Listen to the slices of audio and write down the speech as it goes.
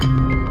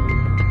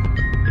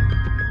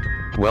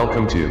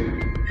Welcome to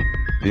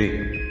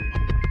the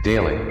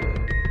Daily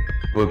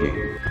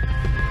Boogie.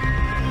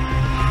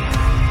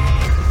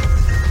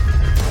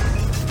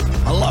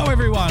 Hello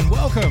everyone,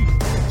 welcome.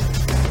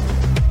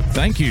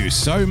 Thank you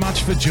so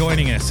much for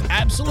joining us.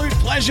 Absolute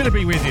pleasure to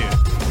be with you.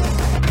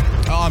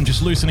 Oh, I'm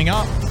just loosening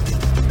up.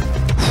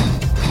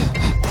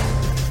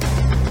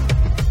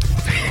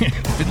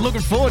 Been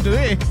looking forward to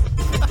this.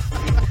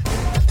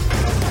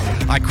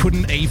 I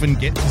couldn't even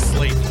get to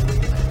sleep.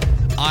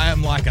 I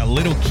am like a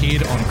little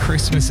kid on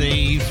Christmas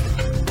Eve.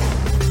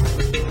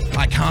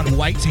 I can't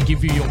wait to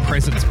give you your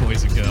presents,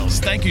 boys and girls.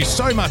 Thank you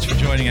so much for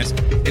joining us.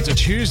 It's a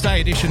Tuesday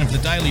edition of the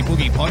Daily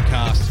Boogie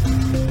podcast.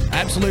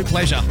 Absolute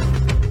pleasure.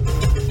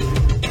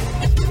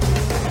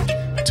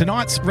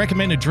 Tonight's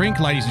recommended drink,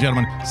 ladies and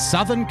gentlemen,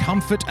 Southern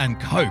Comfort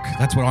and Coke.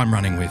 That's what I'm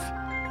running with.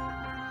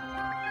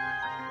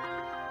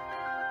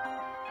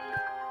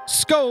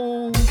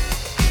 Skål!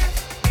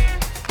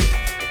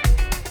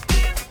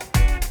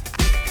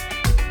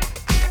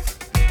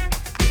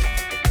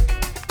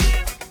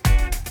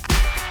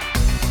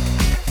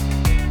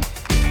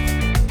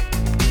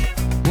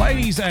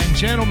 Ladies and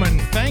gentlemen,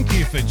 thank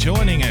you for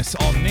joining us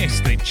on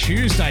this, the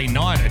Tuesday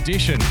night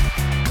edition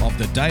of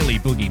the Daily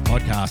Boogie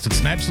podcast.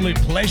 It's an absolute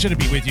pleasure to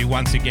be with you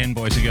once again,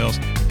 boys and girls.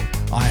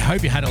 I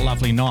hope you had a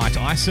lovely night.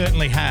 I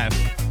certainly have.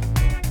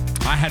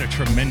 I had a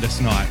tremendous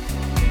night.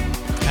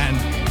 And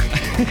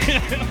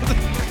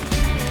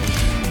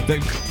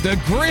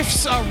the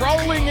griffs are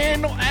rolling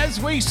in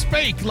as we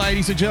speak,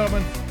 ladies and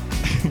gentlemen.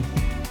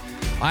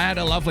 I had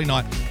a lovely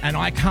night, and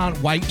I can't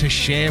wait to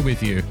share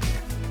with you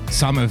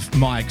some of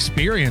my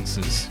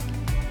experiences.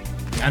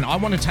 And I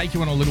want to take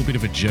you on a little bit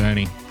of a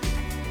journey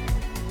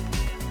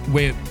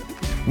where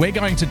we're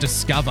going to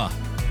discover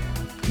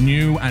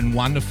new and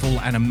wonderful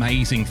and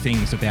amazing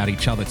things about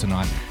each other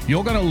tonight.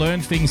 You're going to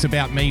learn things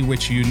about me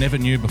which you never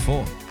knew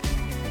before.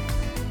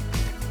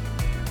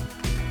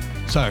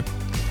 So,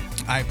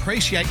 I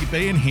appreciate you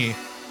being here.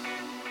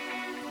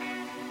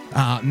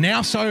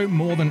 Now so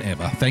more than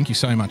ever. Thank you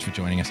so much for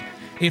joining us.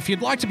 If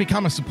you'd like to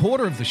become a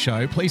supporter of the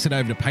show, please head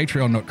over to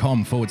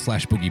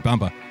patreon.com/Boogie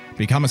Bumper.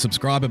 Become a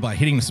subscriber by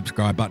hitting the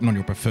subscribe button on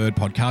your preferred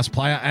podcast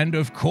player. And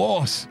of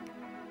course,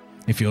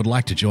 if you would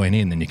like to join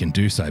in, then you can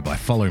do so by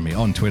following me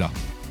on Twitter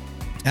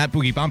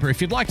 @Boogie Bumper.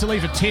 If you'd like to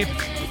leave a tip,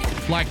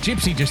 like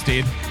Gypsy just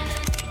did,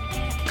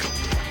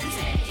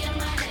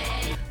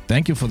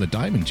 thank you for the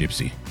diamond,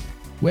 Gypsy.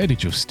 Where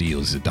did you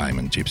steal the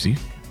diamond, Gypsy?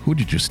 Who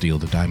did you steal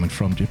the diamond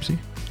from, Gypsy?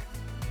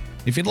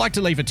 If you'd like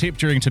to leave a tip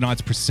during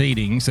tonight's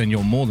proceedings, then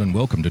you're more than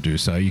welcome to do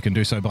so. You can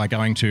do so by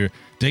going to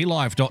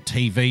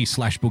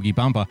dlive.tv/Boogie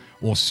Bumper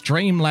or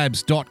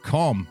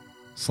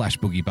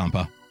streamlabs.com/Boogie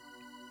Bumper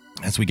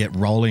as we get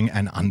rolling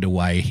and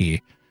underway here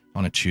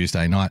on a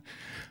Tuesday night.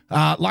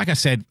 Like I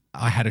said,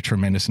 I had a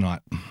tremendous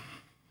night.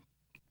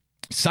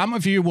 Some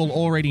of you will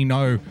already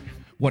know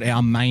what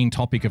our main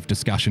topic of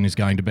discussion is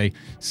going to be.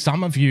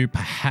 Some of you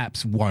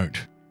perhaps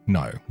won't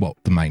know what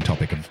the main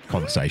topic of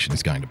conversation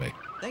is going to be.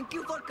 Thank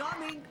you for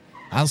coming.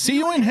 I'll see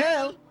you in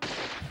hell.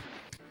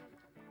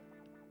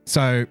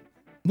 So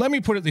let me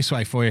put it this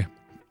way for you.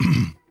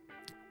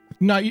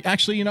 No,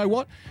 actually, you know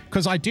what?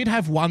 Because I did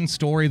have one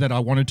story that I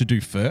wanted to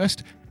do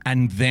first,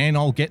 and then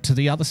I'll get to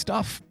the other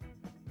stuff.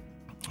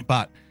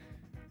 But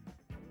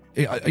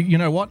you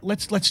know what?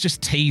 Let's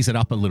just tease it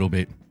up a little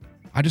bit.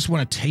 I just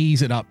want to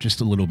tease it up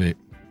just a little bit.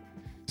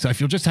 So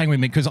if you'll just hang with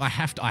me, because I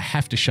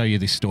have to show you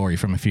this story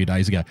from a few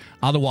days ago.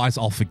 Otherwise,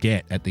 I'll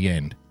forget at the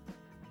end.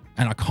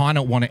 And I kind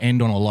of want to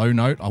end on a low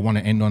note. I want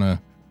to end on a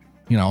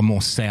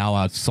more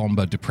sour,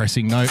 somber,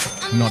 depressing note,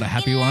 not a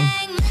happy one.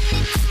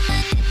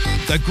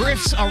 The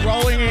griffs are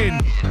rolling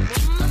in.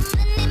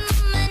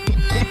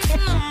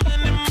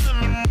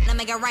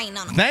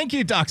 Thank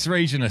you, Dux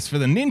Regionus, for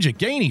the Ninja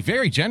Genie.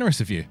 Very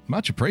generous of you.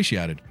 Much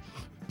appreciated.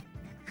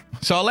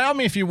 So allow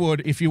me, if you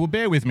will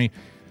bear with me,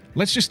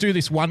 let's just do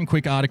this one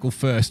quick article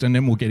first, and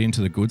then we'll get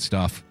into the good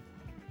stuff.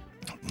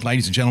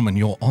 Ladies and gentlemen,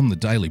 you're on the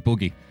Daily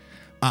Boogie.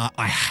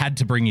 I had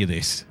to bring you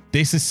this.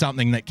 This is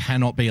something that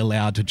cannot be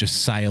allowed to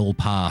just sail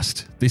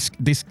past. This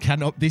is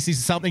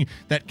something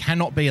that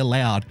cannot be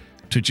allowed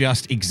to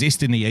just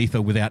exist in the ether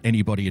without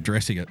anybody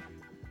addressing it.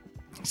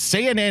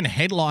 CNN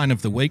headline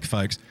of the week,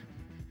 folks.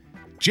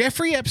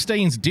 Jeffrey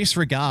Epstein's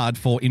disregard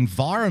for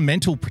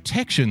environmental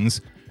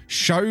protections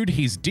showed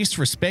his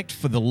disrespect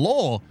for the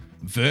law,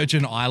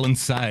 Virgin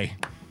Islands say.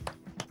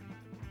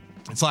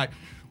 It's like,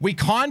 we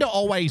kind of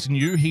always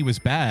knew he was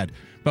bad,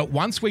 but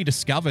once we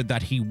discovered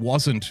that he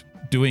wasn't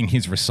doing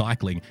his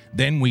recycling,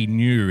 then we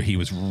knew he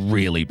was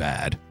really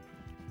bad.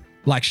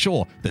 Like,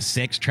 sure, the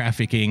sex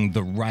trafficking,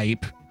 the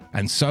rape,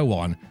 and so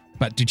on.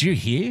 But did you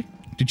hear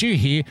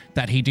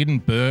that he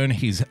didn't burn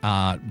his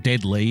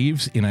dead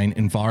leaves in an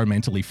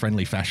environmentally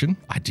friendly fashion?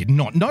 I did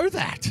not know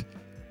that.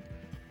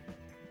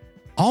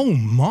 Oh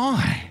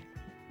my.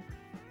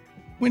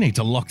 We need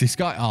to lock this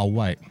guy. Oh,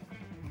 wait.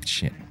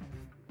 Shit.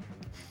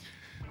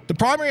 The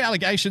primary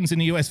allegations in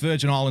the US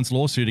Virgin Islands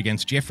lawsuit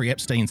against Jeffrey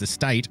Epstein's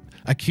estate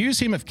accuse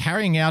him of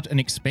carrying out an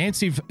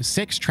expansive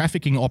sex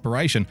trafficking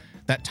operation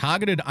that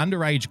targeted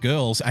underage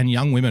girls and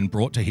young women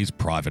brought to his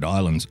private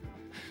islands.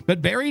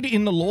 But buried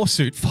in the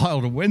lawsuit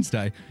filed on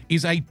Wednesday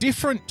is a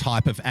different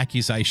type of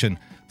accusation.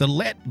 The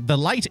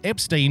late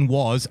Epstein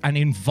was an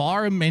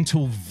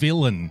environmental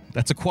villain.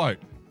 That's a quote.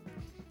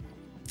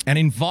 An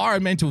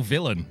environmental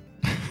villain.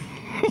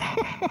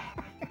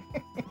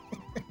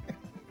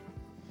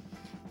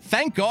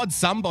 Thank God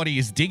somebody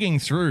is digging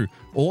through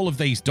all of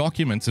these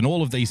documents and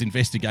all of these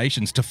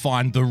investigations to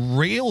find the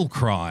real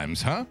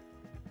crimes, huh?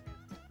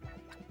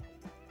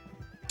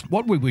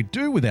 What would we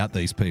do without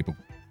these people?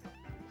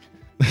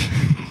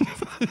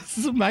 This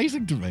is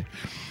amazing to me.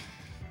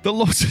 The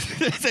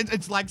lawsuit,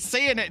 it's like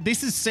CNN.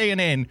 This is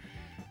CNN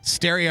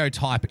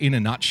stereotype in a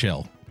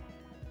nutshell.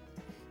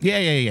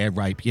 Yeah,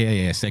 rape.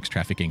 Yeah, sex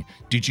trafficking.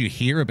 Did you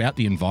hear about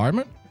the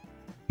environment?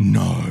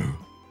 No.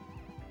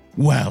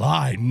 Well,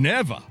 I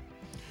never.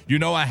 You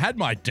know, I had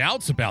my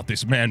doubts about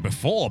this man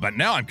before, but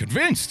now I'm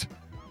convinced.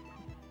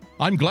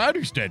 I'm glad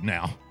he's dead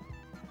now.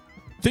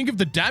 Think of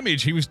the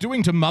damage he was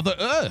doing to Mother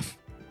Earth.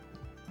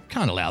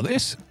 Can't allow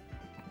this.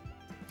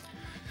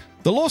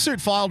 The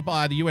lawsuit filed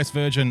by the US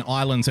Virgin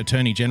Islands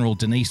Attorney General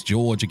Denise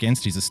George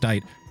against his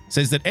estate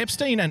says that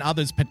Epstein and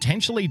others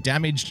potentially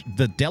damaged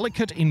the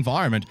delicate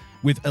environment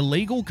with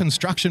illegal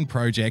construction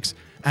projects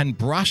and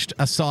brushed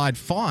aside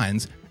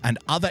fines and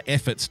other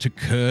efforts to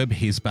curb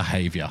his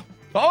behaviour.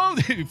 Oh,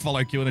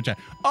 follow Q in the chat.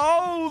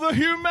 Oh, the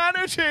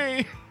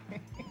humanity!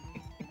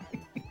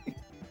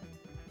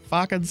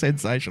 Fucking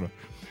sensational.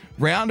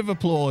 Round of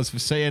applause for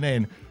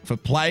CNN for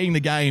playing the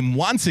game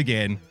once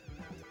again,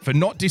 for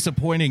not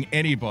disappointing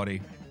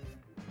anybody.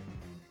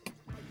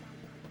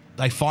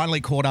 They finally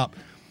caught up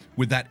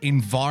with that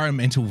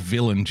environmental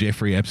villain,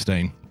 Jeffrey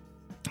Epstein.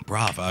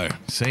 Bravo,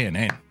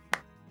 CNN.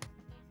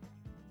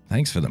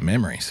 Thanks for the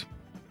memories.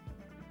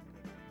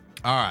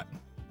 All right,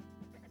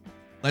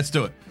 let's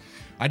do it.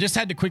 I just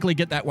had to quickly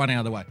get that one out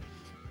of the way.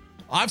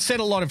 I've set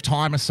a lot of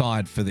time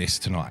aside for this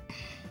tonight.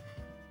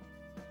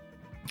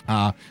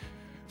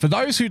 For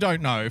those who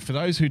don't know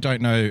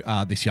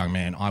this young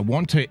man, I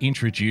want to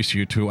introduce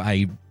you to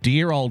a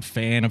dear old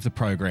fan of the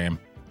program,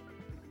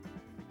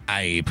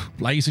 Abe.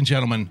 Ladies and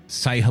gentlemen,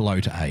 say hello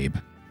to Abe.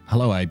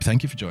 Hello, Abe.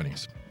 Thank you for joining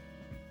us.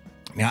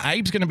 Now,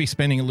 Abe's going to be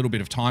spending a little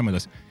bit of time with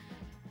us.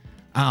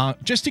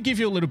 Just to give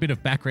you a little bit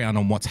of background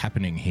on what's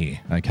happening here,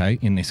 okay,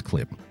 in this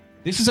clip.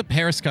 This is a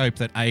Periscope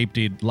that Abe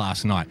did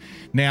last night.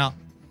 Now,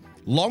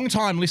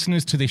 long-time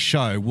listeners to this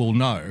show will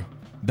know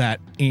that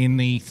in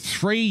the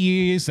 3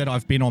 years that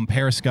I've been on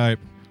Periscope,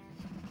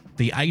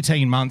 the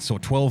 18 months or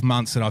 12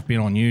 months that I've been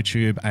on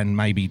YouTube, and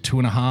maybe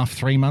 2.5,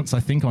 3 months,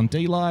 I think, on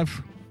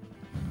DLive,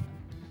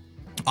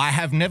 I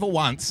have never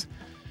once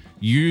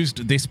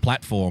used this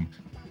platform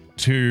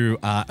to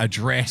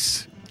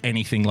address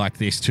anything like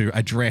this, to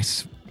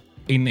address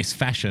in this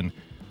fashion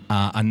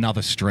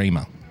another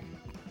streamer.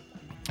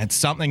 It's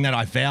something that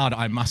I vowed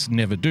I must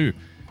never do.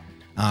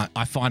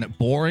 I find it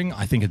boring.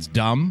 I think it's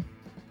dumb.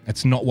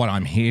 It's not what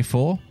I'm here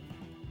for.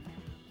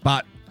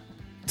 But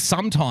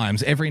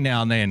sometimes, every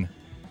now and then,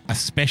 a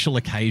special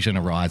occasion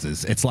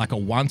arises. It's like a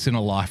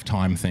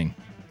once-in-a-lifetime thing.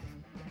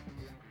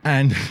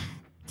 And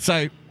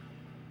so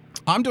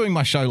I'm doing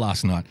my show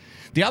last night.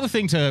 The other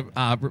thing to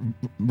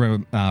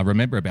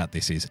remember about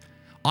this is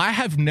I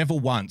have never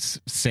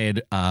once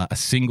said a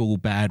single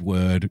bad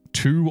word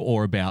to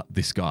or about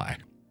this guy.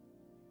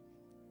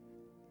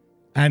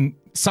 And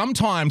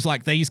sometimes,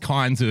 like, these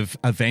kinds of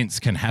events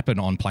can happen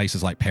on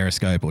places like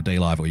Periscope or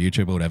DLive or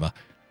YouTube or whatever,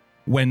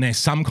 when there's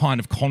some kind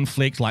of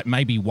conflict, like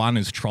maybe one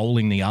is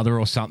trolling the other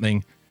or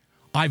something.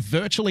 I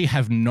virtually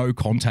have no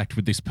contact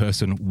with this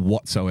person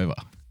whatsoever.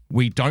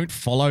 We don't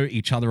follow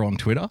each other on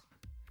Twitter.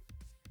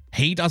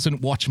 He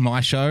doesn't watch my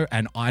show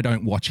and I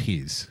don't watch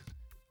his.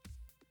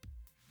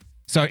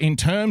 So in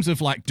terms of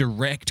like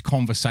direct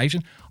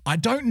conversation, I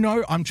don't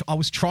know. I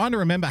was trying to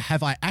remember,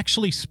 have I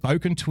actually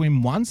spoken to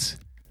him once?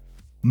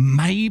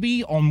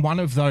 Maybe on one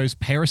of those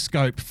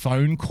Periscope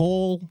phone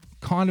call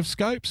kind of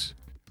scopes.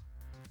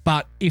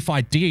 But if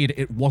I did,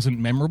 it wasn't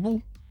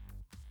memorable,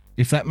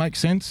 if that makes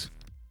sense.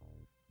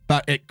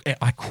 But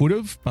I could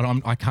have, but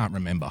I can't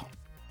remember.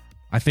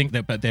 I think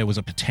that, but there was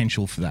a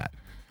potential for that.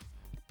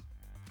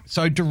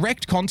 So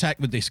direct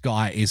contact with this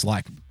guy is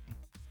like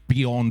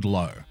beyond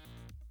low.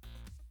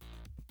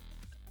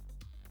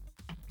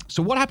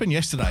 So what happened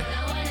yesterday?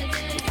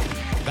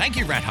 Thank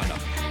you, Rat Hunter.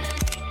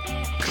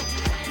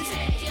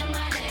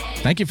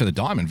 Thank you for the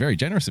diamond. Very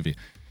generous of you.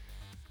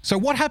 So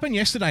what happened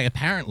yesterday,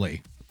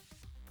 apparently,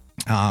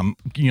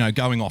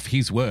 going off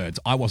his words,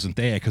 I wasn't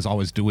there because I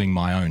was doing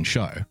my own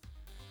show.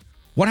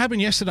 What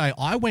happened yesterday,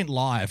 I went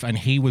live and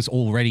he was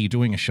already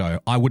doing a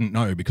show. I wouldn't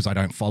know because I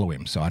don't follow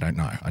him, so I don't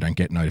know. I don't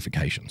get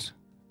notifications.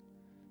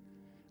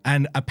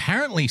 And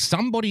apparently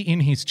somebody in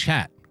his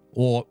chat,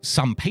 or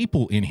some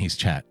people in his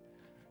chat,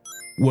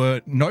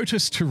 were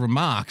noticed to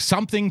remark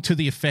something to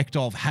the effect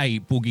of, hey,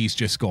 Boogie's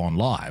just gone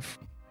live.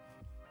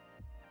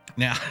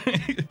 Now,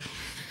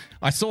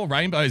 I saw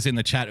Rainbows in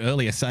the chat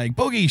earlier saying,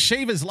 Boogie,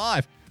 Shiva's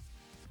live.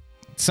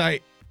 So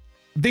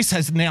this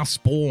has now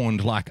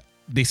spawned like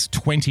this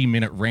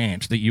 20-minute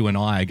rant that you and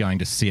I are going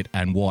to sit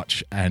and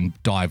watch and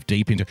dive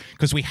deep into,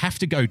 because we have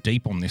to go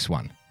deep on this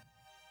one.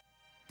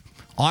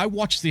 I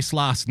watched this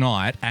last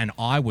night and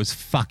I was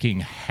fucking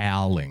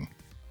howling.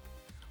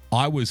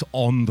 I was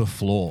on the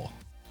floor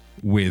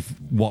with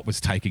what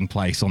was taking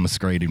place on the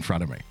screen in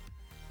front of me.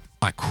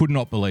 I could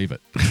not believe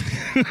it.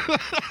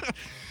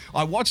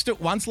 I watched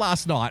it once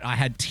last night. I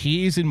had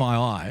tears in my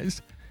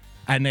eyes,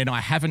 and then I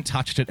haven't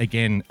touched it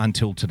again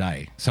until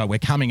today. So we're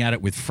coming at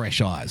it with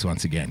fresh eyes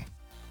once again.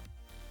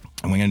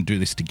 And we're going to do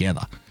this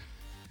together.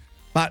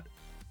 But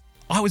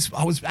I was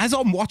as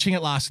I'm watching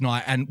it last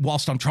night, and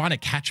whilst I'm trying to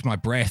catch my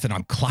breath and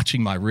I'm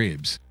clutching my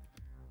ribs,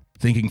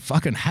 thinking,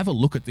 fucking have a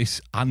look at this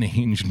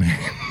unhinged man.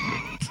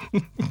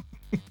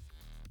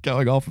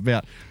 Going off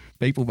about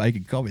people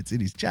making comments in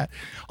his chat.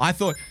 I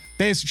thought,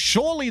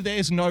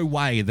 there's no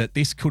way that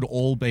this could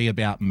all be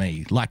about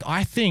me. Like,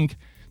 I think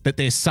that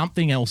there's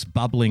something else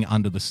bubbling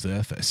under the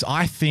surface.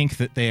 I think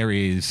that there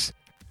is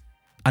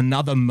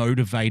another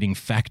motivating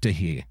factor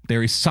here.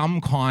 There is some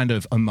kind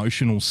of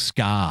emotional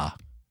scar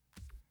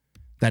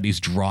that is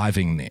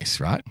driving this,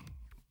 right?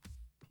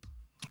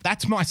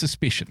 That's my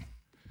suspicion.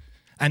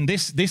 And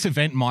this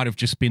event might have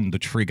just been the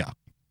trigger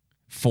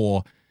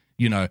for,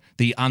 you know,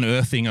 the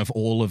unearthing of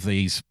all of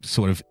these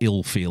sort of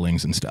ill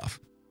feelings and stuff.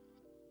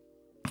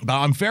 But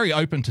I'm very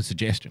open to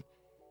suggestion,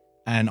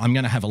 and I'm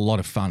going to have a lot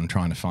of fun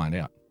trying to find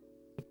out.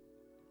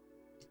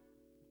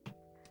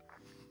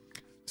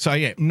 So,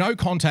 yeah, no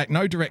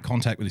direct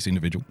contact with this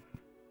individual.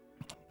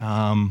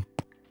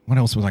 What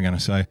else was I going to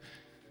say?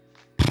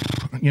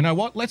 You know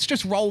what? Let's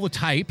just roll the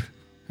tape,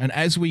 and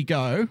as we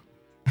go,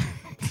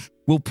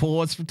 we'll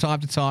pause from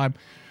time to time.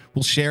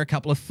 We'll share a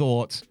couple of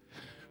thoughts.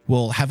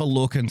 We'll have a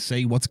look and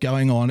see what's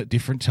going on at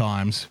different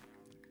times.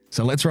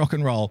 So let's rock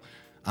and roll.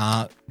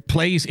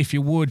 Please, if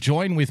you would,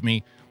 join with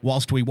me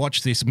whilst we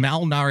watch this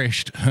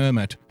malnourished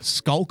hermit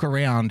skulk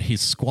around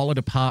his squalid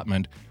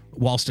apartment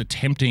whilst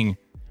attempting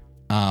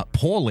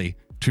poorly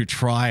to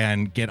try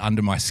and get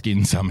under my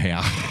skin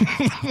somehow.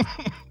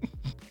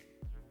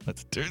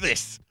 Let's do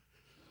this.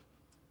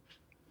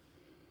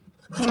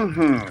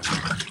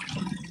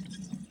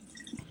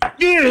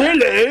 Yeah,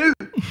 hello.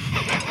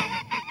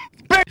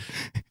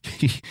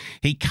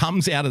 He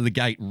comes out of the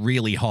gate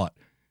really hot.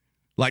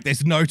 Like,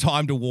 there's no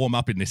time to warm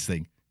up in this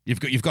thing. You've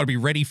got to be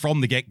ready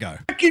from the get-go.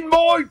 Back in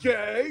my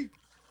day.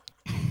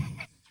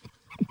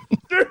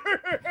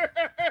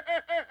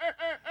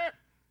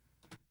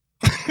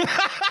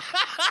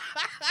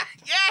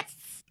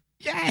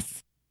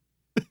 Yes.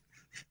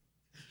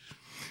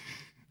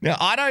 Now,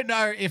 I don't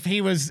know if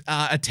he was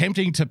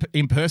attempting to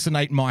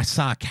impersonate my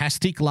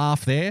sarcastic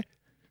laugh there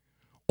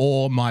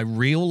or my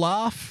real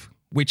laugh,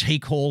 which he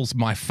calls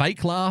my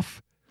fake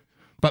laugh.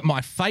 But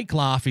my fake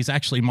laugh is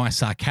actually my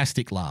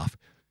sarcastic laugh.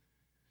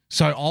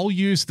 So I'll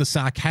use the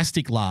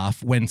sarcastic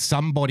laugh when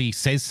somebody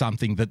says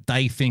something that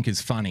they think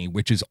is funny,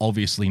 which is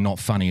obviously not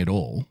funny at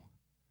all.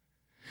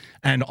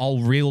 And I'll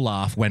real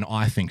laugh when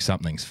I think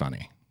something's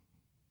funny.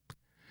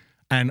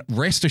 And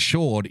rest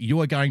assured, you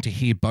are going to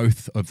hear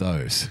both of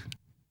those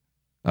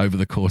over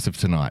the course of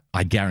tonight.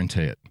 I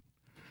guarantee it.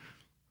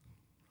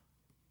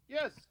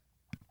 Yes,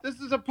 this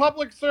is a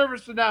public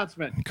service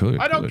announcement. Good,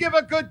 I don't good. give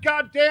a good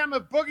goddamn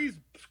if Boogie's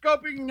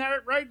scoping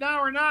it right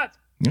now or not.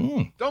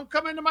 Mm. Don't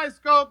come into my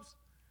scopes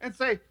and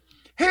say,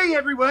 hey,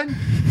 everyone,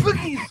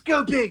 Boogie's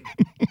scoping.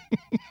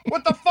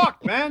 What the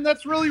fuck, man?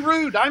 That's really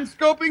rude. I'm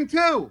scoping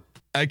too.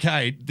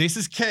 Okay, this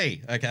is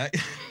key, okay?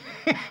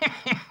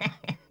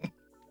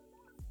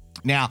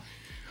 Now,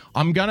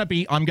 I'm gonna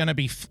be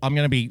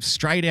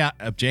straight out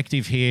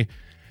objective here,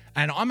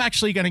 and I'm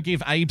actually gonna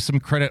give Abe some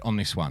credit on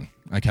this one,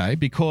 okay?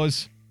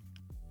 Because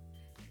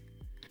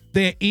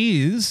there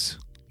is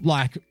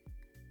like,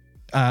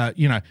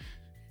 you know,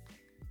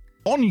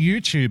 on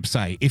YouTube,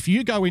 say, if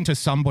you go into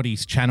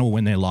somebody's channel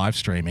when they're live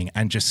streaming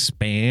and just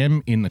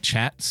spam in the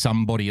chat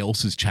somebody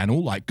else's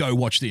channel, like go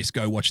watch this,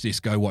 go watch this,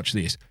 go watch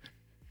this,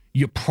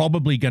 you're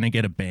probably going to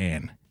get a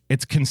ban.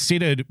 It's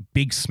considered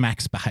Big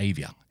Smack's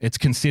behavior. It's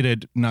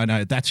considered, no,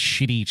 that's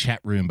shitty chat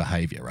room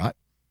behavior, right?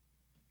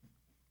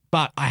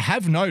 But I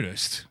have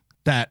noticed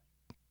that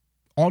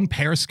on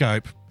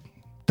Periscope,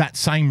 that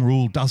same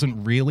rule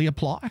doesn't really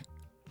apply.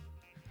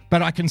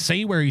 But I can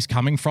see where he's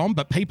coming from,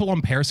 but people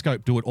on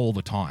Periscope do it all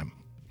the time,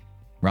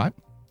 right?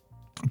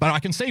 But I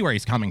can see where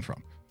he's coming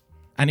from.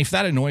 And if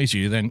that annoys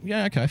you, then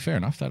yeah, okay, fair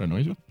enough, that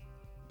annoys you.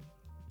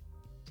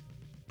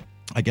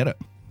 I get it.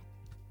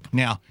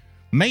 Now,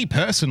 me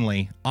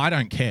personally, I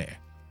don't care.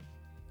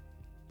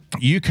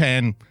 You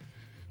can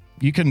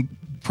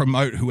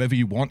promote whoever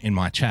you want in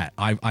my chat.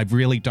 I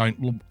really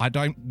don't.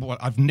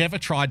 I've never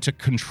tried to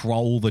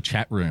control the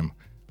chat room.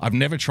 I've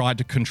never tried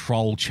to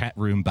control chat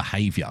room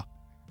behavior.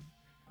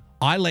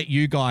 I let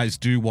you guys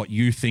do what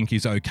you think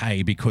is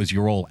okay because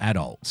you're all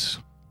adults.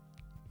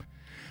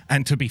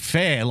 And to be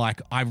fair,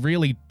 like, I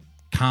really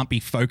can't be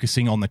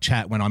focusing on the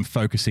chat when I'm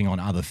focusing on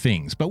other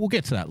things. But we'll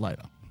get to that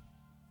later.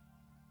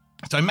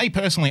 So me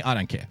personally, I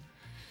don't care.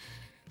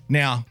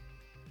 Now,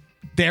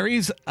 there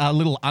is a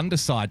little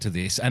underside to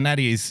this, and that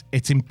is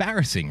it's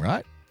embarrassing,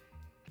 right?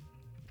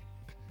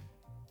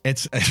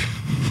 It's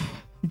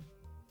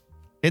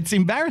it's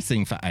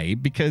embarrassing for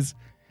Abe because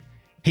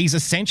he's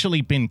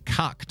essentially been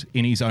cucked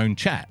in his own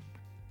chat.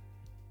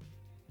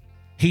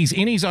 He's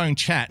in his own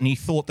chat and he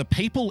thought the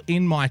people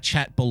in my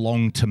chat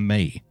belong to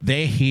me.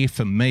 They're here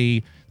for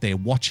me. They're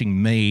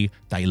watching me.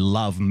 They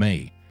love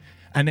me.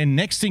 And then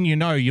next thing you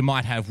know, you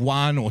might have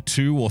 1 or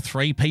 2 or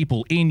 3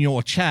 people in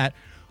your chat.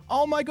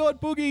 Oh my God,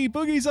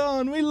 Boogie's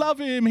on. We love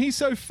him. He's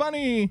so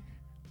funny.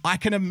 I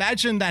can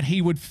imagine that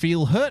he would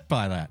feel hurt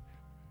by that.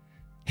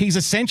 He's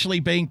essentially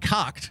being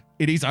cucked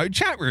in his own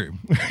chat room.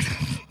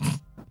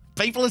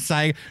 People are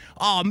saying,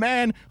 oh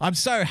man, I'm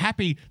so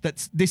happy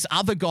that this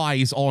other guy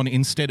is on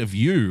instead of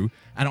you,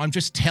 and I'm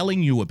just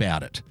telling you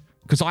about it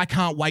because I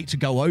can't wait to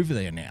go over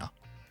there now.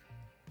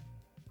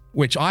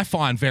 Which I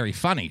find very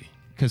funny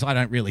because I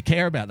don't really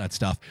care about that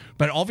stuff.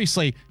 But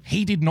obviously,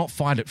 he did not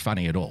find it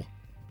funny at all.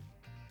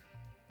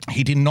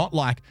 He did not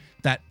like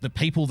that the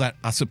people that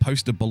are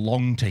supposed to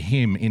belong to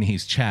him in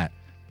his chat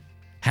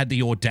had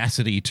the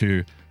audacity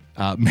to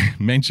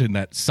mention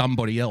that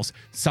somebody else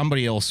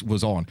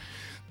was on.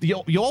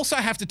 You also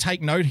have to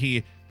take note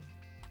here.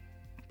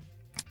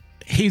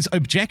 His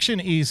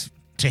objection is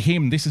to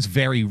him, this is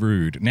very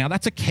rude. Now,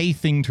 that's a key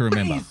thing to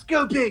remember. Boogie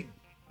Scoping!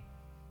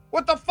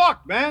 What the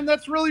fuck, man?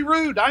 That's really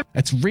rude.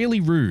 It's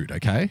really rude,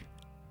 okay?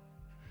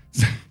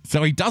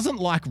 So he doesn't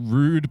like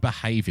rude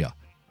behavior.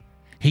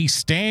 He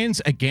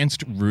stands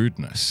against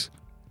rudeness.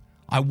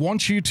 I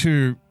want you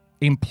to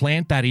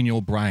implant that in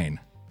your brain,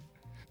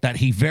 that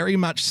he very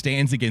much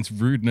stands against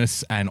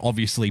rudeness and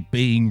obviously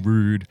being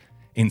rude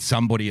in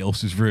somebody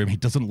else's room. He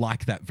doesn't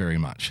like that very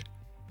much.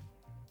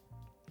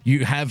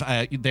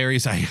 There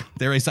is a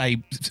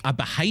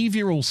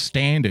behavioral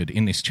standard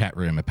in this chat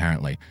room,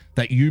 apparently,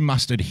 that you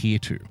must adhere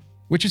to,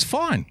 which is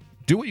fine.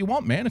 Do what you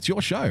want, man. It's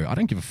your show. I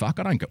don't give a fuck.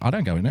 I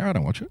don't go in there. I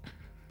don't watch it.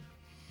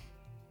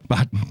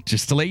 But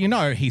just to let you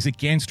know, he's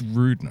against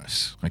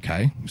rudeness,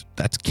 okay?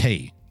 That's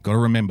key. Got to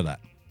remember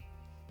that.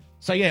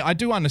 So yeah, I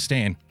do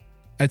understand.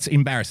 It's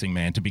embarrassing,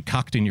 man, to be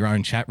cucked in your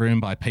own chat room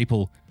by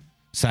people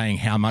saying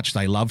how much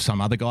they love some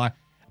other guy.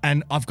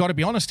 And I've got to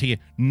be honest here,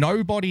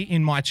 nobody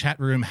in my chat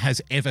room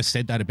has ever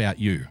said that about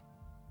you.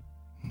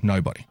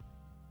 Nobody.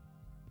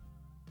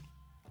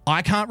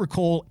 I can't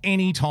recall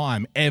any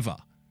time ever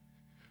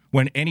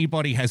when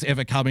anybody has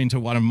ever come into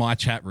one of my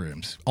chat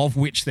rooms, of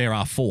which there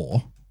are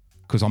 4,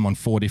 because I'm on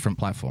 4 different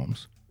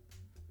platforms.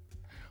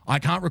 I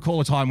can't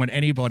recall a time when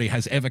anybody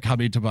has ever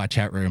come into my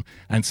chat room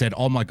and said,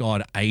 oh my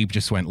God, Abe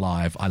just went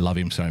live. I love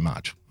him so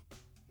much.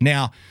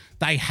 Now,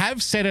 they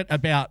have said it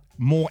about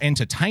more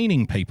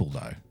entertaining people,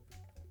 though.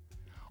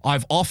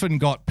 I've often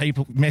got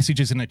people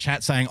messages in the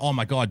chat saying, oh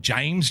my God,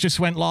 James just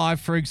went live,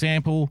 for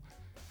example.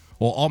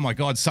 Or, oh my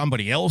God,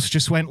 somebody else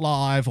just went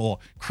live. Or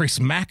Chris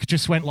Mack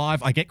just went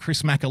live. I get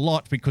Chris Mack a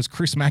lot because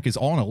Chris Mack is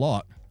on a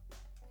lot.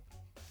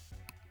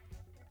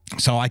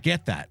 So I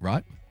get that,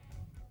 right?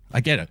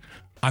 I get it.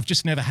 I've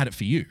just never had it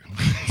for you.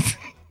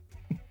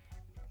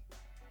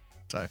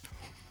 So,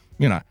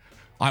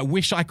 I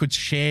wish I could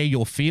share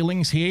your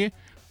feelings here,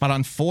 but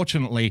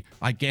unfortunately,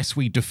 I guess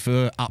we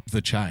defer up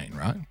the chain,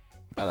 right?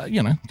 But,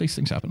 these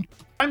things happen.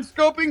 I'm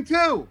scoping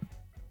too.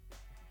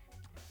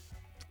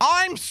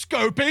 I'm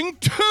scoping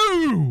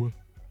too!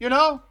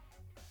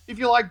 If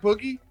you like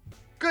Boogie,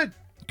 good.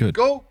 Good.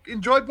 Go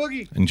enjoy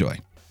Boogie. Enjoy.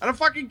 I don't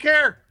fucking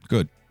care.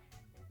 Good.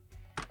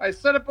 I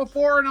said it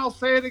before and I'll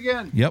say it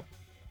again. Yep.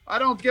 I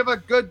don't give a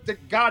good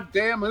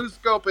goddamn who's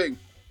scoping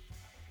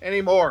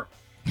anymore.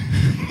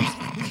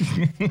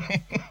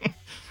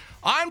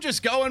 I'm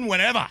just going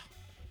whenever.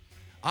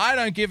 I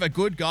don't give a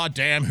good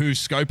goddamn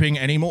who's scoping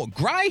anymore.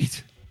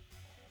 Great.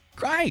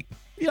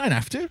 You don't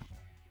have to.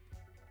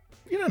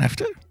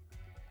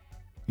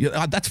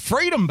 That's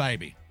freedom,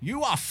 baby.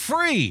 You are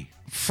free.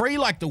 Free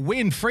like the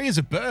wind, free as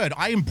a bird.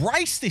 I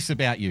embrace this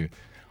about you.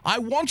 I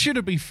want you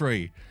to be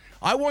free.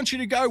 I want you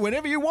to go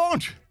whenever you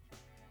want.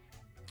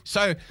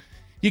 So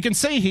you can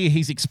see here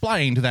he's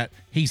explained that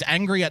he's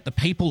angry at the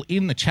people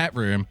in the chat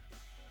room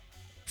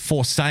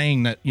for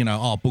saying that,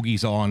 oh,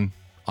 Boogie's on.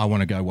 I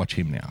want to go watch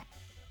him now.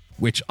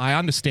 Which I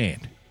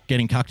understand.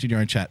 Getting cucked in your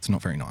own chat's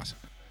not very nice.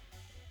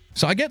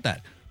 So I get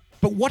that.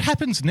 But what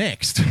happens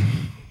next?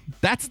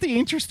 That's the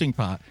interesting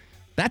part.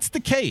 That's the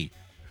key.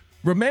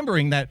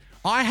 Remembering that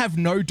I have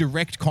no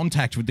direct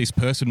contact with this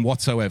person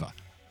whatsoever.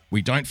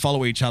 We don't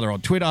follow each other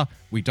on Twitter.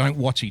 We don't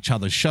watch each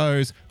other's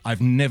shows.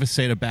 I've never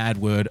said a bad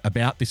word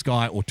about this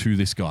guy or to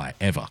this guy,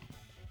 ever.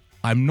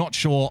 I'm not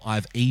sure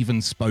I've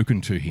even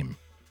spoken to him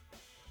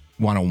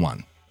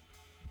one-on-one.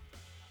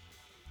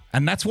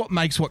 And that's what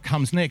makes what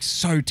comes next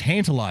so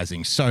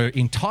tantalizing, so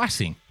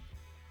enticing.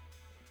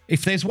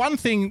 If there's one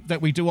thing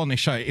that we do on this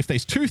show, if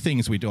there's 2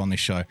 things we do on this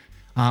show,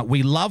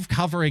 we love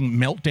covering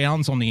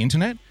meltdowns on the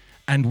internet,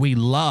 and we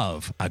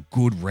love a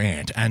good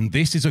rant. And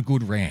this is a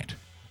good rant.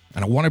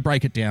 And I want to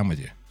break it down with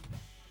you.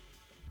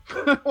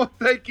 Well,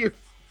 thank you.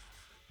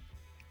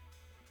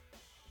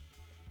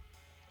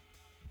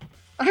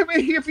 I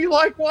mean, if you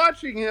like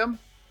watching him,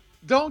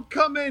 don't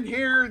come in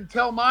here and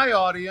tell my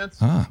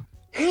audience,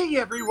 hey,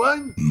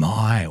 everyone,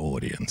 My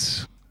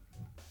audience.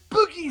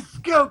 boogie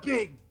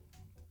scoping.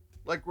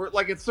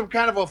 Like it's some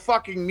kind of a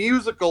fucking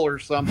musical or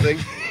something,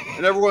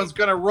 and everyone's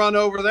going to run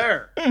over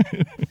there.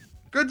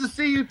 Good to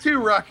see you too,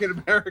 Rocket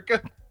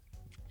America.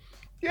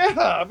 Yeah,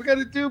 I'm going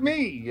to do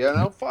me, you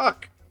know,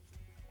 fuck.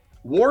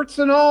 Warts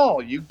and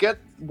all, you get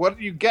what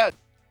you get.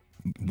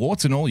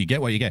 Warts and all, you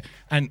get what you get.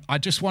 And I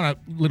just want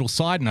a little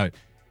side note.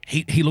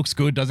 He looks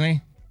good, doesn't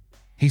he?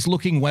 He's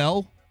looking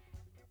well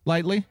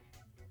lately.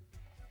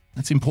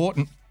 That's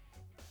important.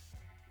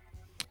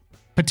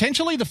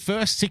 Potentially the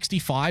first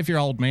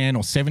 65-year-old man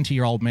or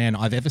 70-year-old man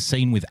I've ever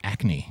seen with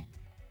acne.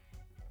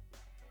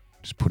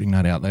 Just putting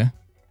that out there.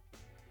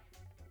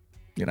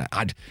 You know,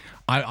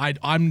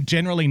 I'm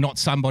generally not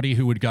somebody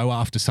who would go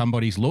after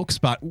somebody's looks,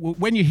 but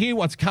when you hear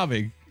what's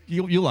coming,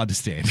 you'll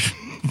understand.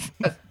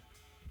 At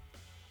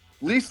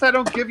least I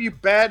don't give you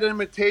bad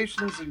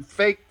imitations and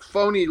fake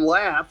phony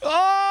laughs.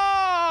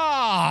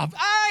 Oh,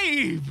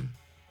 Abe!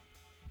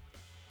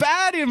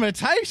 Bad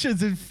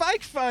imitations and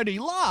fake phony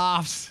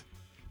laughs.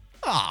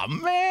 Oh,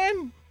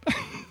 man.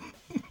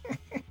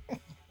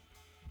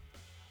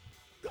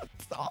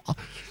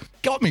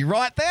 Got me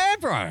right there,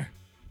 bro.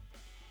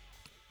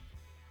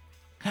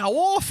 How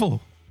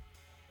awful.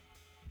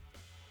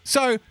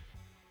 So,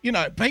 you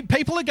know,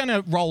 people are going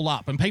to roll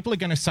up and people are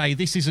going to say,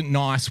 this isn't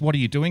nice. What are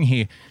you doing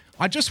here?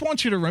 I just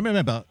want you to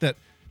remember that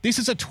this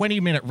is a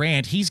 20-minute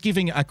rant. He's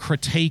giving a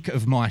critique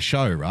of my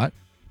show, right?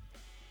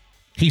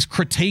 He's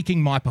critiquing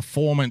my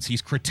performance.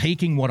 He's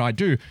critiquing what I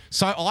do.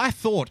 So I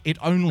thought it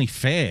only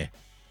fair,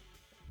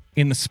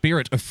 in the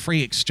spirit of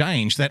free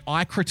exchange, that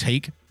I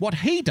critique what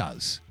he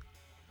does.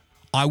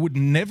 I would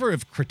never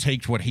have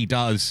critiqued what he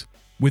does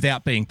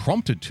without being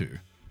prompted to.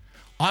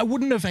 I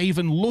wouldn't have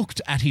even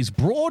looked at his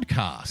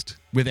broadcast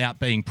without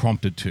being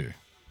prompted to.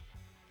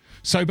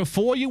 So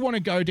before you want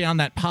to go down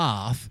that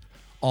path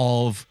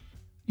of,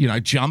 you know,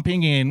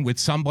 jumping in with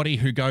somebody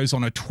who goes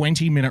on a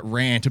 20-minute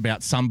rant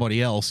about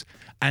somebody else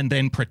and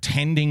then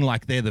pretending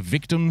like they're the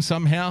victim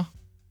somehow,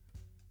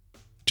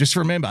 just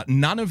remember,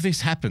 none of this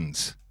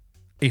happens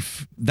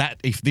if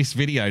this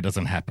video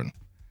doesn't happen.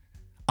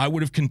 I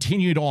would have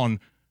continued on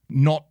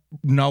not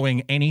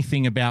knowing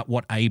anything about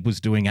what Abe was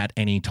doing at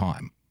any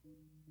time.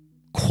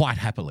 Quite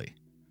happily.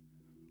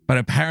 But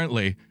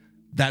apparently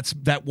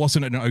that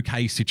wasn't an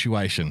okay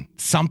situation.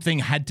 Something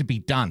had to be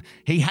done.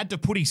 He had to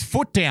put his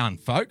foot down,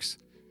 folks,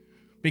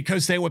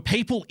 because there were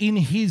people in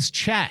his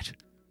chat,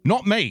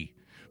 not me,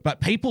 but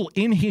people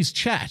in his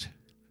chat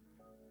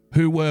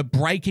who were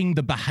breaking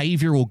the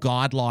behavioral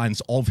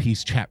guidelines of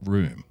his chat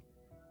room.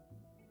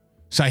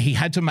 So he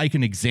had to make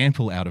an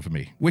example out of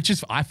me, which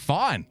is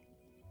fine.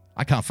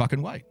 I can't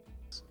fucking wait.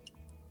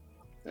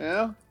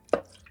 Yeah.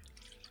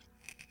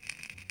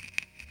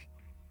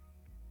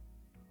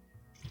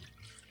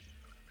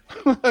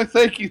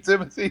 Thank you,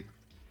 Timothy.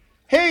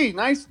 Hey,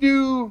 nice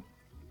new...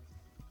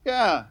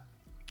 Yeah.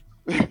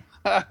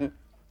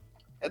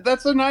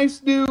 That's a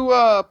nice new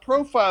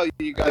profile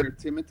you got here,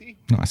 Timothy.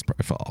 Nice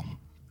profile.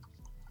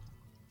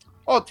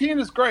 Oh,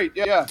 Tina's great.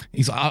 Yeah.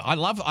 I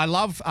love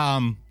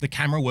the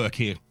camera work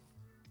here.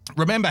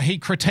 Remember, he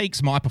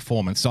critiques my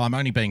performance, so I'm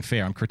only being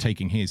fair. I'm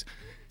critiquing his.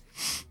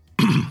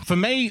 For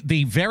me,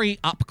 the very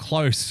up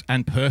close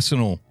and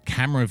personal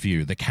camera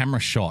view, the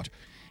camera shot,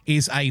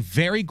 is a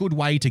very good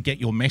way to get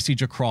your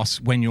message across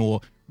when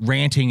you're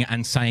ranting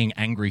and saying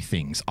angry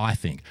things, I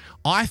think.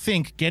 I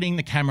think getting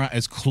the camera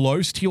as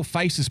close to your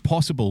face as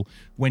possible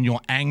when you're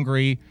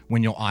angry,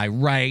 when you're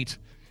irate,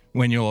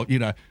 when you're,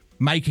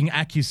 making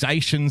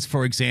accusations,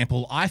 for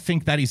example, I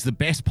think that is the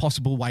best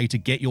possible way to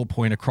get your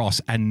point across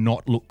and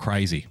not look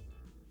crazy.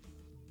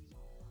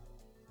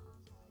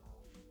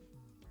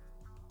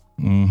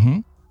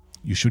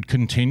 You should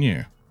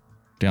continue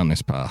down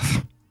this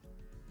path.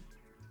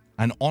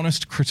 An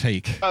honest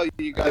critique. Oh,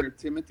 you got here,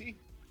 Timothy.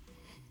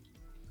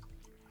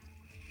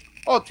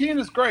 Oh,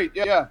 Tina's great.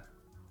 Yeah.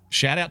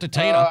 Shout out to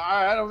Tina.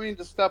 I don't mean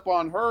to step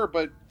on her,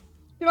 but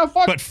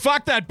fuck. But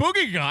fuck that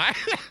boogie guy.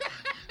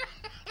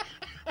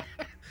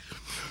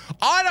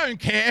 I don't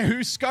care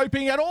who's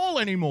scoping at all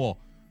anymore.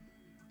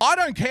 I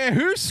don't care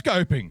who's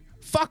scoping.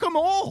 Fuck them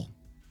all.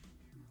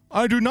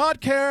 I do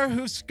not care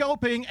who's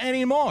scoping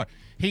anymore.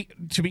 He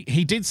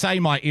did say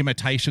my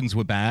imitations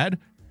were bad,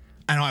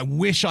 and I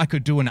wish I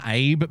could do an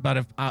Abe,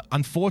 but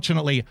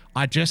unfortunately,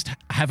 I just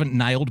haven't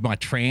nailed my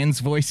trans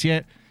voice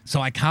yet, so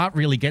I can't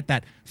really get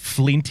that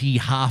flinty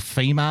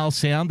half-female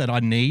sound that I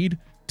need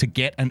to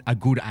get a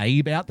good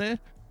Abe out there.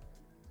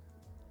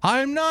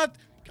 I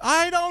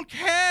don't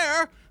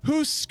care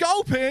who's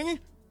scoping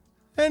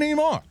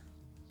anymore.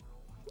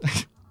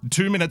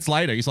 2 minutes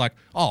later, he's like,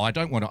 "Oh, I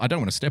don't want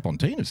to step on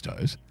Tina's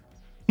toes."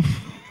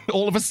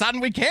 All of a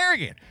sudden, we care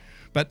again.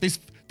 But this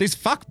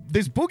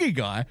boogie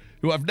guy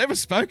who I've never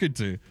spoken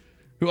to,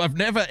 who I've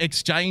never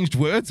exchanged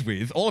words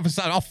with, all of a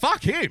sudden, oh,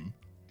 fuck him.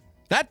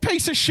 That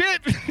piece of shit.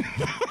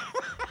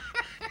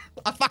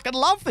 I fucking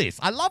love this.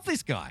 I love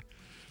this guy.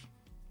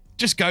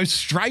 Just goes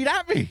straight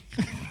at me.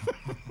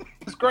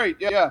 It's great.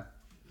 Yeah.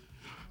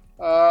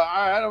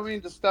 I don't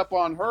mean to step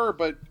on her,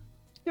 but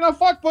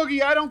fuck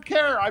Boogie. I don't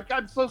care.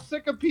 I'm so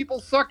sick of people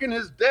sucking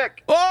his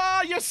dick.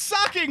 Oh, you're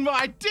sucking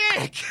my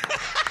dick.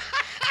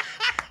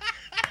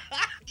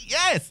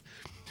 Yes.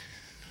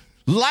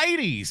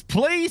 Ladies,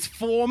 please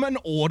form an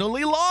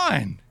orderly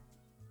line.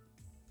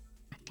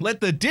 Let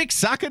the dick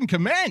sucking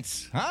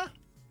commence, huh?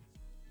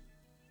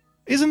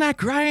 Isn't that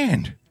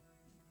grand?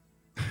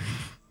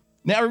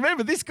 Now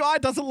remember, this guy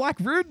doesn't like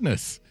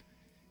rudeness.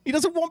 He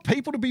doesn't want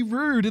people to be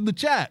rude in the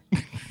chat.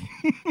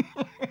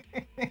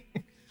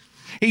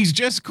 He's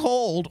just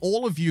called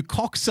all of you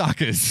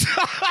cocksuckers.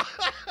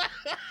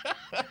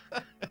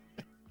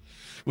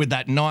 With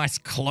that nice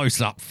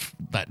close-up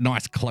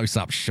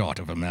shot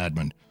of a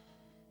madman.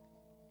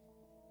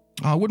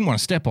 I wouldn't want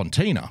to step on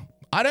Tina.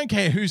 I don't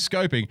care who's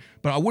scoping,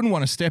 but I wouldn't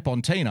want to step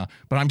on Tina.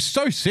 But I'm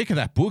so sick of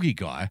that Boogie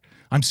guy.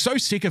 I'm so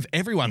sick of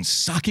everyone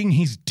sucking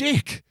his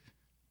dick.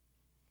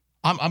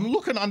 I'm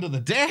looking under the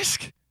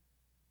desk.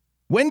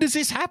 When does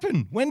this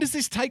happen? When does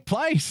this take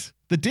place?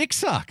 The dick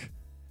suck.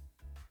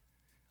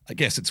 I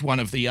guess it's one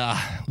of the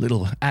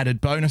little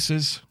added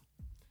bonuses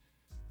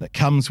that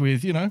comes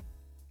with,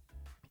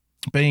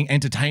 being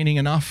entertaining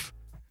enough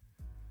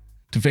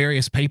to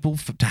various people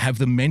to have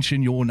them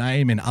mention your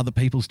name in other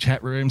people's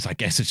chat rooms. I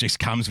guess it just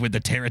comes with the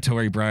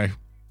territory, bro.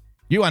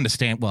 You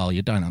understand. Well,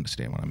 you don't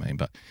understand what I mean,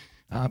 but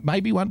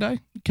maybe one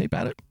day. Keep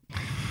at it.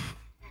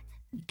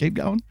 Keep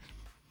going.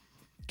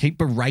 Keep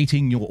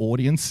berating your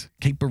audience.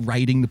 Keep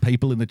berating the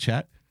people in the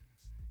chat.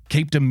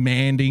 Keep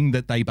demanding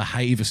that they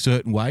behave a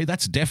certain way.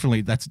 That's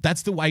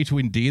the way to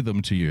endear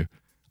them to you,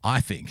 I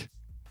think.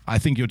 I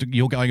think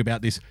you're going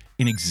about this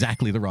in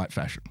exactly the right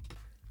fashion.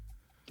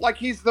 Like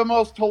he's the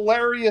most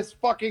hilarious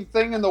fucking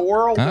thing in the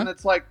world, and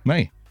it's like...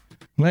 Me,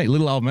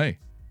 little old me.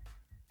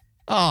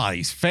 Oh,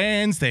 his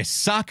fans, they're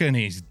sucking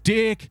his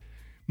dick,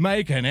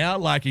 making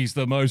out like he's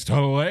the most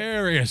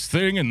hilarious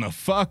thing in the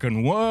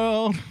fucking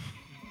world.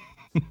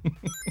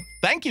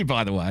 Thank you,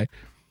 by the way.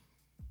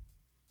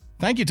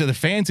 Thank you to the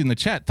fans in the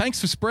chat. Thanks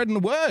for spreading the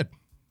word.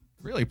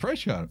 Really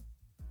appreciate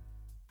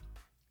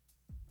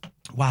it.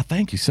 Wow,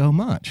 thank you so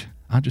much.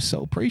 I'm just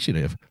so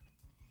appreciative.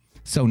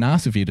 So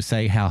nice of you to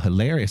say how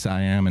hilarious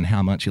I am and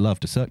how much you love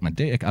to suck my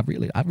dick. I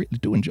really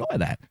do enjoy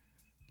that.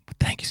 But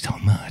thank you so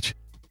much.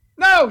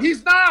 No,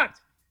 he's not.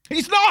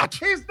 He's not.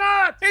 He's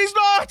not. He's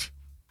not.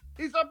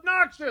 He's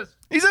obnoxious.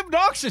 He's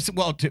obnoxious.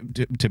 Well,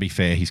 to be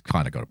fair, he's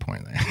kind of got a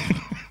point there.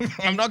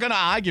 I'm not going to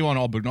argue on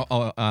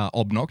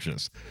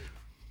obnoxious.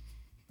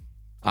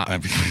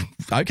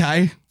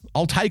 Okay,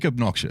 I'll take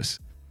obnoxious.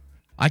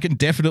 I can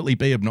definitely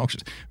be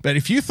obnoxious. But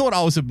if you thought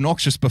I was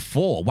obnoxious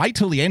before, wait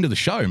till the end of the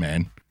show,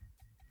 man.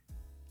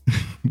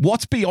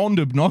 What's beyond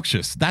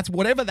obnoxious? That's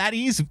whatever that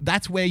is,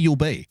 that's where you'll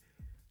be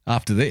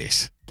after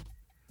this.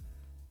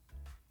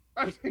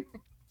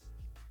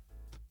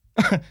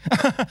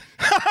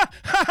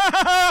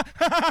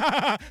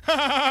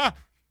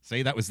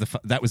 See, that was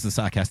the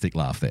sarcastic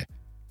laugh there.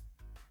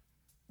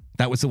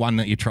 That was the one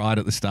that you tried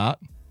at the start.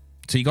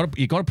 So you got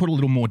to put a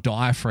little more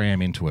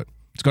diaphragm into it.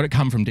 It's got to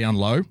come from down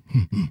low.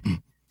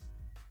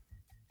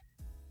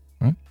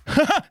 Right?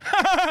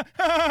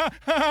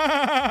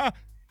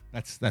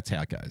 That's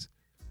how it goes.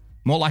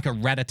 More like a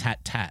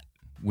rat-a-tat-tat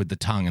with the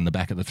tongue in the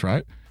back of the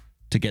throat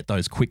to get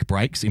those quick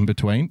breaks in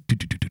between.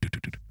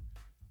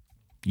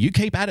 You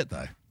keep at it,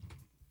 though.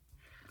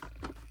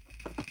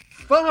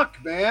 Fuck,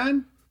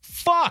 man.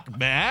 Fuck,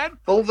 man.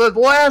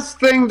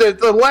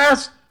 The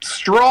last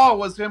straw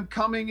was him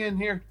coming in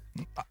here.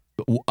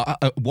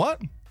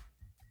 What?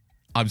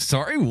 I'm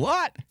sorry,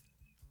 what?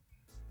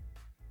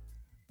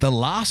 The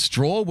last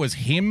straw was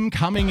him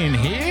coming in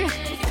here?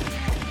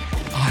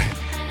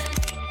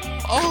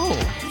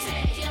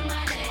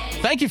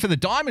 Thank you for the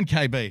diamond,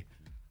 KB.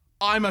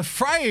 I'm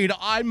afraid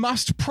I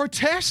must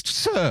protest,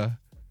 sir.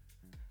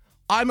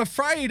 I'm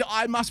afraid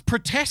I must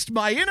protest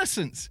my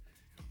innocence.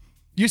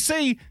 You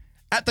see,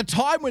 at the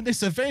time when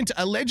this event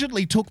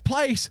allegedly took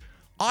place,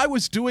 I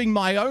was doing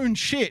my own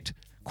shit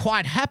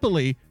quite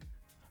happily,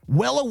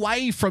 well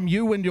away from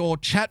you and your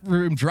chat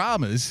room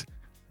dramas.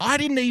 I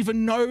didn't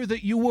even know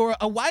that you were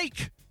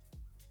awake,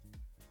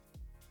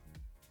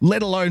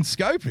 let alone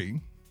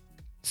scoping.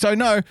 So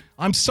no,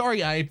 I'm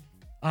sorry, Abe.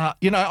 I'm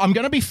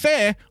going to be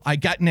fair. I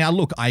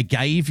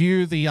gave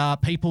you the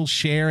people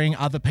sharing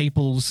other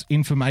people's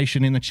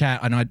information in the chat,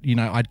 and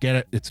I'd get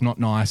it. It's not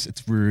nice.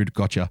 It's rude.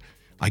 Gotcha.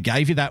 I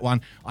gave you that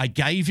one. I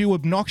gave you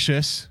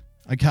obnoxious.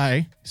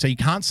 Okay, so you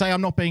can't say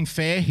I'm not being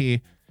fair here.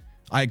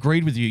 I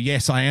agreed with you.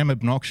 Yes, I am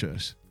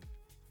obnoxious.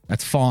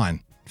 That's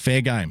fine.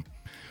 Fair game.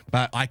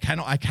 But I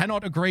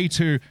cannot agree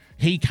to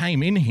he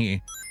came in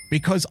here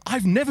because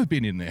I've never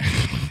been in there.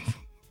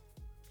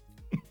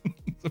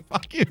 So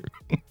fuck you.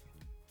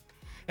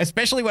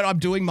 Especially when I'm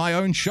doing my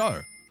own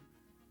show.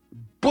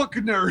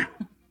 Bookner.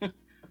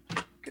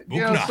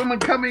 Someone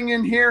coming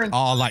in here and...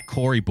 Oh, like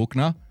Cory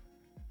Bookner.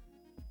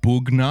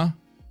 Boogner.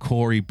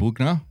 Cory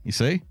Boogner. You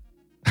see?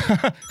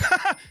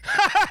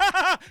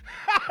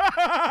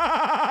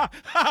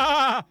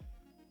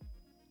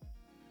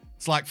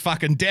 It's like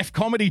fucking Def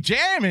Comedy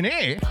Jam in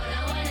here.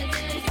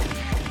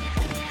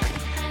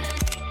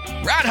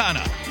 Rat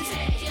Hunter.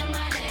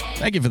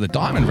 Thank you for the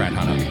diamond, Rat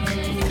Hunter.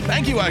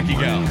 Thank you, Okie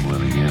Girl.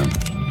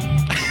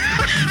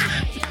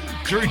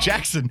 Drew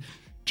Jackson.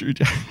 Drew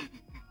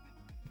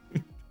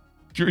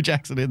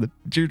Jackson in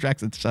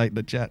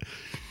the chat.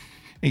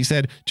 He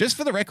said, just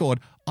for the record,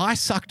 I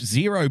sucked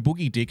 0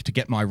 boogie dick to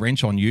get my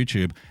wrench on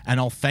YouTube, and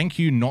I'll thank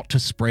you not to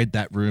spread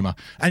that rumor.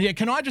 And yeah,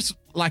 can I just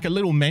like a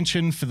little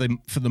mention for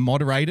the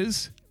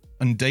moderators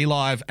on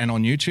DLive and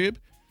on YouTube?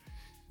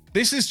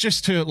 This is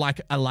just to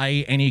like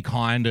allay any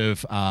kind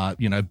of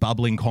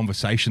bubbling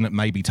conversation that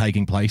may be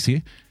taking place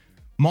here.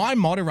 My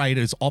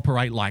moderators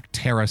operate like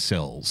terror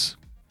cells,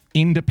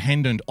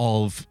 independent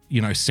of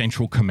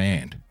central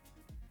command.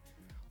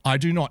 I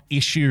do not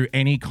issue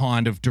any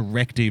kind of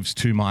directives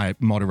to my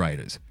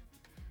moderators.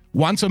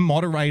 Once a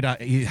moderator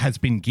has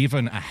been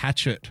given a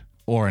hatchet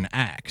or an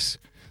axe,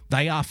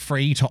 they are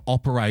free to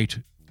operate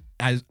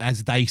as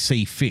they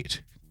see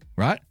fit,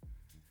 right?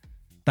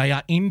 They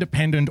are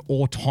independent,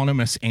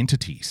 autonomous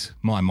entities,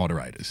 my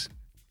moderators.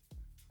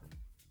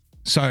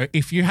 So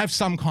if you have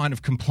some kind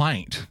of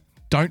complaint,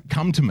 don't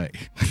come to me.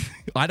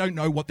 I don't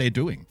know what they're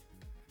doing.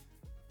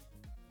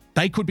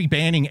 They could be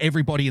banning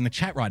everybody in the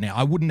chat right now.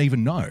 I wouldn't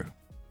even know.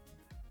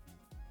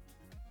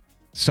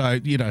 So,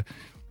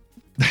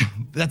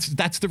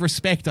 that's the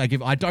respect I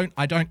give. I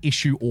don't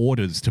issue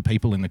orders to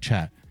people in the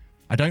chat.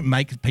 I don't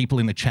make people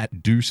in the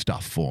chat do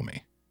stuff for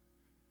me.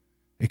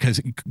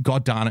 Because,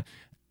 God darn it,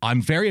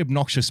 I'm very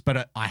obnoxious,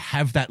 but I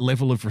have that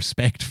level of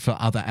respect for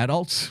other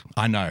adults.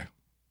 I know.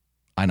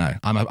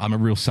 I'm a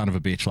real son of a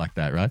bitch like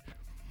that, right?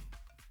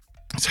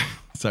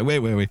 So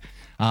where were we?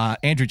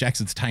 Andrew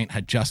Jackson's taint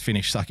had just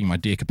finished sucking my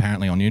dick,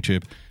 apparently, on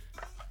YouTube.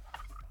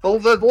 Well,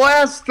 the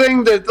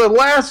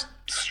last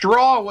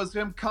straw was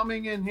him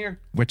coming in here.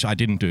 Which I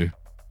didn't do.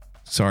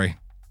 Sorry.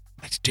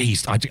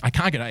 Jeez, I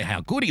can't get out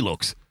how good he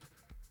looks.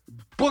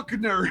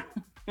 Buckner.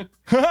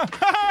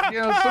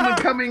 Someone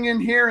coming in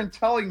here and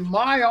telling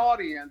my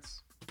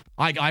audience.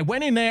 I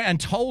went in there and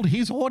told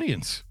his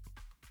audience.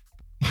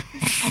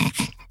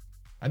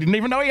 I didn't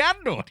even know he had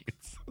an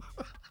audience.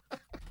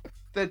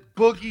 That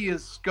Boogie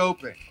is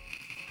scoping.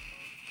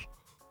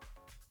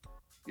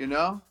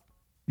 Yeah.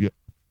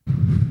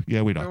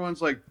 Yeah, we know.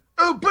 Everyone's like,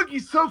 oh,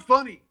 Boogie's so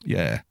funny.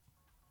 Yeah.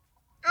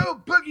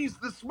 Oh, Boogie's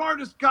the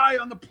smartest guy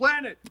on the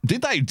planet.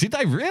 Did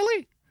they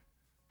really?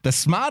 The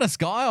smartest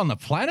guy on the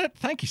planet?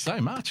 Thank you so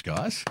much,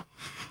 guys.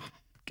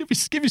 Give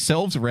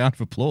yourselves a round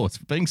of applause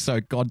for being so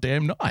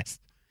goddamn nice.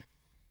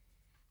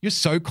 You're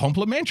so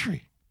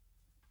complimentary.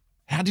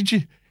 How did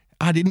you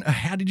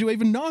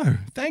even know?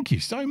 Thank you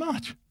so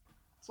much.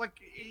 It's like,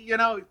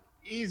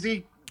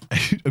 easy.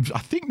 I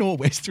think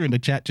Norwester in the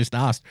chat just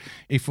asked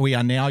if we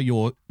are now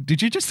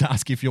did you just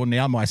ask if you're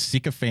now my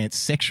sycophant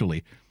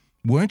sexually?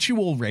 Weren't you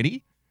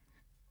already?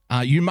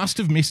 You must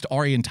have missed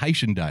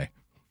orientation day.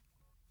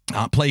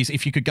 Please,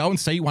 if you could go and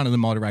see one of the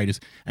moderators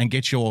and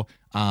get your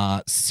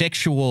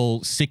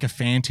sexual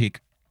sycophantic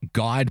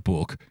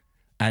guidebook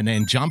and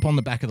then jump on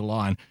the back of the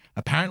line.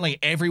 Apparently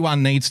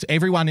everyone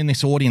in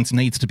this audience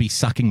needs to be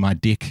sucking my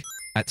dick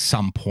at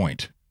some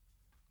point.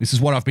 This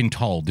is what I've been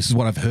told. This is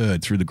what I've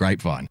heard through the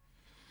grapevine.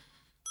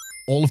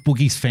 All of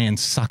Boogie's fans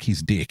suck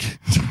his dick.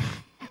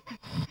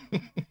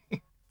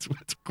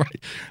 It's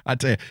great. I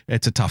tell you,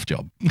 it's a tough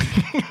job.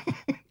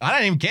 I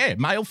don't even care.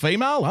 Male,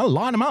 female, I'll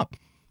line them up.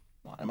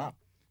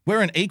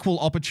 We're an equal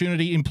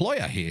opportunity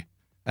employer here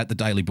at the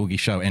Daily Boogie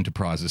Show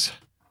Enterprises.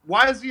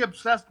 Why is he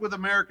obsessed with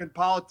American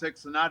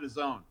politics and not his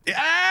own?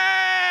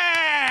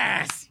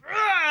 Yes!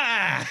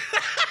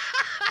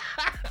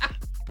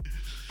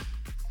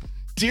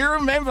 Do you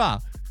remember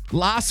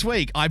last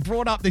week I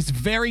brought up this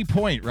very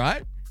point,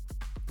 right?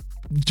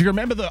 Do you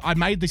remember that I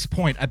made this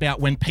point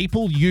about when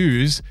people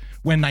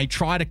when they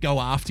try to go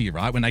after you,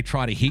 right? When they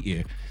try to hit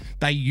you,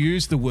 they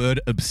use the word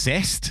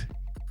obsessed.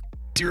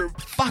 Do you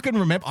fucking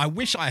remember? I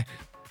wish I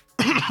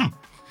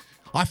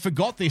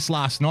forgot this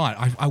last night.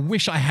 I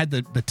wish I had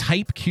the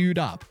tape queued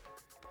up.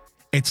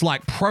 It's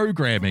like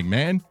programming,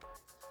 man.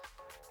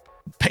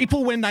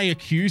 People, when they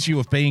accuse you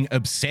of being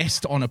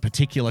obsessed on a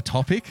particular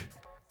topic,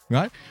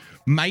 right?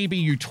 Maybe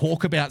you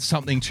talk about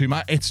something too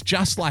much. It's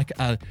just like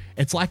a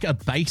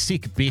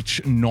basic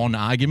bitch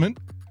non-argument.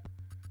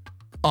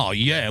 Oh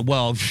yeah,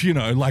 well,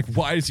 like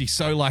why is he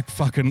so like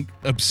fucking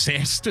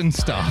obsessed and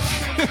stuff?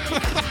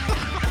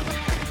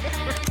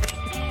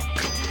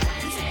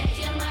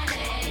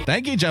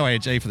 Thank you, Joe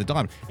A.G. for the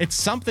diamond. It's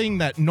something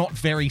that not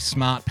very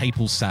smart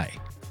people say.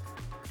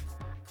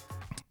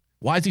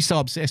 Why is he so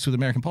obsessed with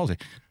American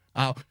politics?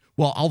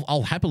 Well,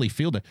 I'll happily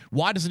field it.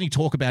 Why doesn't he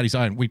talk about his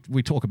own?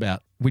 We talked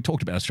about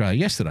Australia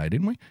yesterday,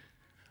 didn't we?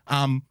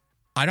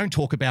 I don't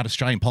talk about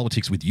Australian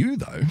politics with you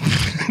though.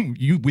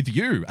 With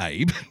you,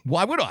 Abe.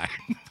 Why would I?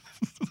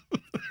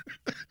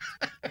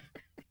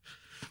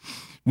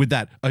 With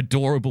that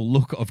adorable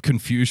look of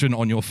confusion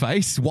on your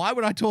face, why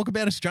would I talk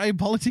about Australian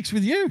politics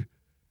with you?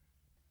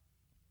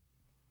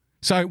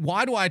 So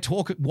why do I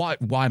talk? Why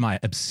am I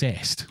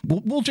obsessed?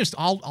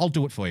 I'll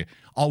do it for you.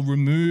 I'll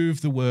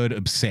remove the word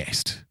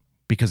obsessed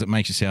because it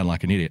makes you sound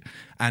like an idiot,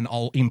 and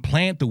I'll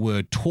implant the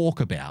word talk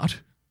about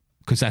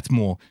because that's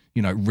more,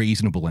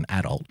 reasonable and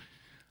adult.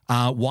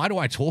 Why do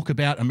I talk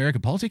about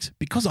American politics?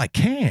 Because I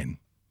can.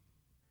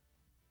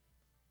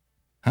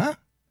 Huh?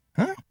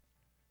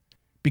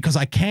 Because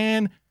I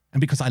can and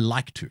because I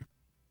like to.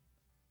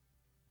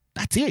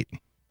 That's it.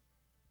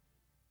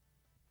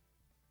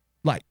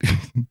 Like,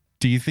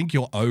 do you think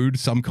you're owed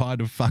some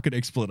kind of fucking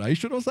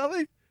explanation or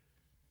something?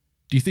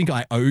 Do you think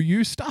I owe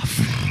you stuff?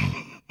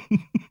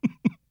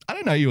 I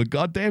don't know you a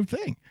goddamn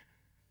thing.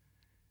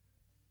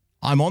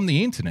 I'm on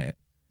the internet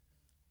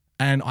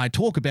and I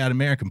talk about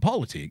American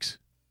politics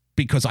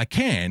because I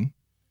can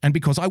and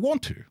because I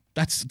want to.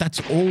 That's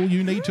all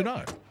you need to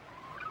know.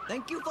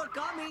 Thank you for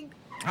coming.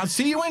 I'll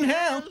see you in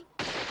hell.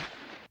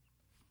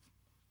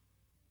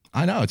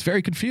 I know, it's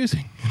very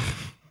confusing.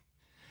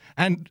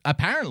 And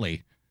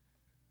apparently,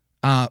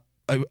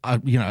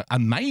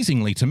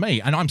 amazingly to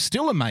me, and I'm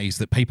still amazed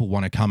that people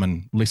want to come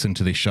and listen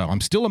to this show. I'm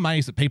still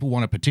amazed that people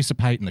want to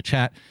participate in the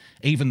chat,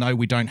 even though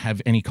we don't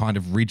have any kind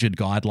of rigid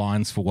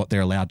guidelines for what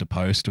they're allowed to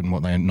post and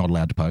what they're not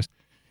allowed to post.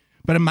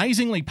 But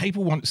amazingly,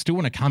 people still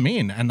want to come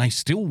in and they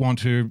still want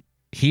to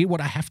hear what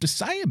I have to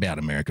say about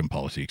American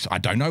politics. I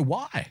don't know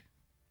why.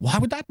 Why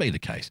would that be the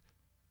case?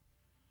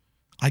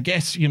 I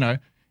guess,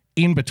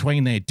 in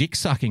between their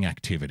dick-sucking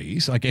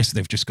activities, I guess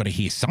they've just got to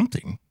hear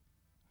something.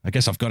 I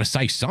guess I've got to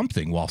say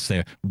something whilst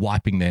they're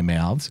wiping their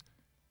mouths,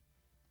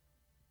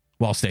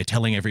 whilst they're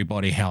telling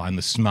everybody how I'm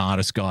the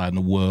smartest guy in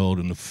the world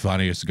and the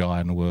funniest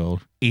guy in the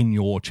world in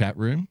your chat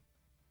room.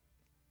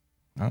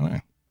 I don't know.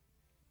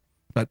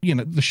 But,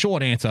 the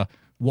short answer,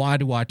 why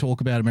do I talk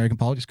about American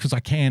politics? Because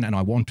I can and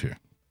I want to.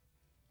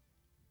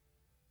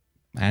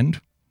 And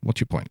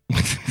what's your point?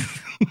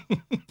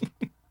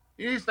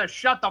 He needs to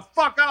shut the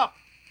fuck up.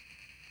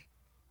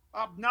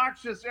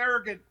 Obnoxious,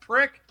 arrogant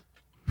prick.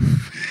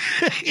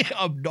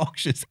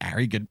 Obnoxious,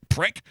 arrogant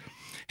prick.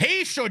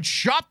 He should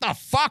shut the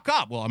fuck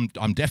up. Well,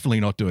 I'm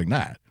definitely not doing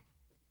that.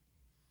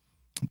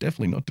 I'm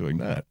definitely not doing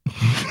that.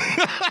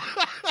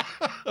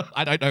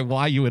 I don't know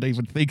why you would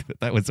even think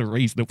that was a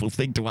reasonable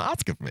thing to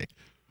ask of me.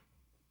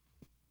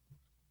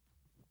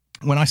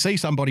 When I see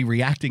somebody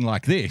reacting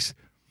like this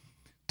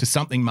to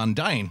something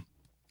mundane,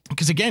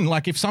 because again,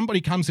 like if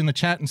somebody comes in the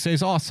chat and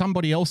says, oh,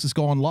 somebody else has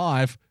gone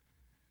live,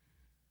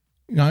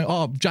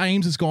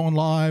 James has gone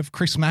live,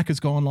 Chris Mack has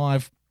gone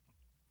live.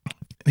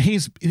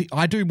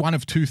 I do one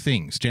of two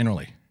things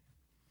generally.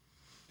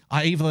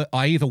 I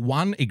either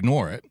one,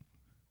 ignore it,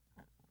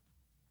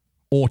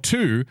 or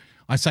two,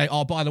 I say,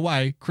 oh, by the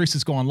way, Chris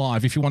has gone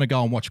live. If you want to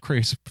go and watch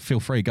Chris, feel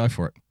free, go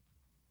for it.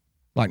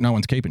 Like no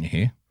one's keeping you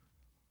here.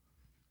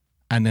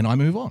 And then I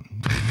move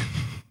on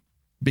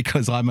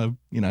because I'm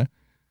a,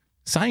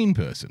 sane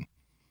person.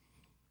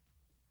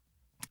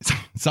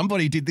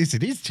 Somebody did this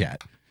in his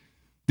chat.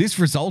 This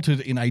resulted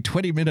in a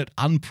 20-minute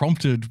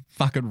unprompted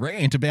fucking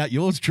rant about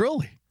yours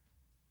truly.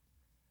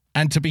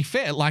 And to be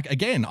fair,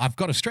 again, I've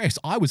got to stress,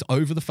 I was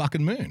over the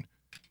fucking moon.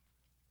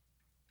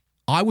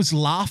 I was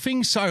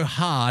laughing so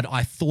hard,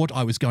 I thought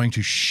I was going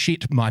to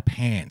shit my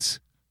pants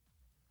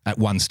at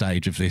one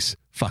stage of this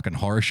fucking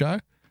horror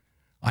show.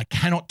 I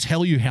cannot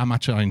tell you how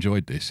much I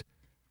enjoyed this.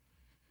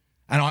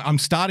 And I'm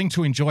starting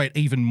to enjoy it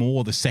even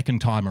more the second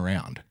time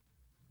around.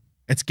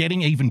 It's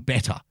getting even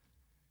better.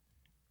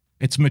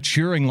 It's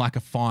maturing like a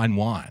fine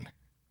wine.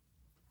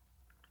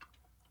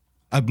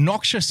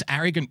 Obnoxious,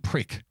 arrogant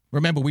prick.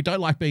 Remember, we don't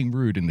like being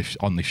rude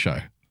on this show,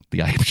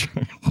 the Abe Show.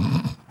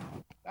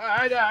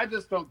 I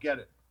just don't get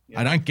it.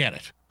 I don't get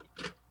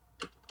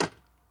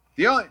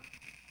it.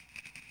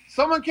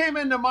 Someone came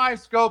into my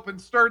scope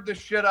and stirred this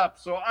shit up,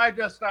 so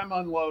I'm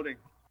unloading.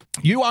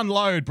 You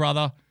unload,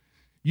 brother.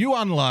 You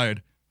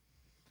unload.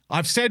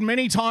 I've said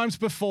many times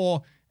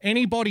before,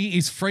 anybody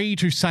is free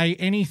to say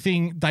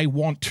anything they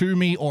want to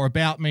me or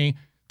about me.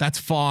 That's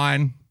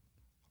fine.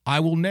 I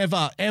will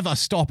never, ever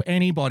stop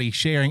anybody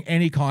sharing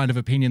any kind of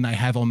opinion they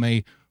have on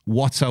me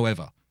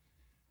whatsoever.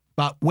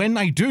 But when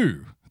they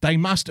do, they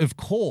must, of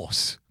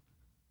course,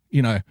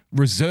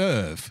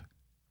 reserve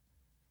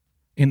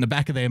in the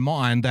back of their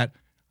mind that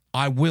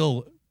I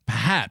will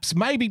perhaps,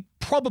 maybe,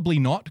 probably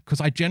not,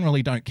 because I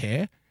generally don't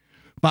care.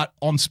 But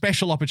on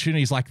special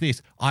opportunities like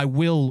this, I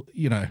will,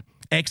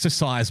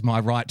 exercise my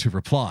right to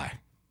reply.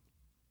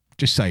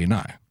 Just so you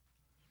know.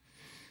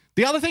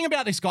 The other thing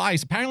about this guy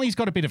is apparently he's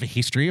got a bit of a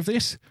history of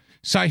this.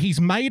 So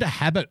he's made a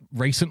habit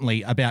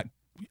recently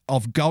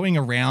of going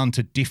around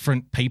to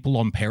different people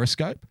on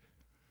Periscope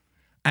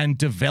and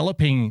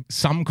developing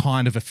some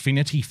kind of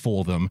affinity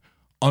for them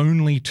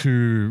only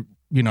to,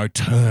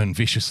 turn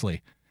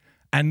viciously.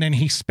 And then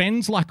he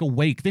spends like a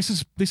week. This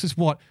is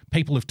what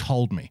people have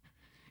told me.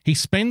 He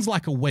spends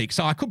like a week.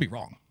 So I could be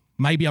wrong.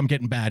 Maybe I'm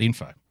getting bad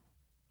info.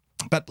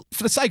 But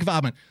for the sake of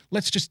argument,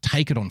 let's just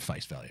take it on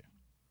face value.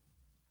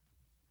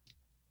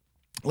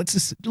 Let's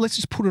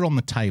just put it on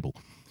the table.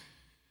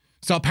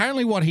 So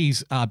apparently what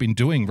he's been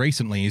doing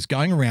recently is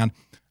going around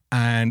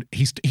and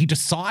he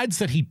decides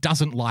that he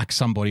doesn't like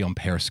somebody on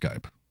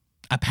Periscope.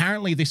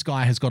 Apparently, this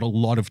guy has got a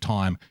lot of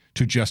time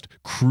to just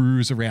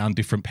cruise around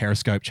different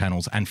Periscope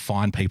channels and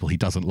find people he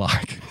doesn't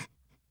like.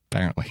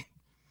 Apparently.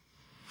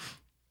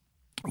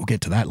 We'll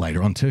get to that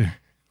later on too.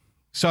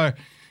 So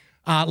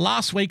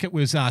last week it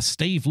was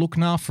Steve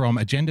Lookner from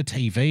Agenda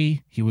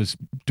TV. He was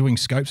doing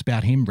scopes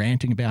about him,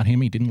 ranting about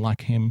him. He didn't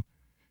like him.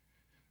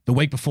 The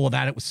week before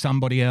that it was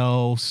somebody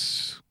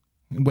else.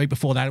 The week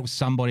before that it was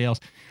somebody else.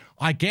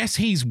 I guess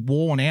he's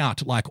worn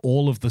out like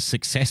all of the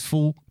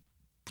successful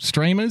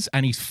streamers,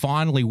 and he's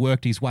finally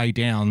worked his way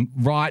down,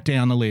 right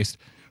down the list,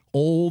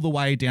 all the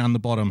way down the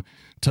bottom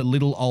to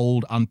little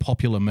old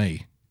unpopular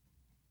me.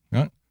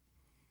 Right?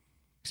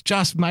 He's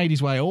just made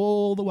his way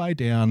all the way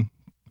down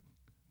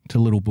to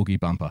little Boogie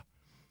Bumper,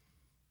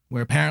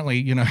 where apparently,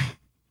 you know,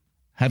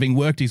 having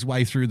worked his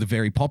way through the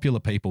very popular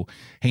people,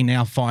 he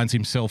now finds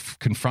himself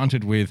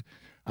confronted with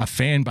a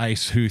fan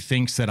base who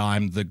thinks that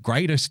I'm the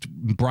greatest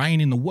brain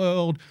in the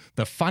world,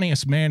 the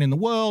funniest man in the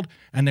world,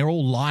 and they're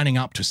all lining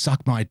up to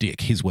suck my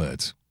dick, his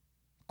words.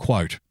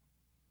 Quote.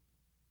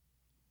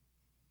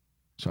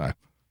 So,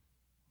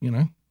 you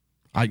know,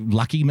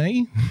 lucky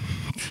me,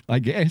 I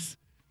guess.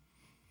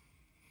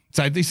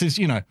 So this is,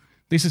 you know,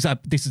 this is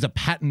a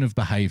pattern of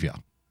behavior.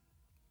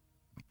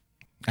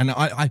 And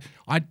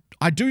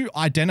I do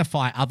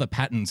identify other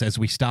patterns as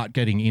we start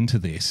getting into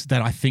this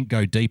that I think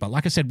go deeper.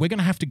 Like I said,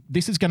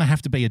 this is going to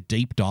have to be a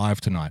deep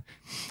dive tonight.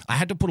 I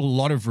had to put a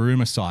lot of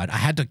room aside. I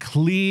had to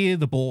clear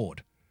the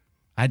board.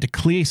 I had to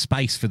clear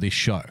space for this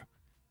show.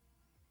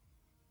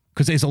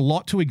 Because there's a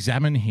lot to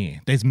examine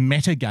here. There's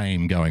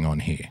metagame going on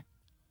here.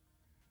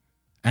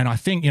 And I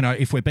think, you know,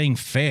 if we're being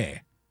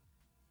fair,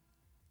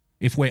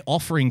 if we're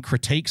offering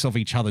critiques of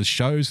each other's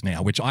shows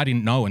now, which I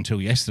didn't know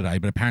until yesterday,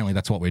 but apparently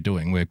that's what we're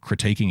doing. We're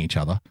critiquing each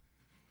other.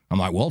 I'm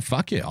like, well,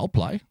 fuck yeah, I'll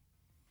play.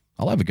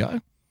 I'll have a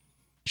go.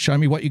 Show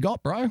me what you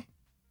got, bro.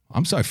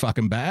 I'm so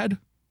fucking bad.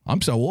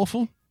 I'm so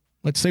awful.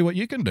 Let's see what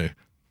you can do.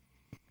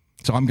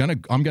 So I'm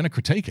gonna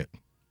critique it.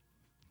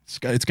 It's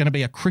going to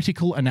be a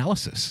critical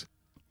analysis.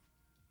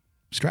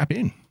 Strap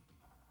in.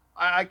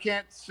 I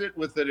can't sit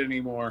with it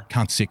anymore.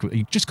 Can't sit with it.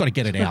 You just got to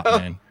get it out,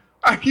 man.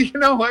 You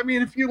know, I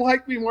mean, if you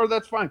like me more,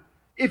 that's fine.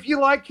 If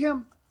you like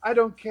him, I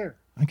don't care.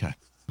 Okay.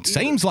 It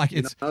seems like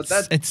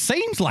it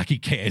seems like he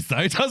cares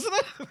though, doesn't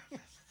it?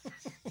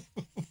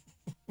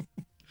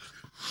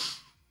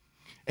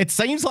 It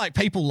seems like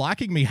people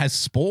liking me has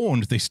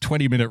spawned this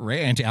 20-minute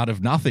rant out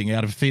of nothing,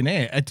 out of thin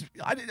air.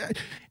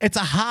 It's a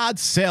hard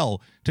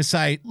sell to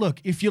say, look,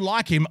 if you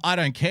like him, I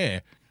don't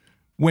care,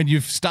 when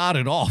you've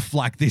started off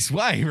like this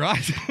way,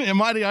 right?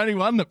 Am I the only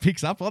one that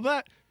picks up on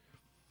that?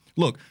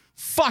 Look,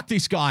 fuck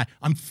this guy.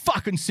 I'm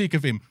fucking sick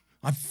of him.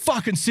 I'm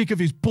fucking sick of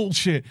his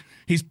bullshit.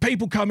 His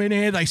people come in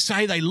here, they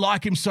say they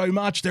like him so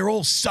much, they're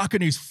all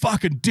sucking his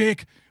fucking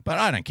dick, but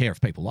I don't care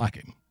if people like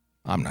him.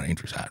 I'm not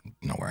interested. I'm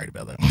not worried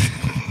about that.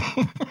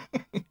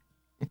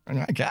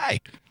 Okay.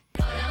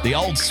 The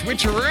old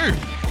switcheroo.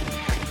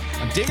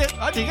 I dig it.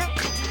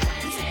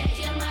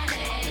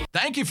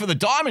 Thank you for the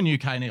diamond,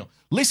 UK Neil.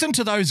 Listen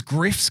to those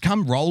griffs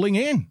come rolling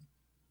in.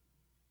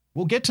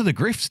 We'll get to the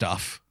griff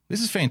stuff. This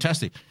is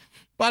fantastic.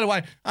 By the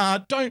way,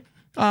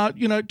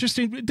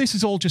 this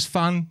is all just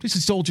fun. This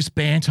is all just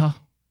banter.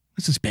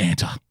 This is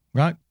banter,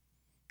 right?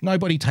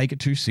 Nobody take it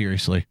too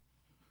seriously.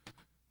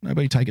 I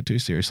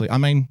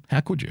mean,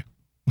 how could you?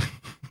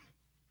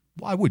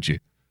 Why would you?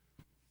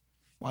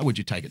 Why would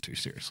you take it too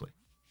seriously?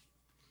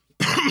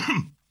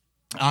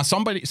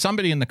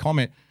 Somebody in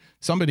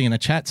the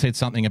chat said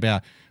something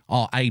about,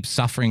 Abe's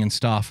suffering and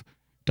stuff.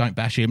 Don't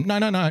bash him.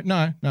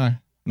 No.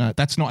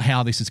 That's not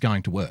how this is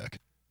going to work.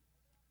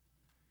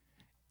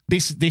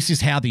 This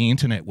is how the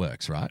internet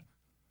works, right?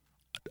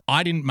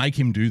 I didn't make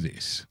him do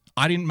this.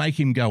 I didn't make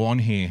him go on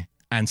here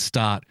and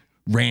start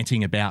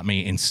ranting about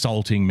me,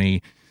 insulting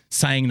me,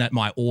 saying that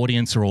my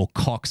audience are all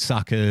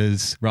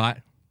cocksuckers, right?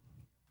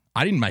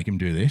 I didn't make him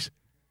do this.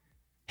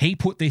 He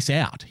put this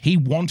out. He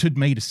wanted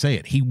me to see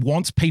it. He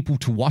wants people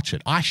to watch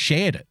it. I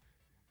shared it.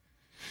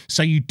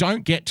 So you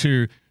don't get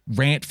to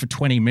rant for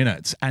 20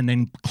 minutes and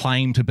then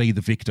claim to be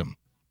the victim.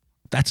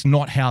 That's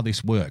not how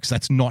this works.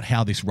 That's not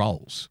how this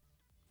rolls.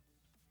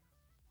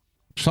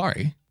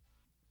 Sorry.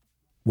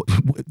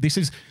 This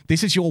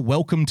is your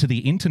welcome to the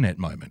internet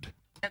moment.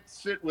 I can't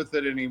sit with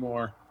it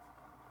anymore.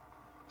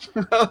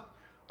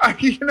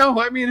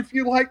 I mean, if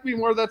you like me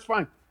more, that's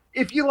fine.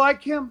 If you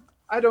like him,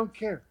 I don't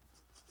care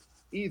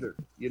either.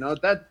 You know,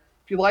 that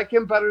if you like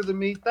him better than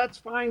me, that's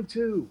fine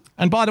too.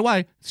 And by the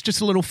way, it's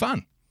just a little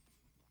fun.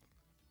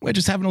 We're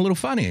just having a little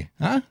fun here.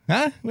 Huh?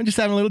 We're just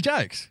having a little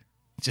jokes.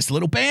 It's just a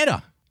little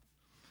banter.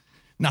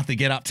 Nothing to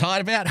get uptight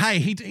about.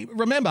 Hey,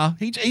 remember,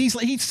 he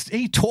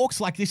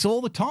talks like this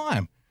all the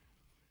time.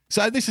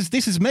 So this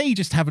is me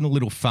just having a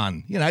little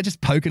fun. You know, just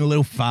poking a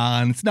little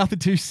fun. It's nothing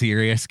too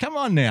serious. Come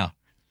on now.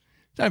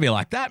 Don't be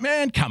like that,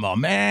 man. Come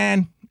on,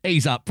 man.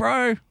 Ease up,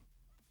 bro.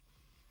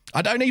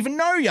 I don't even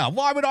know you.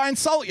 Why would I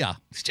insult you?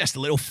 It's just a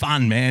little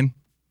fun, man.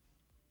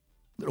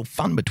 A little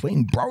fun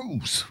between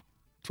bros.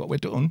 That's what we're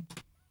doing.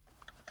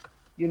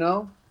 You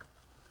know,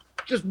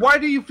 Just why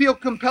do you feel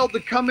compelled to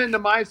come into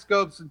my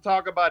scopes and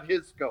talk about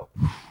his scope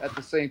at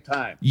the same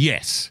time?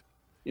 Yes.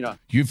 You know,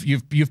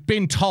 You've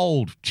been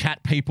told,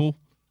 chat people.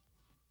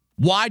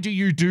 Why do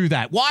you do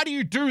that? Why do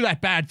you do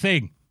that bad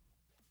thing?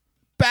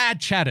 Bad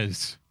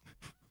chatters.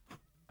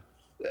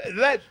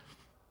 that.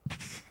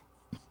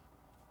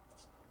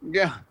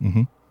 Yeah.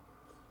 Mm-hmm.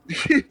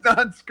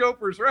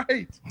 Non-scoper's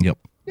right. Yep.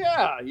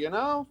 Yeah, you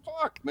know,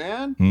 fuck,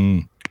 man.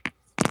 Mm.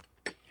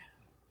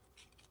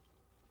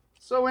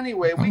 So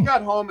anyway, we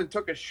got home and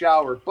took a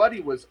shower. Buddy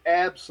was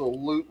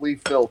absolutely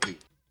filthy.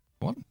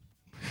 What?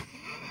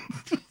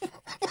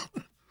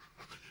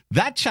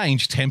 That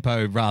changed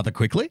tempo rather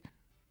quickly.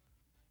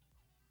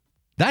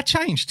 That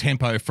changed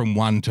tempo from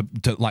one to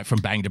like from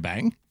bang to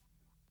bang.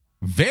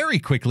 Very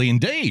quickly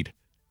indeed.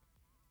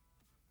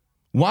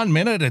 1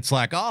 minute, it's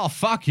like, oh,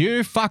 fuck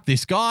you, fuck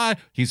this guy,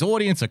 his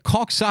audience are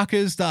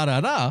cocksuckers,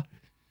 da-da-da.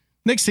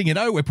 Next thing you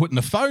know, we're putting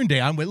the phone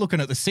down, we're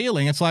looking at the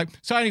ceiling. It's like,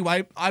 so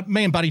anyway,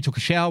 me and Buddy took a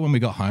shower when we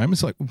got home.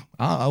 It's like,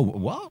 oh,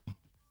 what?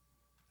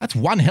 That's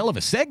one hell of a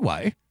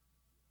segue.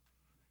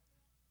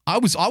 I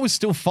was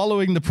still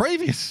following the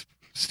previous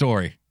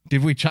story.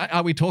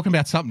 Are we talking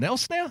about something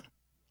else now?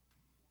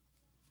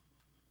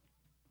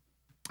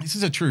 This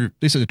is a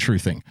true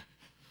thing.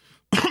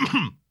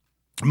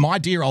 My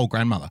dear old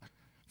grandmother,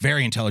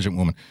 very intelligent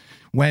woman.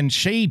 When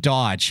she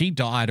died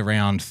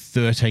around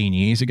 13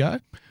 years ago.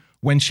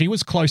 When she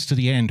was close to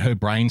the end, her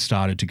brain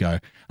started to go.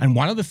 And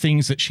one of the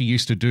things that she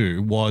used to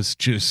do was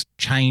just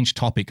change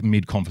topic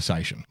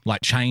mid-conversation.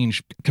 Like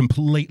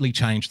completely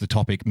change the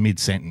topic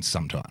mid-sentence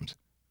sometimes.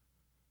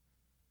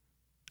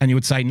 And you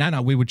would say,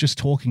 no, we were just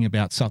talking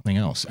about something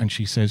else. And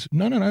she says,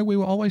 no, we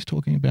were always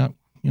talking about,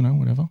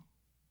 whatever.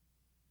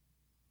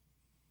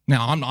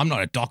 Now, I'm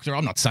not a doctor.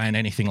 I'm not saying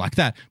anything like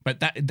that. But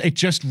it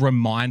just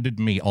reminded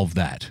me of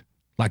that.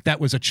 Like that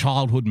was a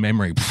childhood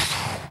memory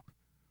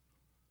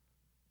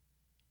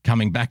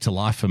coming back to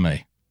life for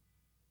me.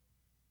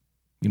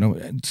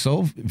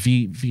 So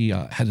we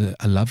had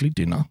a lovely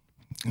dinner.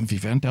 We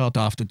went out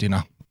after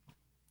dinner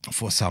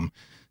for some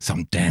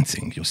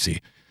dancing, you see.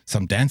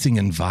 Some dancing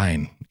and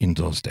wine in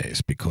those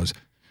days because,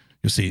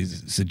 you see,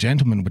 the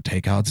gentleman would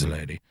take out the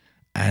lady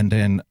and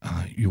then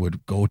you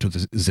would go to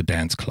the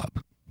dance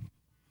club.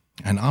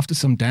 And after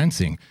some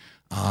dancing,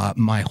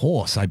 my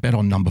horse, I bet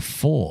on number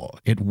 4,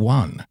 it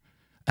won.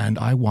 And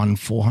I won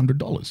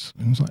 $400.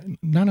 And I was like,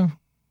 no.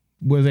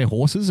 Were there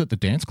horses at the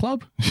dance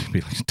club? She'd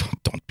be like,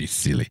 don't be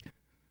silly.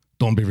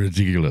 Don't be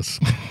ridiculous.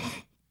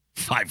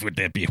 Why would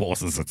there be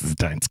horses at this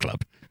dance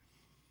club?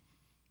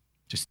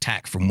 Just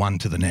tack from one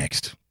to the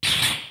next.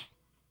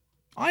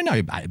 I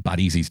know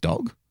Buddy's his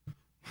dog.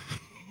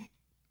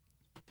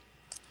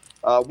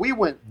 We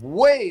went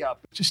way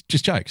up Just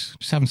jokes.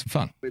 Just having some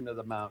fun. into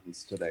the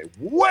mountains today.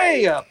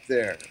 Way up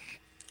there.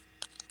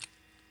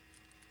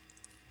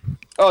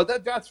 Oh,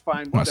 that's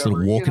fine. Nice Whatever.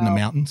 little walk in the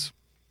mountains.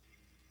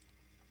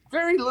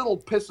 Very little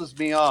pisses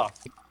me off.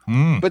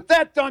 But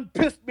that done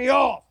pissed me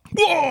off.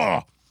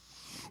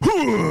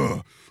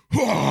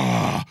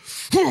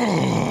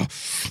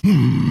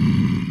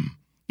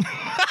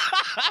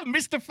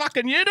 Mr.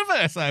 fucking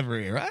Universe over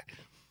here, right?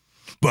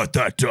 But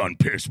that done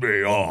pissed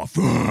me off.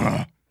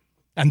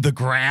 And the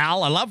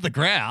growl. I love the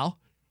growl.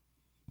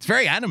 It's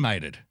very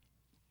animated.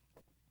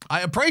 I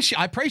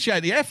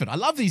appreciate the effort. I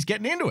love that he's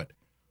getting into it.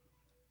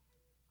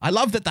 I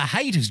love that the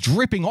hate is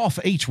dripping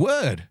off each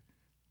word.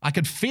 I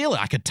could feel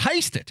it. I could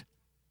taste it.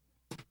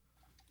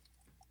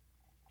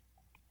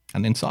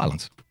 And then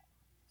silence.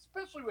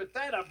 Especially with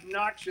that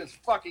obnoxious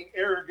fucking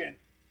arrogant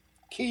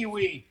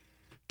Kiwi.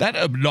 That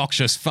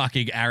obnoxious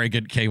fucking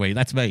arrogant Kiwi.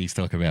 That's me he's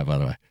talking about, by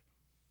the way.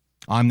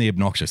 I'm the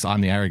obnoxious. I'm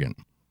the arrogant.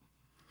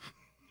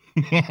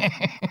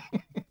 I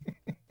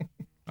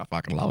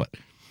fucking love it.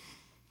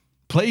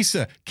 Please,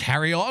 sir,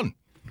 carry on.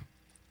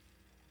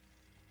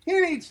 He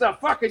needs to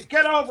fucking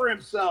get over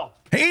himself.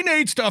 He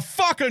needs to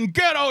fucking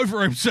get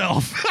over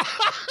himself.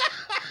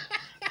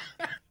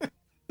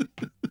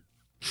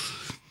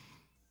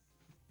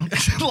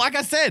 Like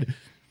I said,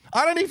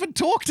 I don't even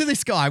talk to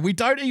this guy. We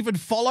don't even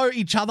follow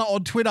each other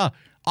on Twitter.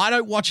 I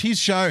don't watch his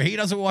show. He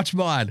doesn't watch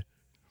mine.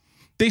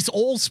 This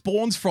all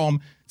spawns from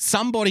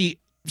somebody,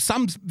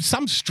 some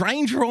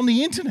stranger on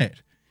the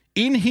internet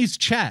in his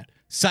chat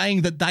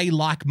saying that they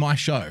like my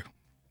show.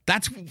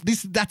 That's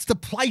the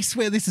place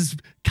where this is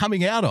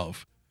coming out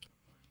of.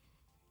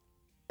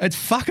 It's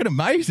fucking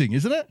amazing,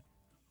 isn't it?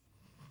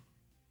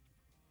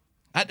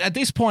 At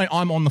this point,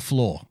 I'm on the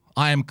floor.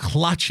 I am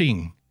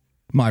clutching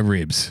my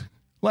ribs.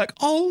 Like,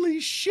 holy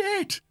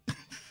shit.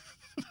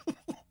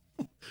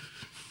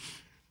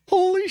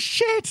 Holy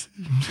shit.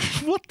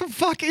 What the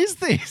fuck is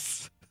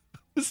this?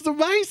 This is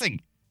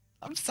amazing.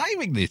 I'm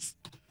saving this.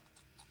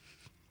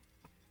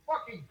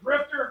 Fucking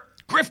grifter.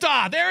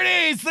 Grifter, there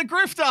it is, the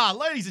grifter.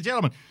 Ladies and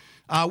gentlemen,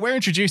 we're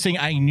introducing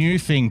a new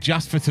thing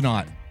just for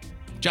tonight.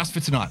 Just for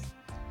tonight.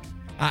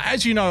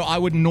 As you know, I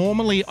would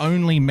normally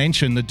only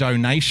mention the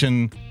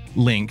donation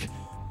link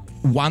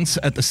once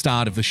at the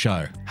start of the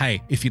show.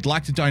 Hey, if you'd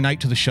like to donate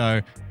to the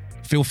show,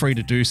 feel free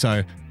to do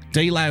so.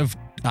 DLAV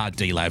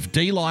DLive.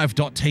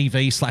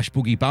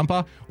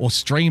 DLive.tv/boogiebumper or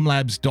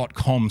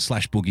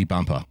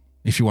streamlabs.com/boogiebumper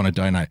if you want to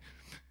donate.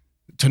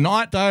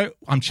 Tonight, though,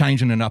 I'm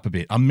changing it up a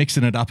bit. I'm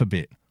mixing it up a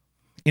bit.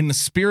 In the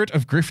spirit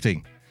of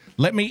grifting,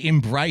 let me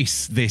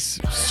embrace this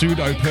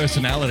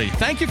pseudo-personality.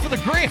 Thank you for the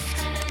grift.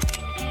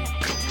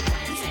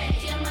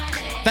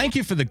 Thank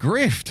you for the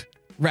grift,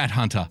 Rat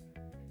Hunter.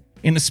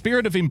 In the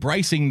spirit of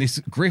embracing this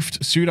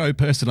grift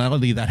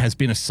pseudo-personality that has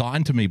been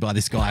assigned to me by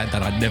this guy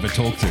that I'd never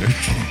talked to.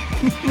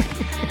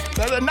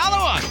 There's another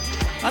one.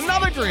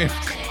 Another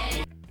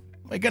grift.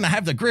 We're going to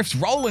have the grifts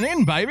rolling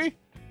in, baby.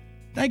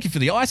 Thank you for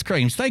the ice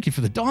creams. Thank you for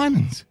the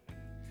diamonds.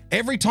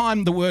 Every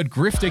time the word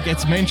grifter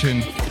gets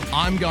mentioned,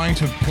 I'm going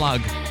to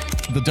plug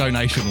the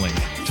donation link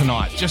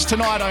tonight. Just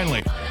tonight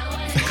only.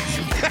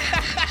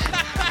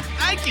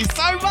 Thank you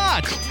so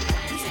much.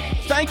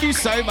 Thank you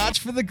so much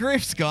for the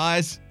grifts,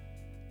 guys.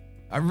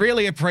 I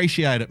really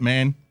appreciate it,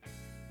 man.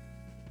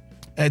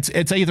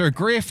 It's either a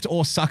grift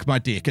or suck my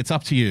dick. It's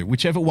up to you.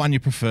 Whichever one you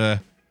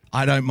prefer,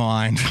 I don't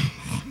mind.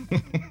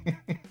 The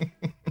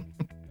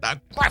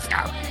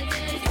grifter.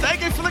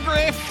 Thank you for the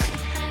grift.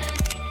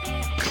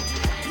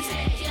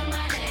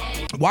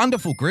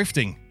 Wonderful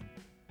grifting.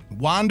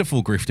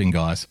 Wonderful grifting,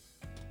 guys.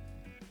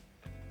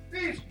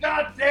 These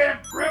goddamn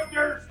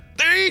grifters!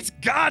 These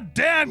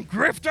goddamn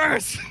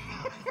grifters!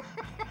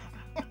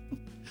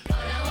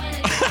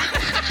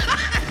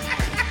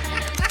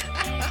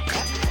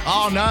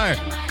 Oh no.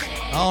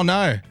 Oh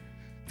no.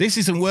 This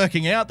isn't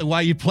working out the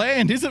way you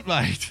planned, is it,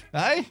 mate?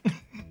 Hey?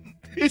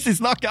 This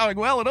is not going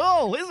well at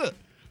all, is it?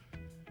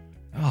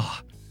 Oh,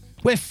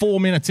 we're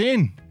 4 minutes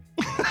in.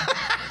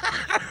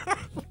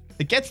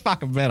 It gets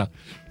fucking better.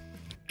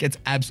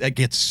 It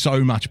gets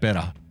so much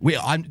better.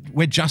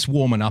 We're just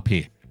warming up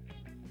here.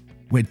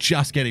 We're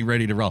just getting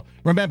ready to roll.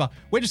 Remember,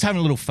 we're just having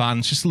a little fun.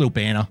 It's just a little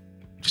banner.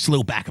 Just a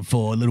little back and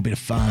forth, a little bit of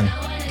fun.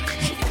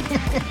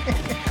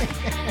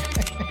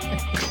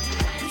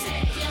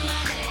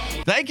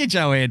 Thank you,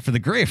 Joanne, for the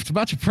grift.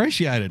 Much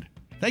appreciated.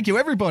 Thank you,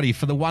 everybody,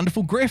 for the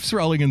wonderful grifts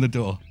rolling in the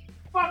door.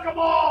 Fuck them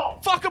all!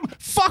 Fuck them!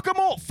 Fuck them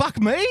all!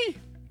 Fuck me?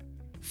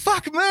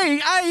 Fuck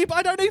me? Abe,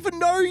 I don't even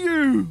know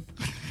you.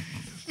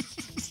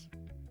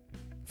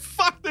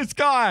 Fuck this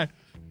guy.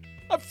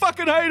 I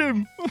fucking hate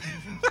him.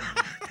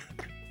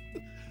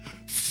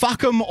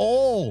 Fuck them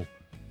all.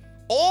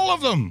 All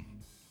of them.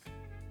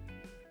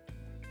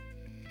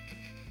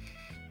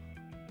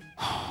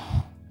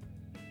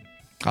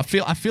 I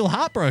feel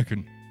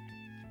heartbroken.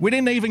 We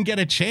didn't even get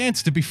a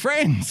chance to be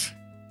friends.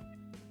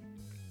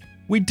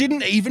 We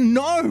didn't even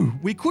know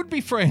we could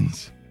be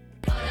friends.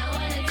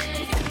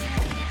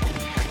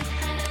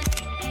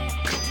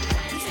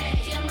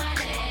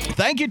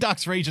 Thank you,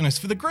 Dux Regionus,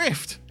 for the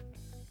grift.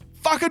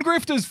 Fucking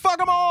grifters, fuck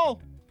them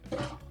all.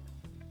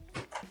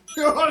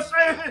 You know what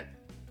I'm saying?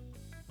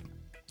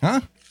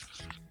 Huh?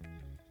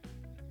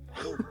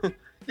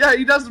 Yeah,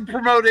 he doesn't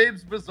promote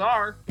Abe's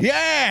Bazaar.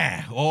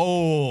 Yeah.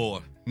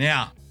 Oh,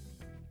 now.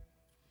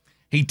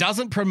 He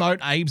doesn't promote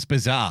Abe's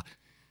Bazaar.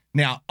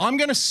 Now, I'm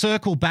going to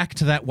circle back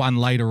to that one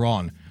later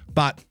on,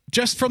 but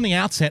just from the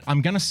outset,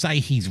 I'm going to say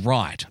he's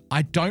right.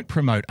 I don't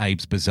promote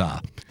Abe's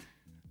Bazaar.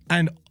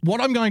 And what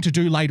I'm going to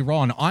do later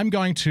on, I'm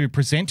going to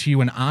present to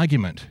you an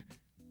argument.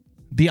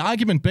 The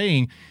argument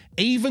being,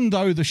 even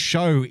though the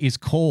show is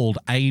called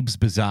Abe's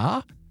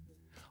Bazaar,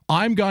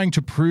 I'm going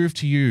to prove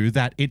to you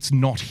that it's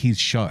not his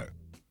show.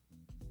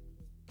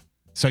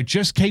 So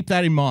just keep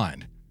that in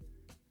mind.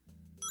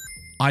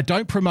 I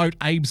don't promote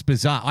Abe's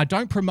Bazaar. I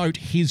don't promote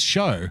his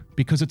show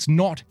because it's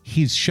not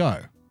his show.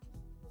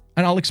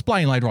 And I'll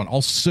explain later on.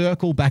 I'll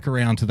circle back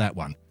around to that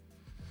one.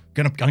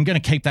 I'm going to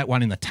keep that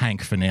one in the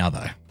tank for now,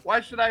 though.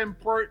 Why should I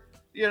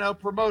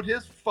promote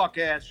his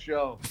fuck-ass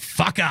show?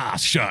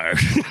 Fuck-ass show.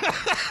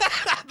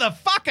 The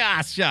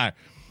fuck-ass show.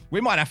 We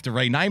might have to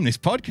rename this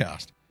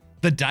podcast.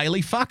 The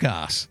Daily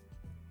Fuck-ass.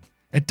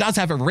 It does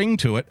have a ring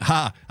to it.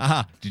 Ha, ha,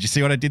 ha. Did you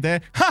see what I did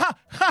there? Ha,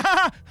 ha,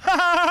 ha, ha,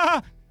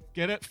 ha.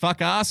 Get it?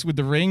 Fuck ass with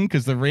the ring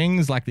because the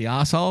ring's like the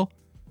asshole.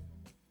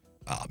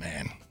 Oh,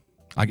 man.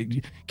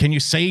 Can you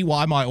see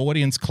why my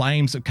audience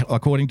claims,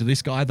 according to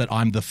this guy, that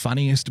I'm the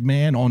funniest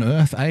man on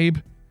earth, Abe?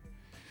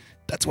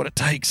 That's what it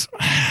takes.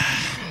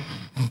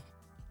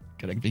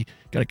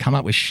 Gotta come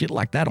up with shit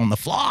like that on the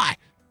fly.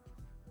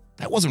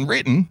 That wasn't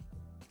written.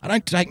 I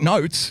don't take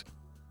notes.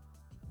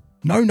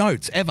 No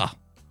notes, ever.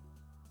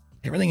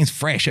 Everything is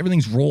fresh.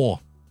 Everything's raw.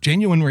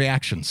 Genuine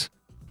reactions.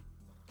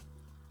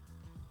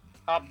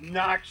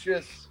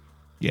 Obnoxious.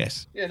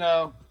 Yes.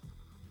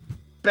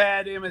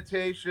 Bad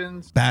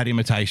imitations. Bad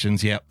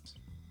imitations, yep.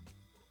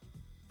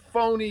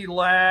 Phony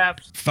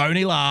laughs.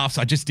 Phony laughs.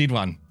 I just did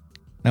one.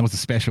 That was a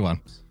special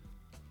one.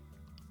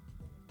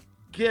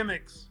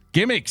 Gimmicks.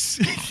 Gimmicks.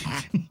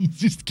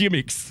 Just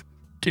gimmicks.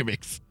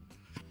 Gimmicks.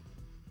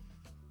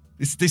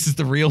 This is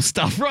the real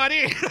stuff right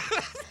here.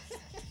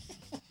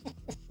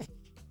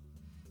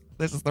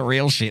 This is the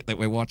real shit that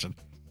we're watching.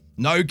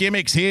 No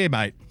gimmicks here,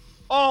 mate.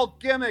 All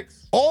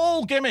gimmicks.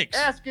 All gimmicks.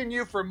 Asking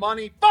you for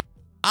money.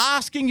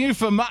 Asking you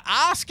for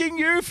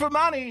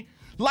money.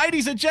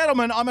 Ladies and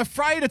gentlemen, I'm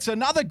afraid it's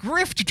another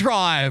grift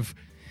drive.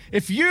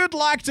 If you'd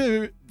like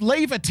to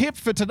leave a tip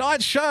for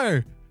tonight's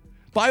show,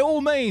 by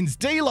all means,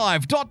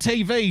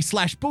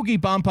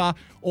 dlive.tv/boogiebumper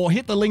or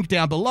hit the link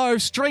down below,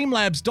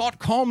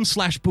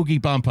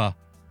 streamlabs.com/boogiebumper.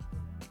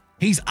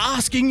 He's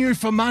asking you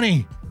for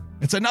money.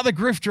 It's another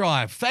grift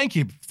drive. Thank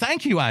you.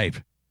 Thank you, Abe.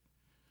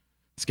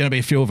 It's going to be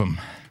a few of them.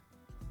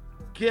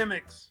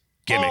 Gimmicks.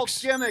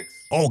 Gimmicks. All gimmicks.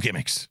 All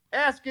gimmicks.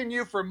 Asking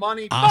you for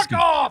money. Asking-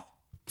 Fuck off!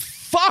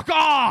 Fuck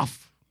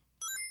off!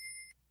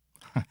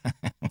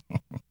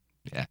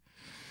 Yeah.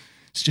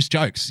 It's just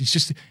jokes.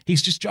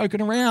 He's just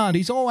joking around.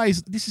 This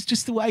is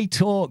just the way he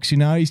talks, you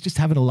know. He's just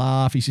having a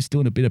laugh. He's just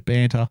doing a bit of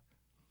banter.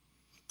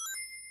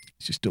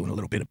 He's just doing a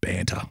little bit of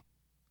banter.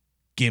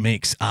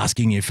 Gimmicks,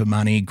 asking you for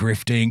money,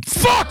 grifting.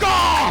 Fuck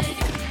off!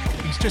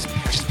 He's just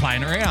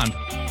playing around.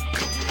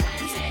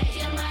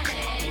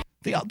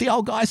 The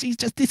old guys,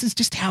 this is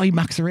just how he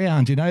mucks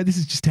around, you know? This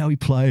is just how he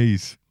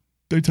plays.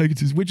 Don't take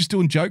it we're just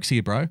doing jokes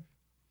here, bro.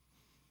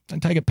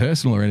 Don't take it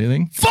personal or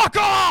anything. Fuck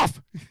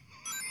off!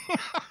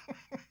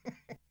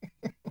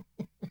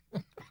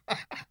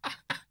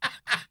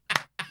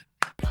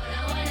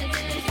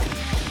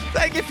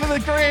 Thank you for the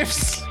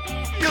grifts.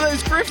 You got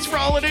those grifts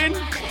rolling in.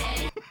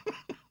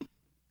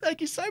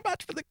 Thank you so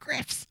much for the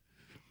grifts.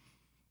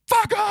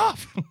 Fuck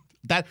off!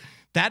 That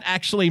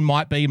actually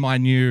might be my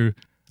new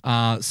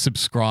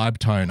subscribe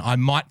tone. I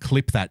might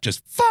clip that.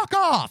 Just fuck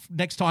off.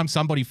 Next time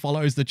somebody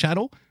follows the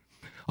channel,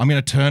 I'm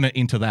going to turn it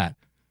into that.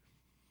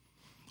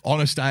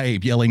 Honest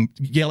Abe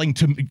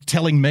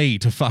telling me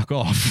to fuck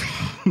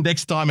off.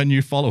 Next time a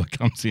new follower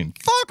comes in.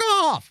 Fuck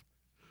off!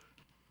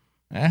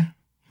 Eh?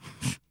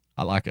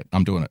 I like it.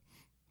 I'm doing it.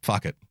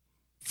 Fuck it.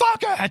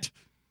 Fuck it!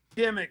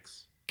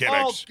 Gimmicks. Gimmicks.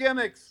 All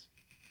gimmicks.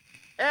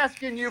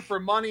 Asking you for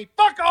money.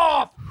 Fuck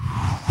off!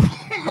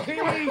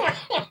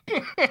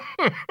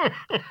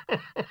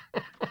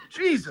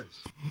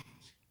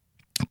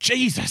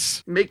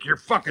 Jesus. Make your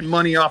fucking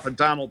money off of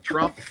Donald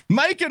Trump.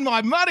 Making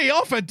my money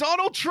off of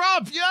Donald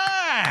Trump.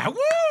 Yeah.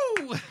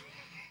 Woo!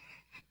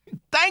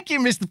 Thank you,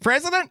 Mr.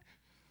 President.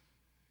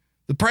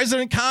 The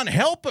president can't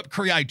help but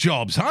create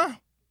jobs, huh?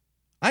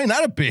 Ain't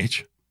that a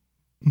bitch?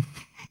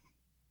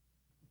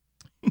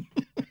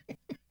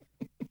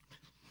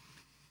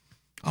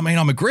 I mean,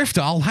 I'm a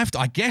grifter.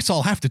 I guess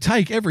I'll have to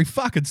take every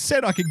fucking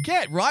cent I can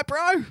get, right,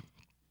 bro?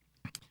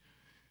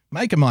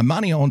 Making my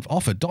money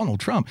off of Donald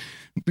Trump.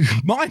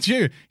 Mind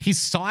you, his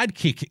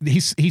sidekick,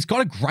 he's got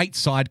a great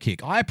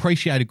sidekick. I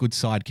appreciate a good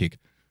sidekick.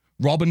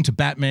 Robin to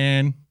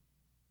Batman,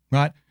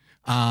 right?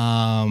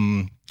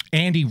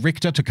 Andy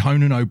Richter to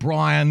Conan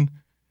O'Brien.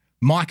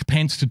 Mike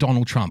Pence to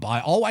Donald Trump.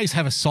 I always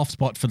have a soft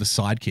spot for the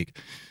sidekick.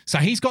 So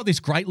he's got this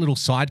great little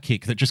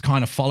sidekick that just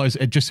kind of follows,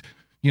 it just,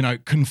 you know,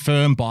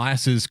 confirm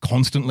biases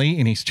constantly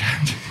in his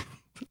chat.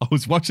 I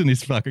was watching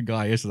this fucking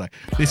guy yesterday.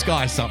 This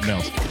guy is something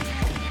else.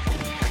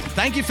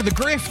 Thank you for the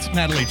grift,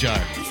 Natalie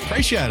Joe.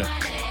 Appreciate it.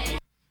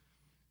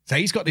 So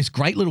he's got this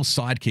great little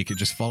sidekick that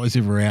just follows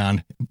him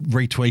around,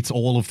 retweets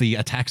all of the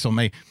attacks on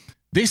me.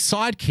 This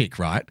sidekick,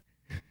 right,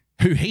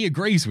 who he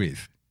agrees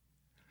with,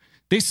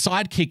 this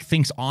sidekick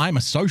thinks I'm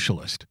a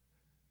socialist.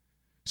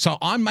 So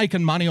I'm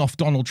making money off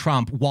Donald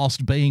Trump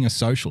whilst being a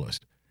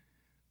socialist.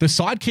 The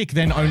sidekick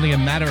then only a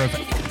matter of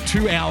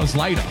 2 hours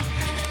later.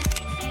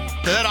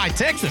 Third Eye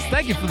Texas,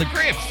 thank you for the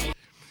grift.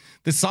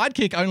 The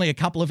sidekick only a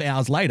couple of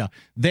hours later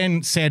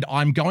then said,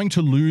 I'm going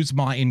to lose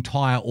my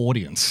entire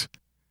audience.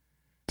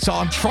 So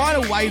I'm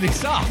trying to weigh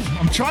this up.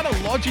 I'm trying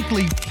to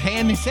logically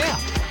pan this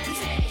out.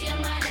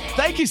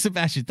 Thank you,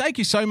 Sebastian. Thank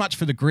you so much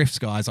for the grifts,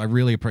 guys. I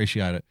really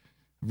appreciate it.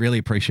 Really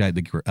appreciate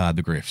the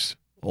grifts,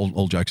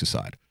 all jokes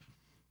aside.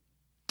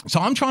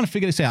 So I'm trying to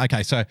figure this out.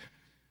 Okay, so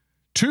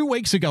 2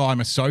 weeks ago, I'm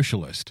a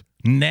socialist.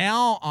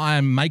 Now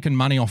I'm making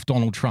money off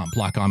Donald Trump.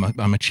 Like I'm a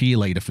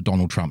cheerleader for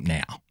Donald Trump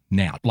now,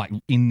 like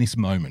in this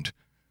moment.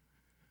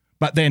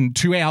 But then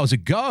 2 hours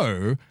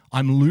ago,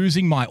 I'm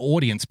losing my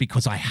audience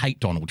because I hate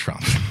Donald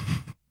Trump.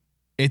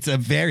 It's a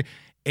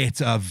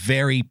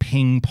very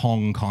ping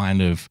pong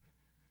kind of,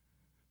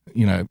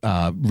 you know,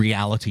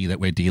 reality that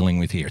we're dealing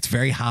with here. It's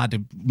very hard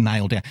to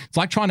nail down. It's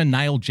like trying to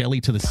nail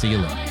jelly to the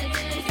ceiling.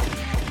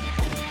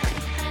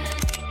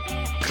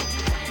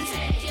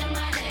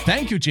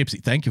 Thank you,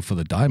 Gypsy. Thank you for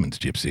the diamonds,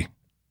 Gypsy.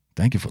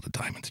 Thank you for the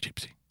diamonds,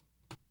 Gypsy.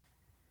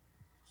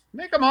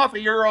 Make them off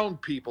of your own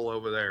people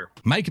over there.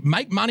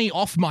 Make money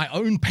off my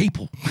own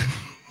people.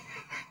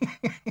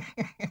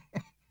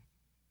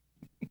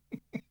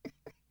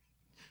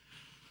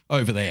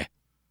 Over there.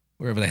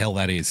 Wherever the hell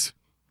that is.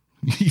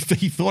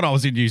 He thought I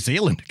was in New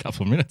Zealand a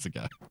couple of minutes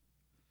ago.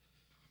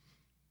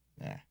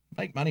 Yeah,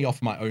 make money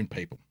off my own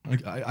people.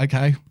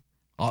 Okay.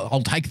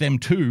 I'll take them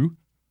too,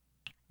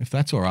 if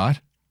that's all right.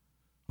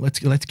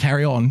 Let's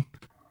carry on.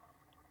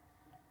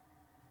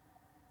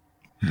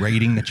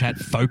 Reading the chat,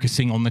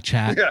 focusing on the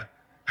chat.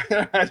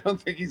 Yeah. I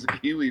don't think he's a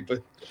Kiwi,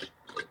 but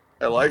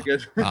I like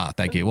it.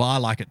 Thank you. Well, I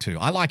like it too.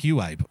 I like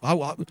you, Abe.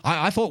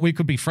 I thought we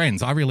could be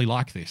friends. I really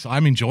like this.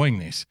 I'm enjoying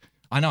this.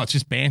 I know it's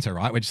just banter,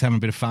 right? We're just having a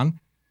bit of fun.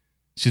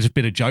 It's just a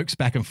bit of jokes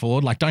back and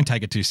forward. Like, don't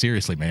take it too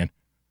seriously, man.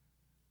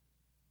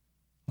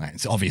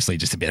 It's obviously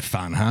just a bit of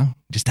fun, huh?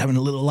 Just having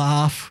a little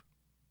laugh.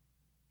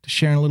 Just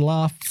sharing a little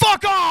laugh.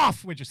 Fuck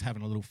off! We're just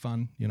having a little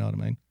fun. You know what I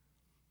mean?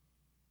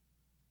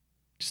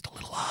 Just a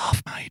little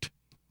laugh, mate.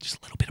 Just a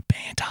little bit of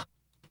banter.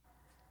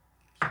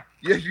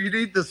 Yeah, you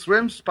need the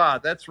swim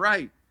spot. That's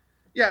right.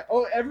 Yeah.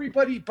 Oh,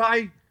 everybody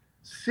buy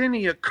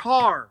Cinny a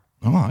car.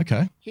 Oh,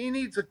 okay. He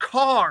needs a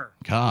car.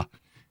 Car.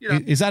 You know,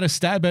 Is that a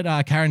stab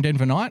at Karen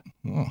Denver Knight?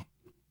 Oh.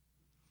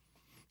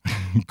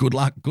 Good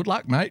luck,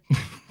 mate.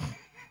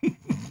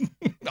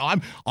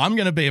 I'm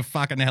going to be a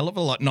fucking hell of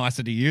a lot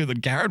nicer to you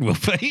than Karen will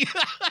be.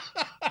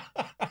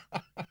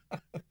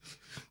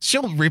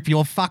 She'll rip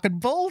your fucking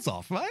balls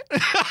off, mate.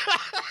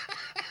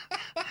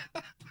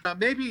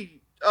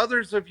 maybe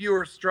others of you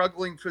are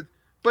struggling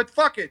but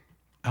fuck it.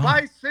 Oh.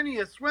 Buy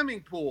Cinny a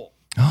swimming pool.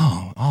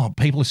 Oh,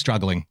 people are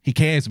struggling. He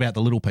cares about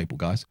the little people,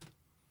 guys.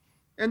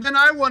 And then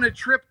I want a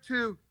trip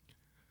to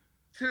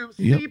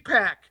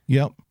CPAC.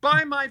 Yep.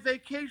 Buy my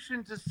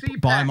vacation to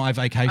CPAC. Buy my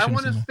vacation. I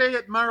want to stay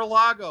at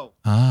Mar-a-Lago.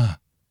 Ah.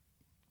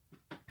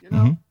 You know?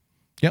 Mm-hmm.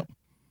 Yep.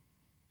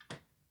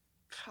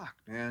 Fuck,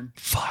 man.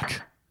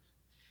 Fuck.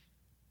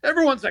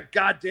 Everyone's a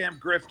goddamn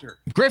grifter.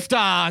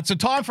 Grifter. It's a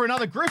time for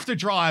another grifter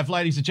drive,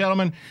 ladies and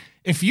gentlemen.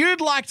 If you'd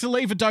like to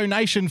leave a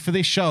donation for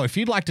this show, if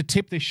you'd like to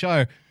tip this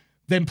show,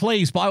 then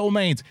please, by all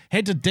means,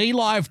 head to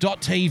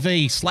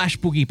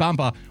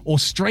dlive.tv/boogiebumper or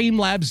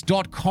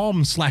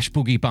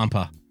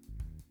streamlabs.com/boogiebumper.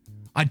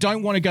 I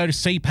don't want to go to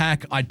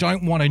CPAC. I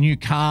don't want a new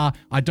car.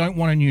 I don't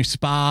want a new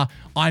spa.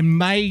 I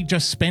may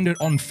just spend it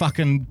on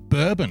fucking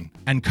bourbon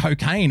and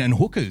cocaine and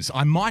hookers.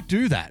 I might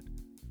do that.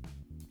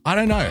 I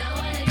don't know.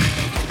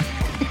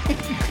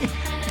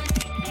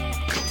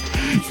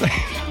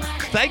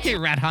 Thank you,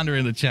 Rat Hunter,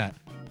 in the chat.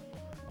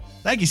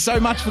 Thank you so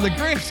much for the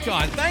grifts,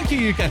 guys. Thank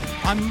you, Yuka.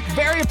 I'm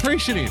very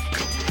appreciative.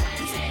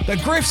 The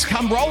grifts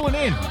come rolling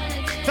in.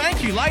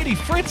 Thank you, Lady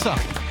Fritzer.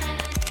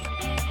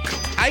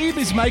 Abe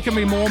is making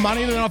me more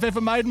money than I've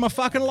ever made in my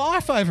fucking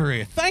life over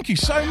here. Thank you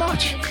so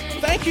much.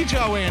 Thank you,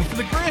 Joanne, for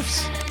the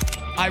grifts.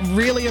 I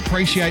really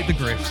appreciate the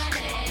grifts.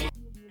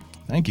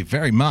 Thank you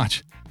very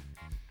much.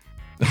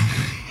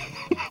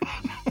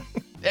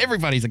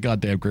 Everybody's a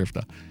goddamn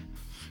grifter,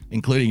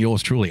 including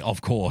yours truly,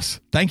 of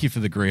course. Thank you for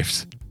the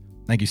grifts.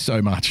 Thank you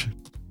so much.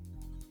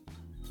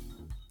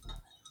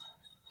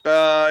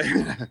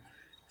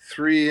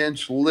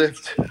 3-inch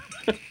lift.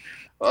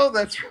 Oh,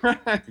 that's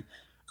right.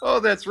 Oh,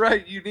 that's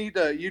right. You need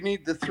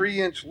the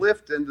 3-inch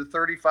lift and the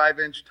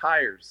 35-inch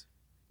tires.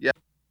 Yeah.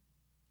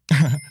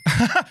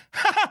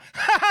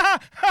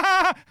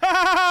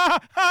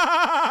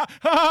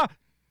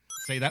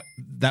 See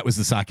that was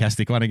the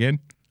sarcastic one again.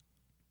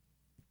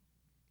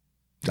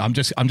 I'm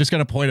just going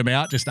to point them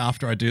out just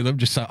after I do them.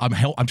 Just so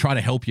I'm trying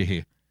to help you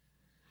here,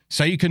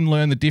 so you can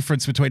learn the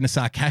difference between the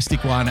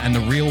sarcastic one and the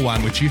real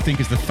one, which you think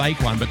is the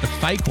fake one, but the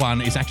fake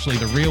one is actually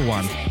the real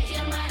one,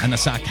 and the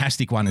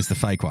sarcastic one is the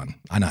fake one.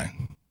 I know.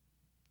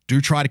 Do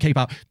try to keep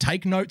up.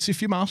 Take notes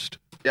if you must.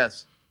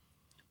 Yes.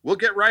 We'll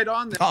get right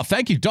on that. Oh,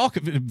 thank you, Doc.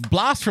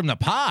 Blast from the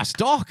past,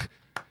 Doc.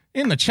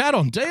 In the chat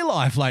on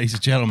D-Live, ladies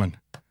and gentlemen.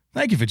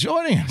 Thank you for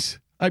joining us.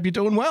 Hope you're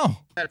doing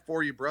well. That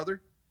for you,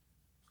 brother.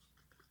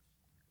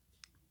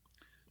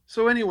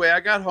 So anyway,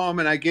 I got home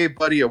and I gave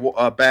Buddy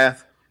a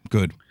bath.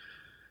 Good.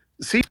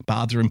 See,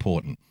 baths are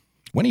important.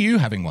 When are you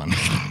having one?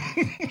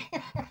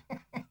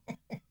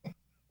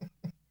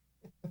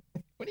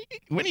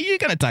 When are you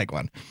going to take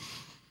one?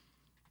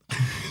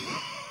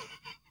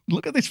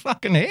 Look at this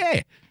fucking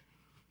hair.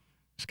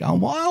 It's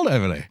going wild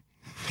over there.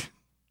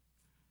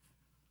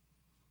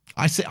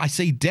 I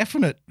see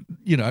definite,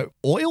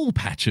 oil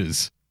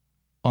patches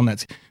on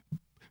that.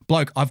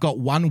 Bloke, I've got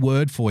one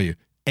word for you.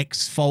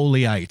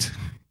 Exfoliate.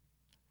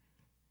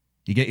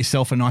 You get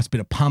yourself a nice bit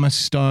of pumice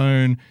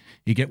stone.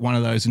 You get one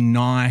of those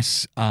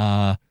nice,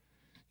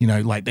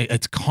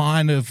 it's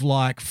kind of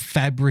like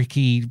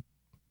fabric-y,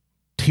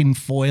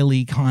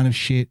 tinfoil-y kind of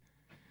shit.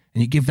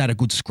 And you give that a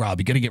good scrub.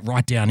 You got to get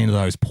right down into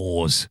those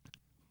pores.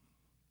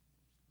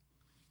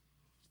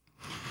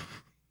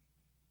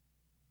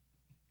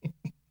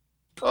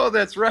 Oh,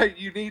 that's right.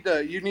 You need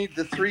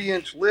the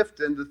 3-inch lift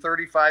and the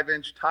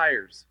 35-inch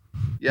tires.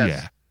 Yes.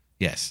 Yeah.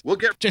 Yes. We'll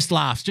get just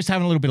laughs. Just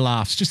having a little bit of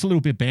laughs. Just a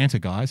little bit of banter,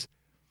 guys.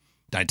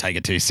 Don't take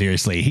it too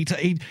seriously. He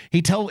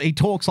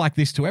talks like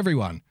this to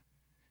everyone.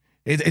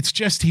 It's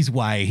just his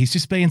way. He's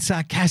just being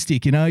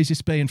sarcastic, He's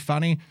just being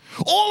funny.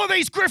 All of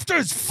these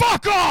grifters,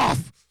 fuck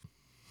off!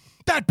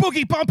 That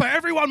Boogie Bumper,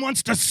 everyone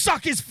wants to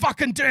suck his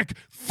fucking dick.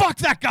 Fuck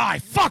that guy.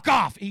 Fuck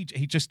off. He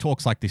just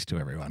talks like this to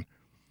everyone.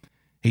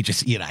 He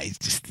just, he's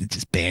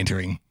just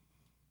bantering.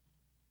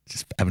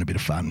 Just having a bit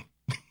of fun.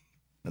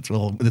 That's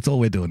all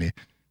we're doing here.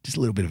 Just a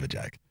little bit of a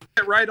joke.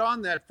 Get right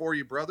on that for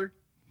you, brother.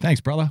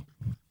 Thanks, brother.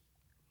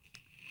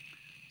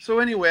 So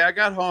anyway, I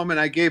got home and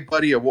I gave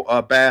Buddy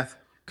a bath.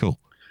 Cool.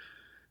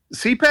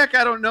 CPAC,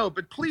 I don't know,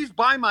 but please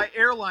buy my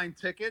airline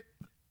ticket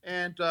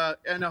and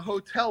a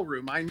hotel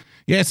room.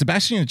 Yeah,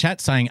 Sebastian in the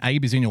chat saying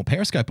Abe is in your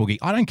Periscope, Boogie.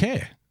 I don't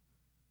care.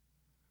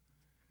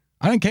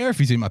 I don't care if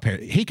he's in my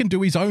Periscope. He can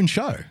do his own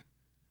show.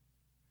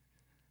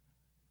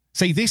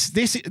 See, this,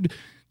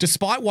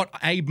 despite what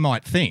Abe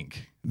might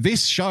think,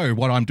 this show,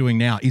 what I'm doing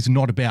now, is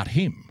not about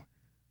him.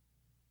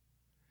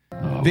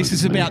 This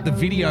is about the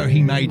video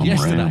he made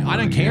yesterday. I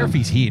don't care if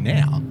he's here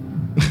now.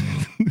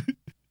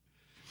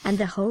 And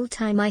the whole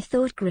time I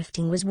thought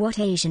grifting was what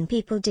Asian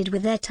people did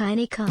with their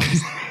tiny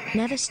cars.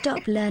 Never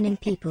stop learning,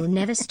 people.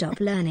 Never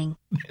stop learning.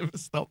 Never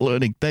stop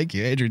learning. Thank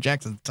you, Andrew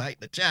Jackson. Take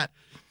the chat.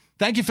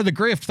 Thank you for the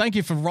grift. Thank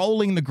you for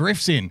rolling the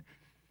grifts in.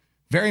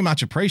 Very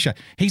much appreciate.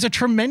 He's a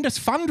tremendous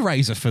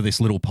fundraiser for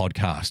this little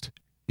podcast,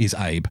 is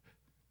Abe.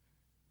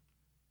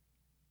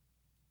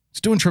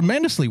 It's doing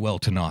tremendously well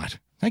tonight.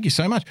 Thank you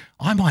so much.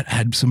 I might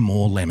add some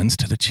more lemons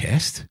to the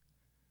chest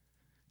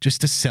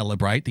just to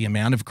celebrate the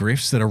amount of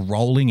grifts that are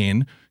rolling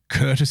in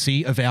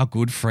courtesy of our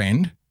good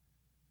friend,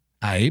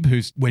 Abe,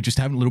 we're just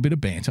having a little bit of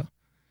banter.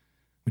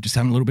 We're just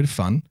having a little bit of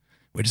fun.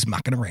 We're just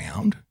mucking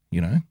around,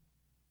 having a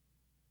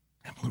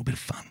little bit of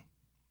fun.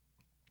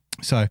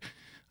 So,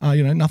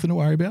 nothing to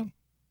worry about.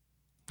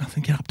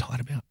 Nothing to get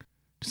uptight about.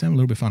 Just having a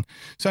little bit of fun.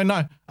 So,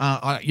 no,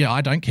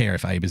 I don't care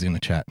if Abe is in the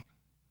chat.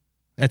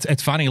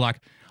 It's funny,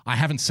 like, I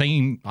haven't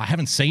seen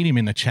him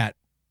in the chat.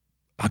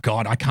 Oh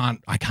God,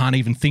 I can't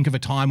even think of a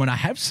time when I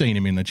have seen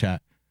him in the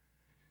chat.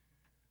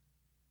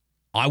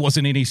 I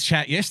wasn't in his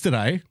chat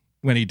yesterday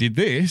when he did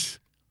this.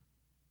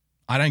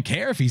 I don't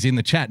care if he's in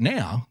the chat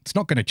now. It's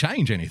not going to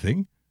change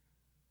anything.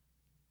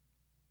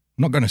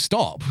 I'm not going to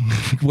stop.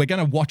 We're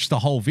going to watch the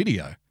whole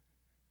video.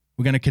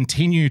 We're going to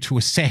continue to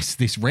assess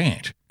this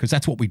rant because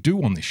that's what we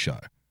do on this show.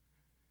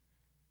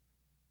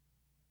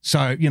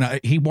 So,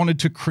 he wanted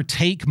to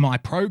critique my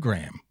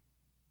program.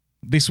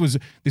 This was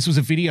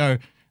a video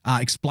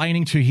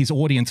explaining to his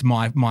audience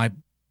my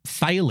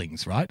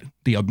failings, right?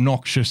 The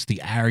obnoxious,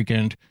 the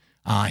arrogant.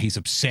 He's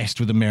obsessed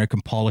with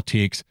American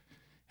politics.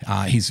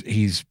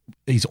 His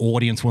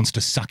audience wants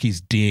to suck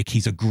his dick.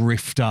 He's a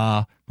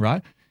grifter,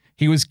 right?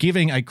 He was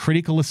giving a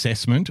critical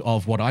assessment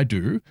of what I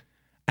do,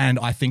 and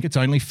I think it's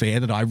only fair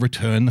that I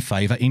return the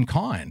favor in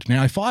kind.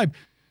 Now, if I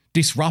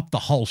disrupt the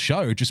whole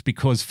show just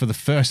because for the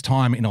first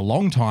time in a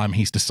long time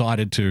he's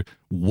decided to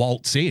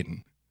waltz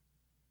in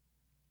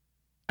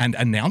and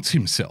announce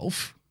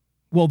himself,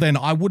 well, then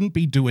I wouldn't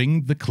be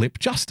doing the clip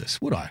justice,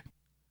 would I?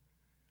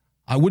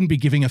 I wouldn't be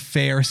giving a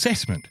fair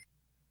assessment.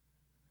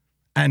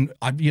 And,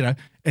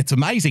 it's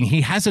amazing.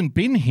 He hasn't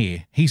been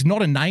here. He's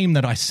not a name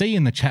that I see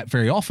in the chat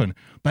very often,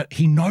 but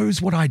he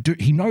knows what I do.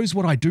 He knows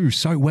what I do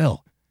so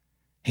well.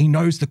 He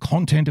knows the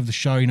content of the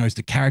show. He knows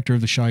the character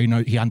of the show.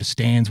 He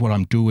understands what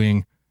I'm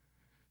doing.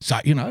 So,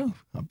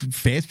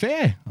 fair's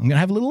fair. I'm going to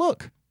have a little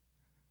look.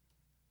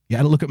 You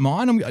had a look at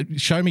mine.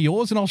 Show me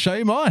yours and I'll show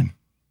you mine.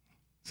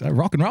 So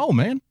rock and roll,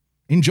 man.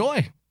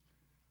 Enjoy.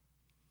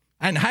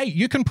 And hey,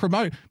 you can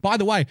promote. By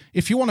the way,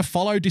 if you want to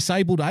follow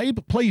Disabled Abe,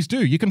 please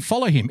do. You can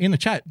follow him in the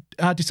chat.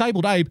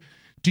 Disabled Abe,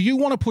 do you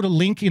want to put a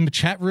link in the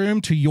chat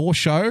room to your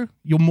show?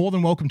 You're more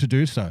than welcome to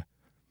do so.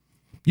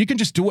 You can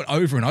just do it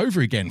over and over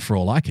again for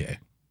all I care.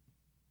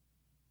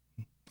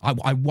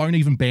 I won't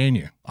even ban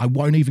you. I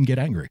won't even get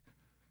angry.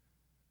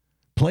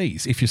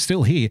 Please, if you're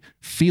still here,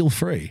 feel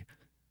free.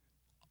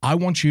 I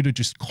want you to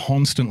just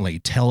constantly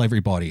tell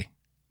everybody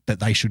that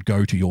they should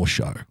go to your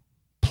show.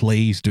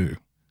 Please do.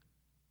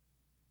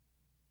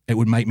 It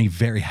would make me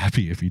very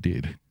happy if you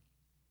did.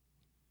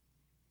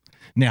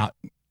 Now,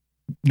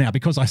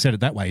 because I said it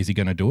that way, is he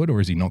going to do it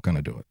or is he not going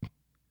to do it?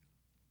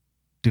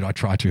 Did I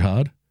try too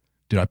hard?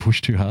 Did I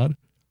push too hard?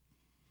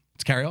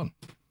 Let's carry on.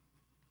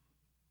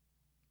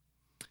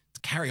 Let's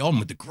carry on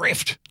with the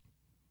grift.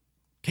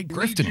 Keep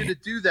grifting. I need you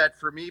to do that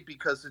for me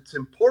because it's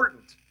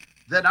important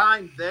that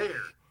I'm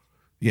there.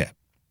 Yeah.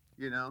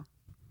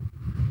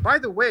 By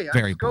the way, I'm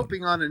Very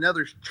scoping on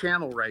another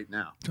channel right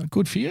now.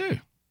 Good for you.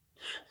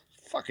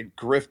 Fucking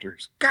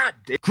grifters. God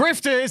damn.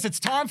 Grifters, it's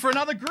time for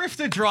another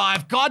grifter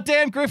drive.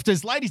 Goddamn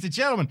grifters. Ladies and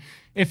gentlemen,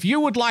 if you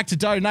would like to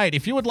donate,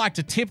 if you would like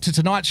to tip to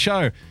tonight's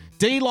show,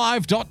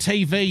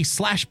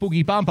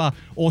 dlive.tv/boogiebumper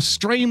or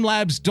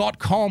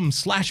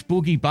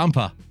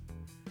streamlabs.com/boogiebumper.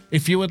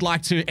 If you would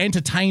like to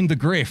entertain the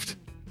grift,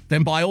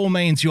 then by all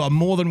means, you are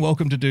more than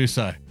welcome to do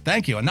so.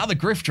 Thank you. Another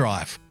grift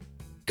drive.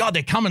 God,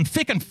 they're coming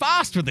thick and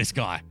fast with this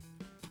guy.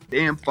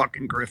 Damn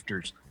fucking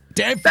grifters.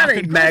 Damn That fucking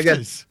ain't MAGA.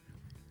 grifters.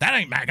 That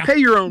ain't MAGA. Pay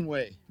your own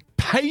way.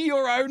 Pay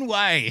your own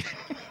way.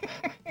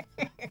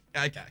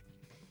 Okay.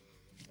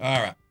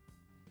 All right.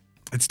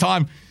 It's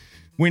time.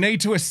 We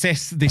need to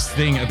assess this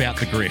thing about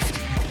the grift.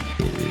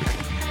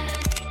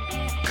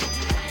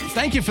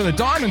 Thank you for the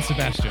diamond,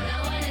 Sebastian.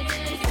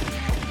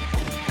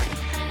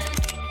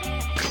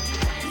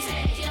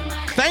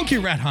 Thank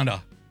you, Rat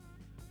Hunter.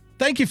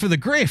 Thank you for the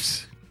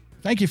grifts.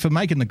 Thank you for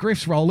making the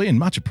grifts roll in.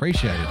 Much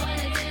appreciated.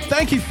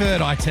 Thank you,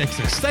 Third Eye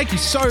Texas. Thank you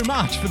so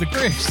much for the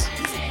grifts.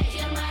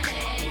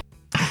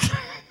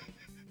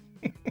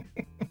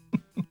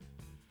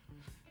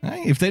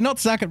 Hey, if they're not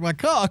sucking my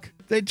cock,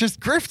 they're just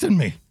grifting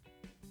me.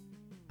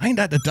 Ain't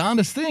that the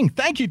darndest thing?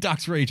 Thank you,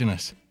 Dux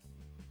Regionus.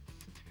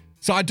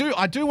 So I do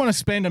want to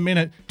spend a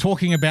minute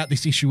talking about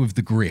this issue of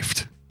the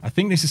grift. I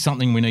think this is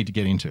something we need to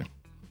get into.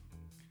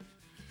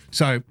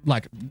 So,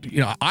 like,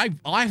 you know,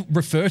 I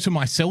refer to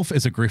myself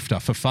as a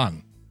grifter for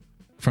fun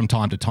from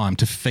time to time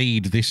to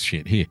feed this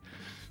shit here.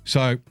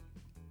 So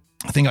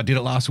I think I did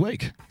it last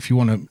week. If you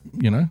want to,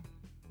 you know,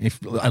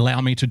 allow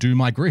me to do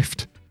my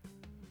grift.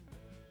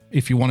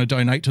 If you want to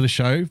donate to the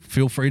show,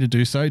 feel free to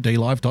do so.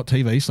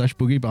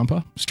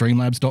 dlive.tv/boogiebumper,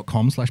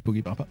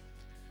 streamlabs.com/boogiebumper.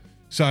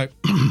 So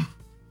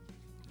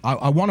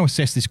I want to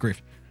assess this grift.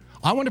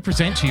 I want to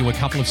present to you a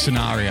couple of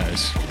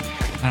scenarios,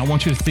 and I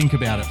want you to think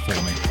about it for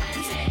me.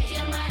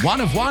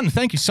 1 of 1.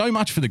 Thank you so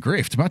much for the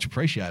grift. Much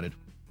appreciated.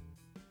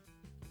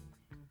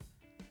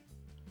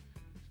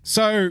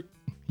 So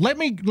let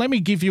me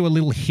give you a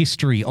little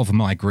history of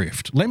my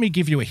grift. Let me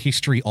give you a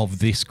history of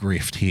this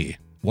grift here,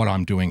 what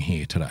I'm doing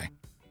here today.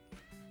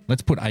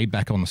 Let's put Abe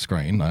back on the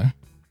screen, though.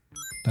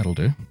 That'll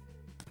do.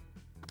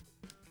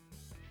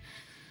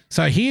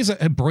 So here's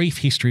a brief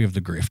history of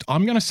the grift.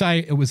 I'm going to say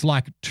it was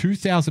like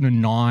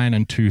 2009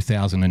 and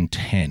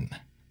 2010.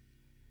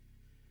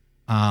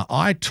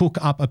 I took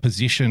up a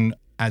position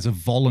as a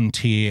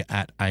volunteer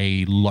at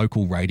a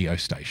local radio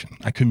station,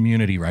 a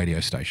community radio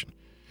station.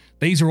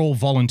 These are all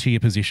volunteer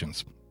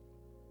positions.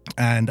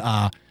 And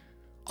I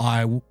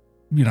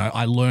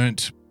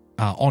learnt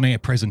on-air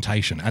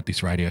presentation at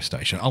this radio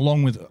station,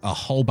 along with a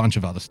whole bunch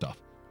of other stuff.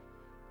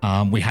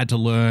 We had to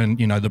learn,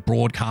 you know, the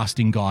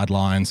broadcasting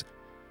guidelines.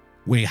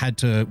 We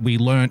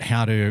learned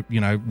how to, you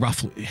know,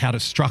 roughly how to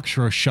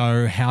structure a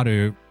show, how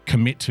to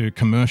commit to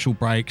commercial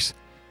breaks,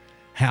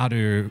 how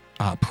to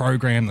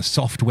program the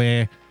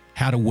software,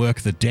 how to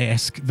work the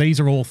desk. These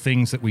are all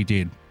things that we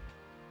did.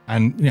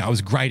 And, you know, it was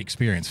a great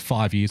experience,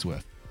 5 years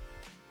worth.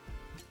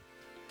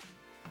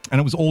 And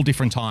it was all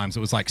different times.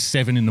 It was like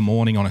 7 a.m.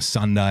 on a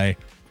Sunday,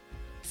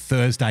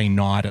 Thursday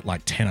night at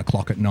like 10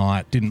 o'clock at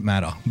night. Didn't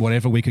matter.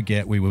 Whatever we could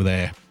get, we were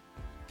there,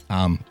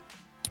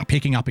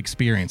 picking up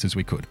experience as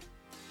we could.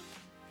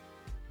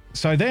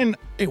 So then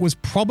it was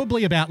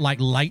probably about like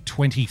late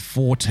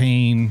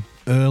 2014,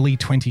 early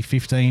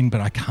 2015,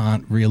 but I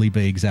can't really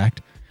be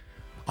exact.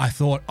 I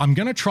thought, I'm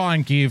going to try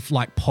and give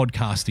like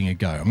podcasting a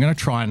go. I'm going to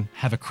try and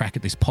have a crack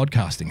at this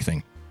podcasting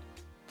thing.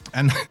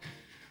 And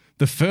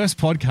the first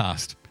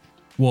podcast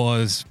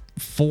was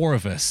 4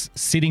 of us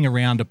sitting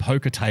around a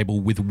poker table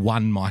with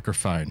one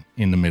microphone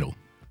in the middle.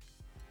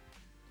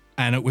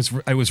 And it was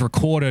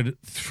recorded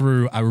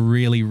through a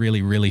really,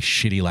 really, really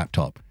shitty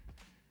laptop.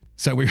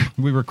 So we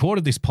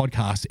recorded this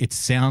podcast. It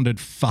sounded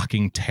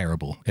fucking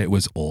terrible. It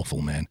was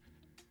awful, man.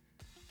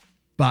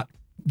 But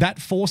that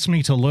forced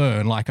me to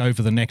learn, like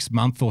over the next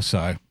month or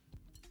so,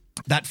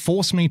 that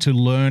forced me to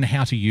learn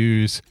how to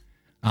use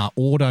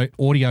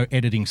audio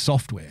editing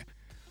software.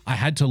 I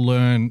had to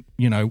learn,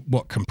 you know,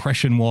 what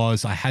compression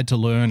was. I had to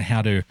learn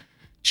how to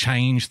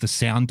change the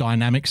sound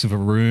dynamics of a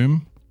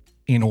room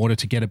in order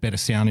to get a better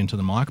sound into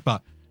the mic.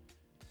 But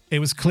it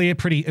was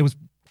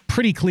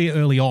pretty clear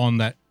early on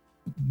that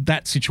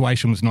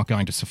situation was not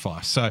going to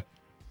suffice. So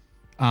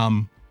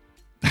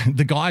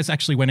the guys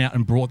actually went out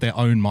and brought their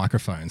own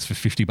microphones for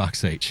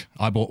 $50 each.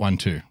 I bought one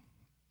too.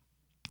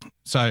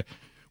 So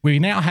we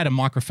now had a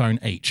microphone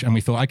each, and we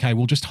thought, okay,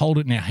 we'll just hold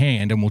it in our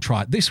hand and we'll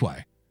try it this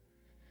way.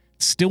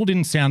 Still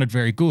didn't sound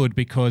very good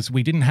because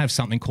we didn't have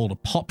something called a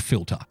pop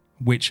filter,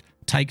 which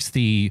takes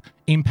the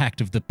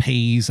impact of the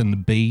P's and the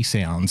B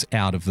sounds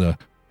out of the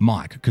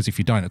mic. Because if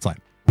you don't, it's like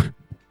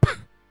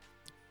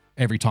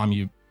every time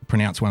you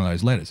pronounce one of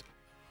those letters.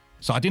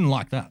 So I didn't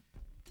like that.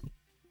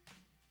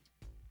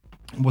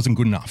 It wasn't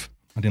good enough.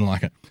 I didn't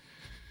like it.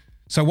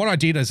 So what I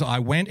did is I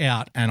went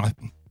out and I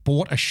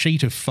bought a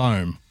sheet of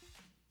foam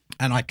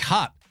and I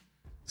cut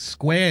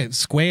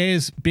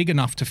squares big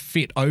enough to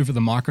fit over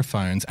the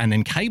microphones and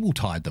then cable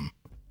tied them.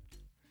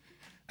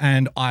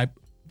 And I,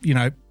 you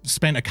know,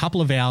 spent a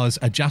couple of hours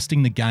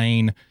adjusting the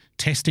gain,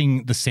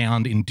 testing the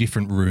sound in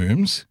different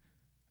rooms.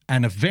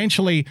 And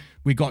eventually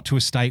we got to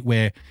a state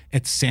where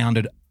it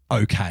sounded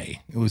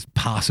okay. It was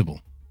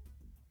passable,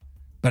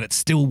 but it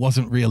still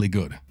wasn't really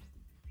good.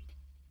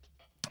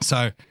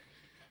 So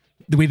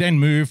we then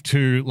moved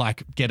to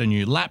like get a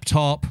new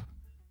laptop.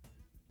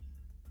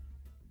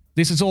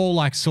 This is all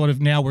like sort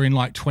of now we're in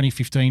like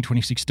 2015,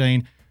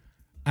 2016.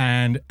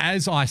 And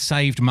as I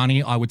saved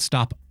money, I would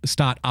start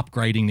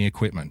upgrading the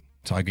equipment.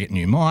 So I get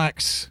new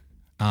mics.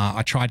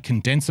 I tried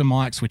condenser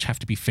mics, which have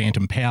to be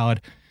phantom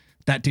powered.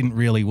 That didn't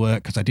really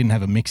work because I didn't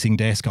have a mixing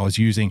desk. I was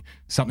using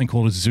something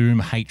called a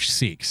Zoom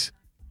H6,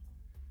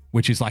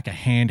 which is like a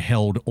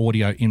handheld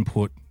audio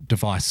input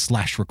device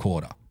 /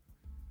 recorder.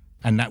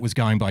 And that was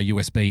going by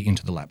USB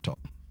into the laptop.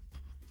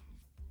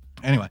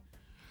 Anyway,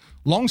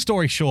 long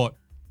story short,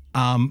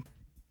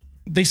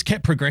 this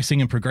kept progressing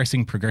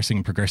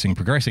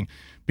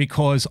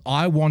because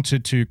I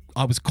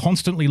was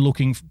constantly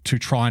looking to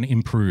try and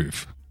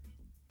improve.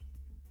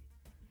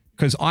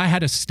 Because I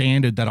had a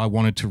standard that I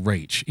wanted to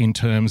reach in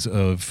terms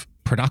of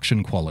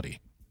production quality.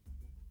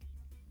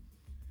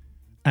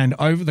 And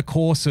over the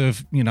course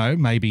of, you know,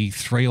 maybe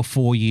 3 or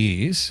 4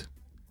 years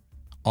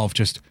of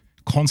just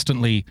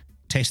constantly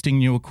testing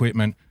new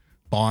equipment,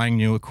 buying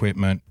new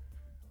equipment,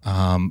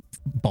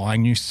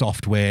 buying new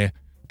software,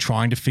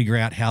 trying to figure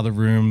out how the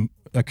room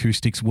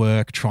acoustics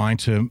work, trying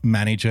to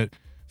manage it,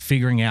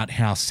 figuring out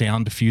how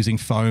sound diffusing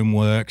foam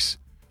works,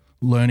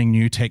 learning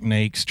new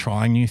techniques,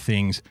 trying new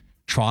things,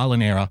 trial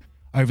and error.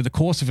 Over the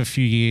course of a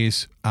few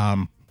years,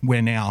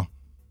 we're now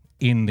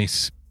in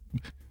this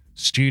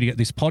studio,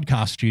 this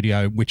podcast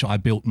studio, which I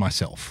built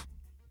myself.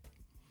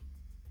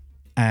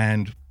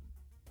 And,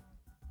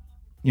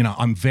 you know,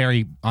 I'm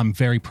very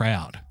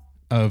proud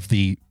of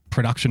the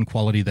production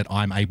quality that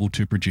I'm able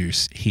to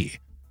produce here.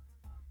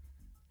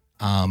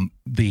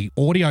 The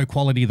audio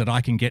quality that I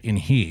can get in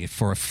here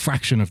for a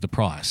fraction of the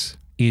price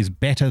is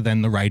better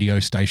than the radio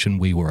station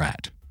we were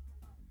at.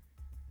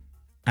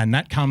 And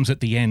that comes at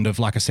the end of,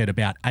 like I said,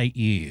 about 8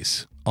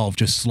 years of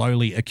just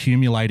slowly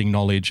accumulating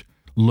knowledge,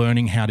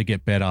 learning how to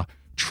get better,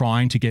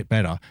 trying to get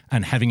better,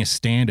 and having a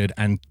standard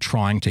and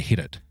trying to hit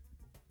it.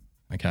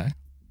 Okay?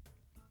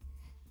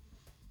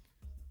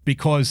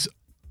 Because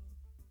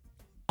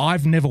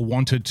I've never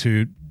wanted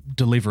to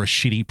deliver a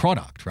shitty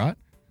product, right?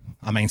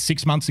 I mean,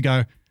 6 months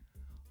ago,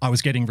 I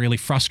was getting really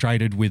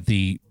frustrated with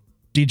the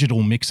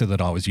digital mixer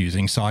that I was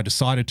using, so I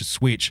decided to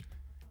switch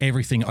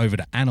everything over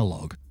to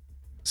analog.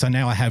 So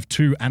now I have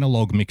 2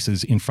 analog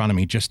mixers in front of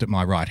me just at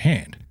my right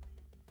hand.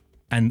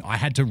 And I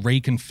had to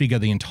reconfigure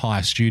the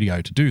entire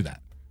studio to do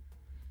that.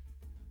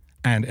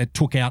 And it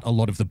took out a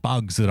lot of the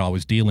bugs that I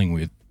was dealing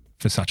with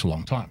for such a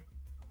long time.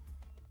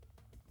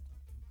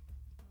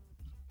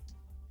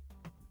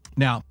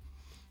 Now,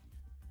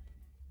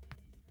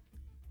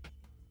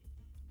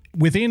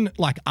 within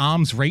like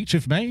arm's reach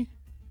of me,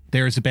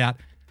 there is about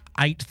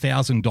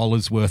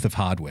 $8,000 worth of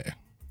hardware.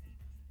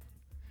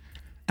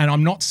 And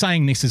I'm not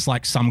saying this is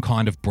like some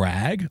kind of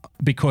brag,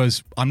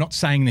 because I'm not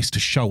saying this to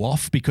show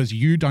off, because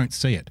you don't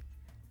see it.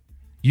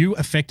 You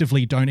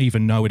effectively don't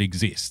even know it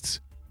exists.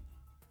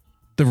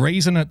 The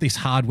reason that this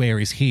hardware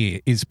is here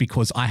is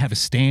because I have a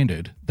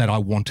standard that I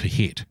want to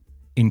hit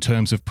in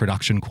terms of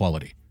production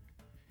quality,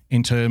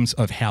 in terms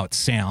of how it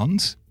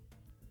sounds,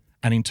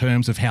 and in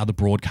terms of how the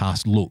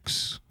broadcast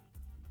looks.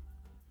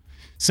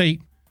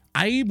 See,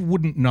 Abe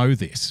wouldn't know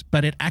this,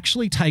 but it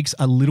actually takes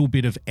a little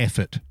bit of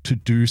effort to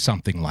do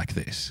something like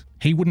this.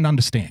 He wouldn't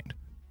understand.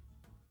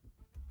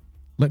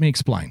 Let me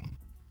explain.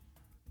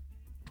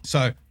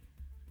 So,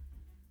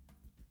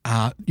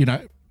 you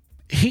know,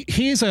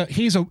 here's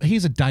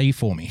a day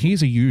for me.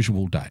 Here's a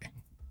usual day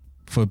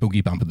for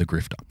Boogie Bumper the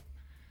Grifter.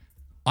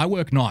 I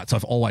work nights.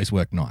 I've always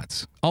worked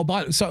nights.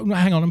 So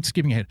hang on, I'm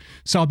skipping ahead.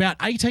 So about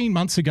 18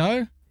 months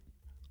ago,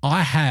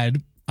 I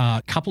had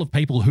a couple of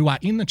people who are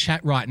in the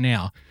chat right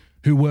now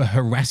who were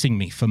harassing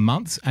me for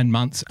months and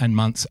months and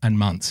months and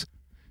months,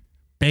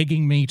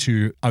 begging me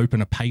to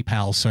open a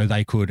PayPal so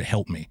they could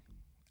help me.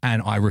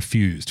 And I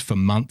refused for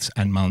months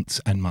and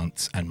months and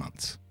months and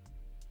months.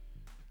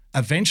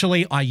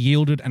 Eventually, I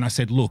yielded and I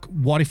said, look,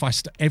 what if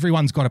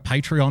everyone's got a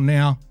Patreon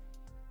now?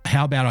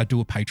 How about I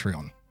do a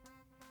Patreon?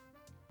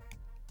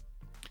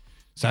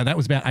 So that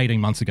was about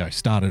 18 months ago,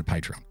 started a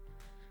Patreon.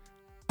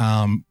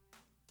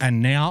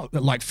 And now,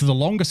 like for the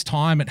longest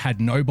time, it had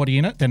nobody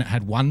in it. Then it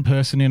had one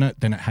person in it.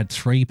 Then it had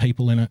 3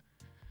 people in it.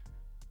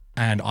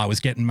 And I was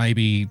getting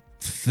maybe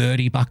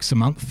 $30 a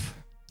month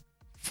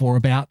for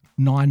about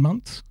 9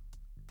 months.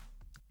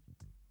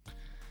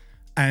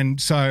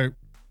 And so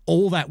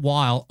all that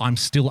while, I'm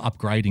still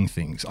upgrading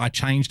things. I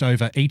changed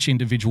over each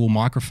individual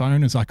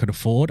microphone as I could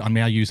afford. I'm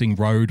now using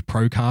Rode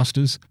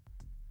Procasters,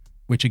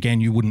 which again,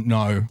 you wouldn't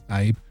know,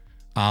 Abe.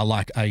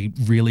 Like a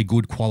really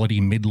good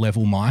quality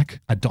mid-level mic,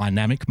 a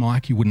dynamic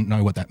mic. You wouldn't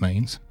know what that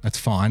means. That's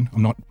fine.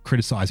 I'm not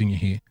criticizing you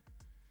here.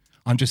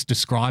 I'm just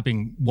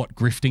describing what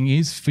grifting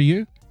is for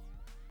you.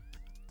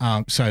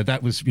 So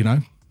that was, you know,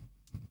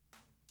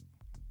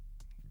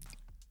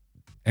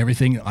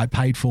 everything I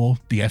paid for,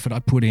 the effort I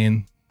put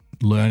in,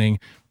 learning,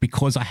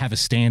 because I have a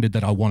standard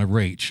that I want to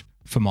reach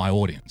for my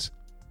audience,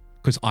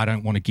 because I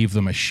don't want to give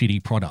them a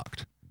shitty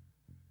product,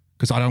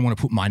 because I don't want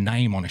to put my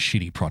name on a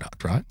shitty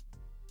product, right?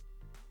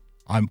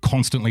 I'm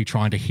constantly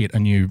trying to hit a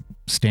new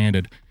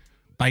standard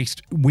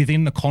based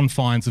within the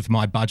confines of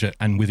my budget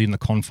and within the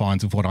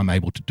confines of what I'm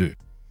able to do.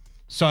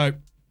 So,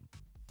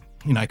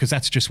 you know, because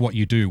that's just what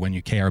you do when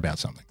you care about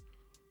something.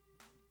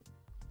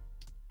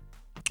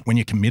 When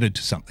you're committed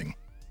to something,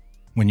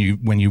 when you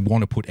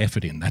want to put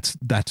effort in,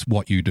 that's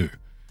what you do.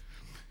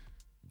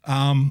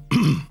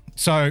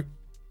 So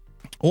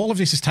all of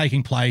this is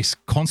taking place,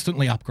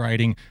 constantly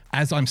upgrading.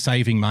 As I'm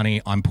saving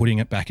money, I'm putting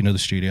it back into the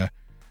studio.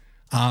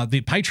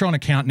 The Patreon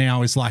account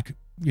now is like,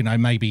 you know,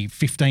 maybe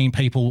 15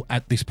 people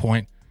at this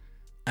point.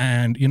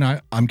 And, you know,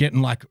 I'm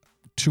getting like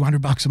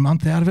 $200 a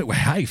month out of it. Well,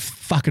 hey,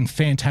 fucking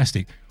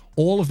fantastic.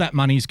 All of that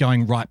money is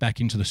going right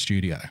back into the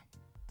studio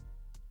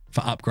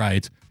for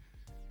upgrades,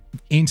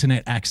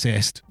 internet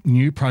access,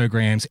 new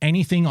programs,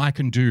 anything I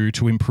can do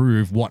to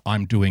improve what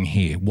I'm doing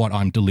here, what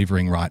I'm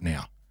delivering right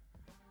now.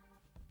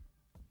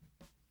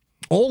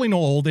 All in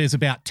all, there's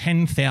about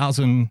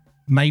 $10,000,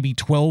 maybe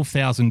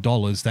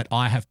 $12,000 that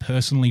I have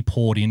personally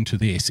poured into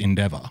this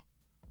endeavor.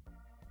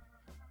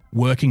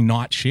 Working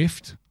night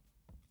shift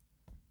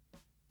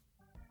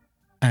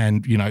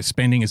and, you know,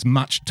 spending as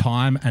much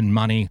time and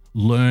money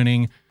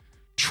learning,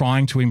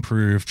 trying to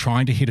improve,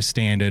 trying to hit a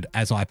standard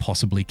as I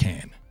possibly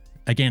can.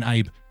 Again,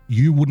 Abe,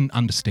 you wouldn't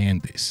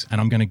understand this,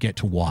 and I'm going to get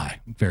to why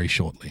very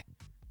shortly.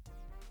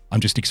 I'm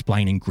just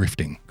explaining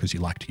grifting because you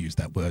like to use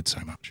that word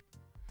so much.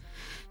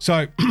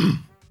 So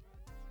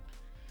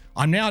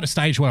I'm now at a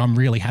stage where I'm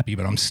really happy,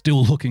 but I'm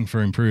still looking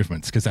for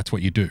improvements because that's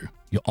what you do.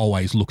 You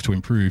always look to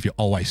improve. You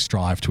always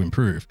strive to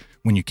improve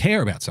when you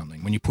care about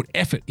something, when you put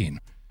effort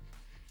in.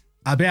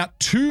 About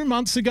 2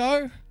 months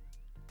ago,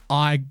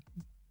 I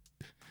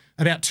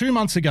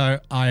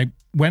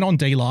went on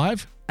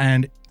DLive,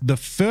 and the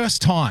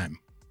first time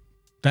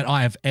that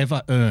I have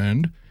ever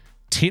earned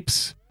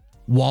tips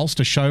whilst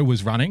a show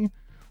was running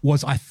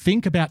was, I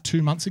think, about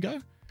 2 months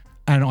ago,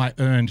 and I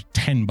earned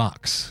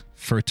 $10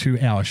 for a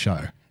 2-hour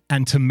show.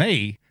 And to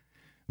me,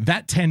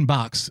 that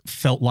 $10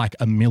 felt like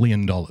 $1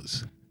 million.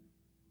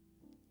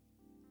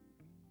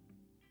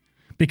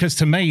 Because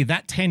to me,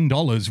 that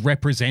 $10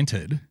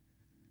 represented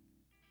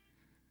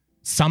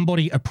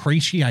somebody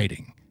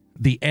appreciating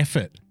the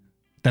effort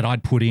that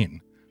I'd put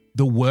in,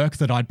 the work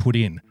that I'd put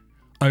in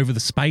over the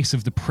space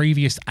of the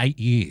previous 8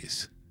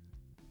 years,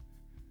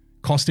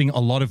 costing a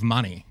lot of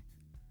money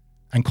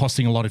and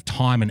costing a lot of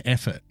time and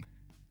effort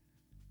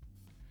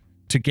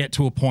to get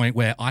to a point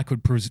where I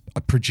could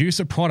produce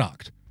a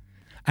product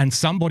and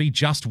somebody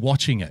just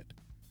watching it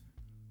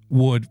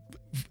would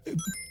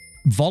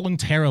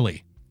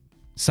voluntarily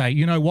say,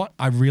 you know what,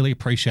 I really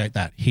appreciate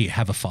that. Here,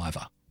 have a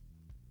 $5.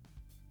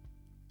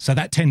 So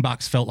that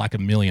 $10 felt like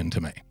 $1 million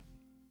to me.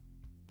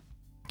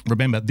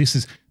 Remember, this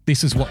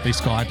is what this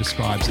guy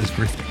describes as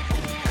grifting.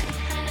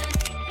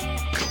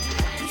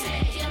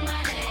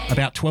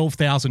 About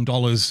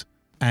 $12,000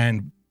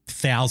 and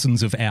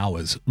thousands of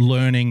hours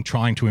learning,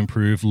 trying to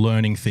improve,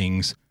 learning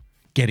things,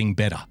 getting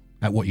better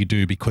at what you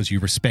do because you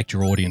respect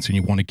your audience and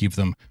you want to give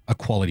them a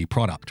quality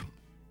product.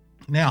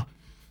 Now,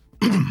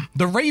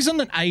 the reason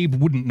that Abe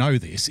wouldn't know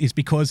this is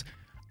because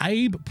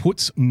Abe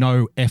puts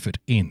no effort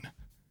in.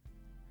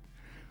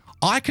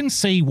 I can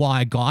see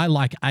why a guy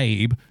like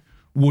Abe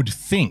would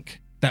think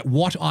that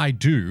what I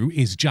do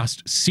is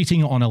just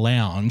sitting on a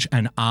lounge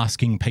and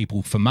asking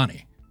people for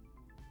money.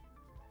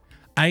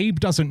 Abe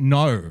doesn't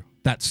know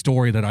that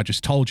story that I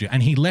just told you,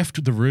 and he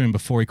left the room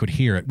before he could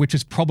hear it, which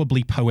is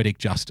probably poetic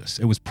justice.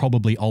 It was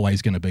probably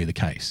always going to be the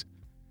case.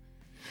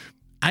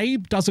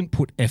 Abe doesn't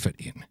put effort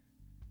in.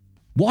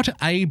 What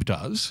Abe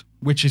does,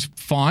 which is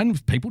fine,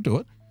 people do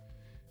it,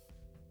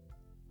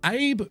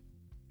 Abe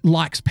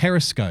likes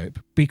Periscope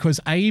because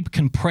Abe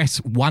can press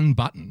one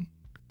button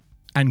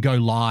and go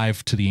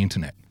live to the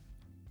internet.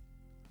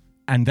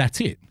 And that's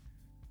it.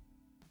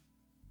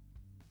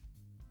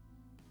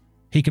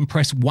 He can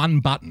press one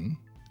button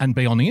and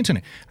be on the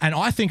internet. And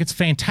I think it's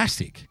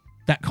fantastic,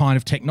 that kind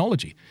of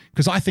technology,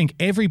 because I think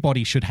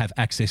everybody should have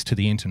access to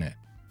the internet.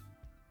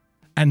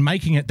 And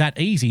making it that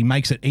easy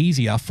makes it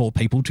easier for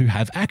people to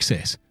have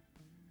access.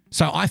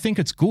 So I think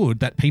it's good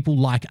that people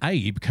like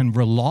Abe can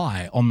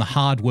rely on the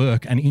hard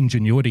work and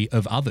ingenuity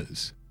of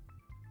others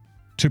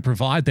to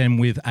provide them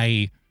with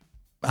a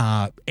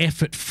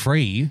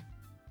effort-free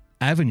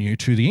avenue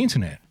to the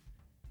internet.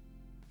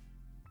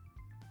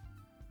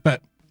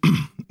 But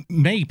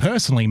me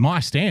personally,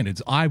 my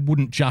standards, I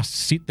wouldn't just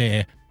sit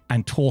there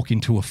and talk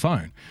into a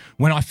phone.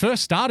 When I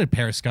first started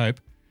Periscope,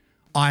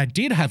 I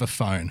did have a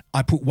phone.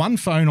 I put one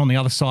phone on the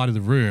other side of the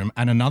room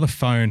and another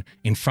phone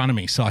in front of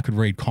me so I could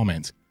read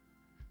comments.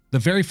 The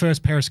very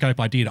first Periscope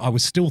I did, I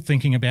was still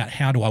thinking about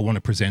how do I want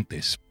to present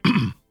this.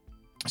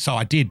 So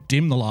I did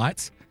dim the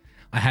lights.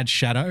 I had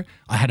shadow.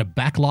 I had a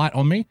backlight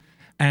on me.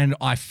 And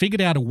I figured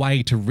out a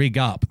way to rig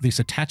up this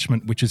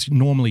attachment, which is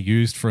normally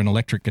used for an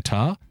electric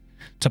guitar,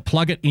 to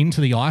plug it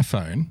into the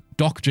iPhone.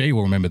 Doc G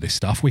will remember this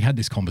stuff. We had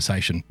this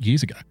conversation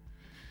years ago.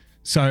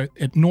 So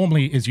it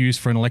normally is used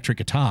for an electric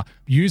guitar.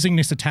 Using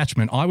this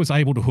attachment, I was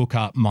able to hook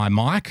up my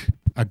mic,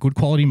 a good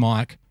quality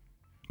mic,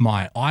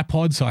 my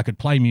iPod so I could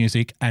play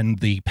music, and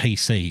the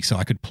PC so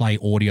I could play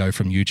audio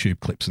from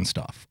YouTube clips and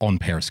stuff on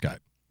Periscope.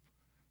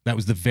 That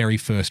was the very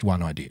first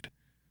one I did.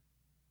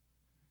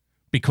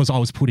 Because I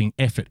was putting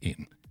effort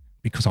in,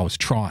 because I was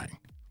trying.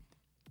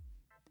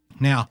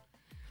 Now,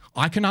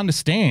 I can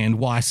understand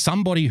why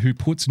somebody who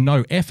puts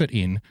no effort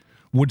in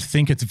would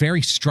think it's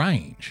very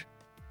strange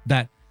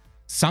that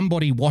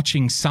somebody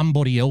watching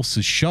somebody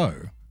else's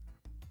show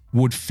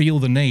would feel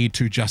the need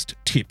to just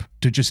tip,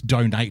 to just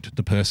donate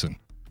the person.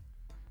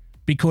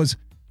 Because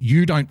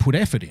you don't put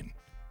effort in.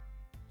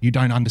 You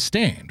don't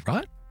understand,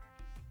 right?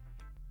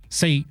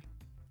 See,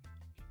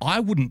 I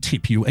wouldn't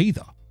tip you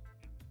either.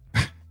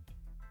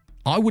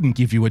 I wouldn't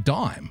give you a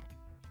dime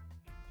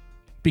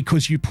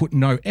because you put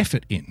no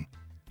effort in.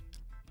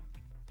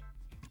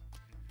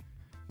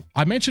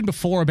 I mentioned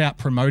before about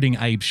promoting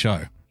Abe's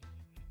show.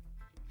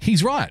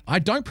 He's right. I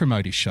don't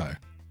promote his show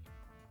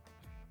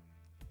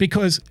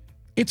because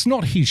it's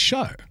not his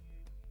show.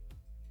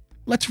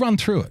 Let's run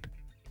through it.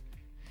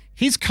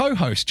 His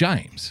co-host,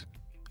 James,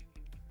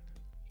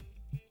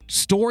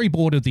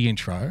 storyboarded the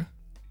intro,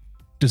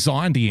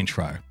 designed the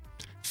intro,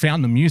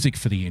 found the music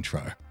for the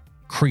intro,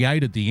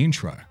 created the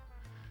intro,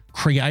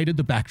 created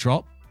the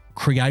backdrop,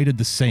 created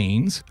the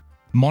scenes,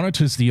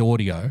 monitors the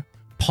audio,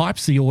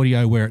 pipes the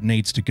audio where it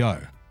needs to go,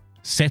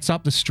 sets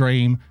up the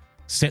stream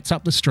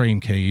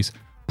keys,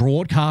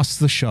 broadcasts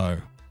the show,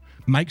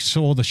 makes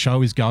sure the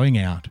show is going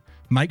out,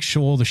 makes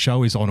sure the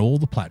show is on all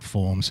the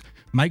platforms,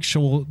 make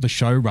sure the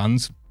show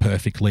runs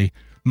perfectly,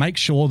 make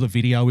sure the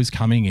video is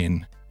coming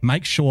in,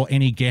 make sure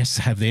any guests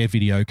have their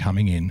video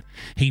coming in.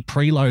 He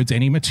preloads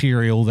any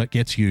material that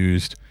gets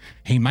used.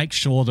 He makes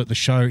sure that the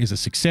show is a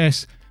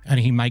success, and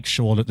he makes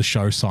sure that the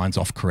show signs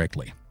off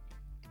correctly.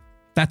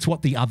 That's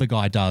what the other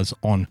guy does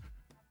on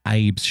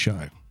Abe's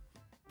show.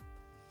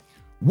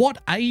 What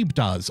Abe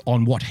does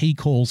on what he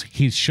calls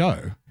his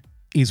show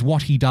is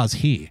what he does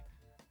here.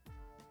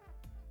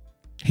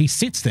 He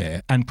sits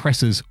there and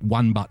presses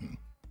one button.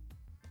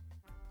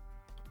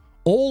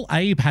 All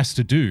Abe has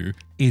to do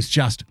is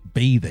just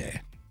be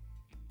there,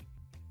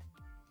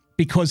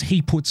 because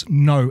he puts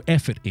no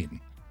effort in.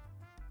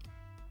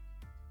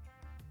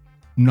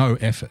 No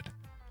effort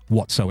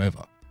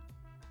whatsoever.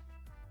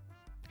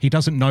 He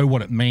doesn't know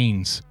what it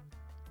means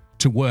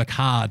to work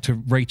hard to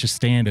reach a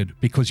standard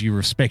because you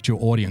respect your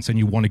audience and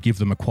you want to give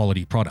them a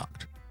quality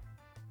product.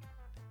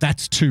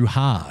 That's too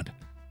hard.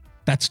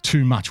 That's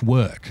too much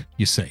work,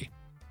 you see,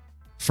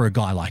 for a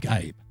guy like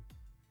Abe.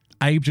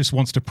 Abe just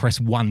wants to press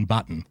one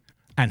button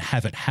and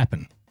have it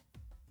happen.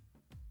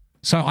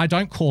 So I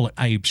don't call it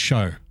Abe's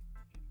show.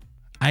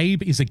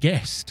 Abe is a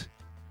guest.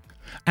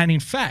 And in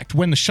fact,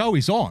 when the show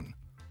is on,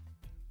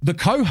 the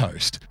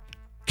co-host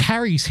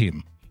carries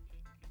him.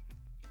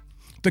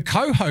 The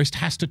co-host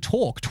has to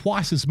talk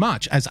twice as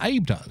much as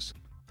Abe does.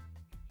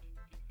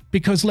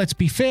 Because let's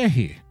be fair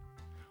here.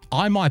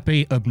 I might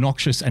be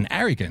obnoxious and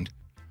arrogant,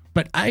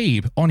 but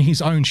Abe on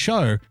his own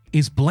show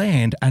is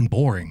bland and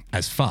boring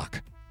as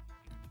fuck.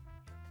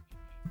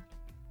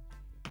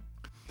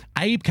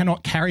 Abe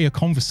cannot carry a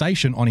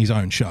conversation on his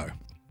own show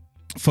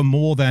for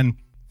more than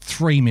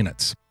 3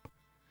 minutes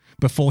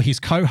before his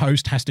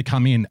co-host has to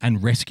come in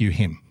and rescue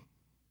him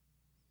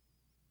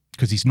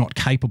because he's not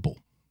capable,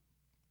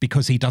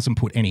 because he doesn't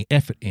put any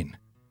effort in,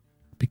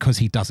 because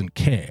he doesn't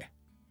care.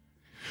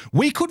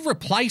 We could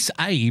replace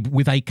Abe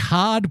with a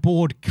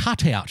cardboard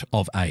cutout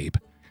of Abe,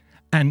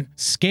 and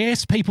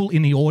scarce people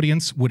in the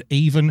audience would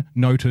even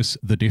notice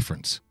the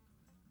difference.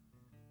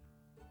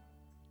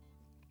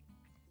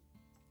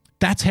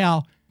 That's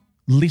how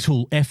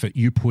little effort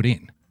you put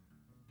in.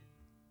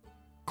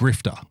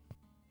 Grifter.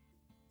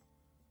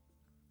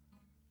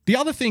 The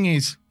other thing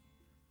is,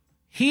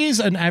 here's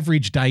an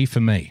average day for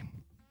me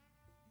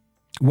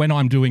when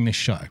I'm doing this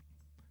show.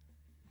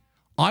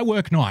 I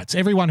work nights.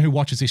 Everyone who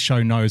watches this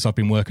show knows I've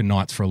been working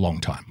nights for a long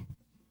time.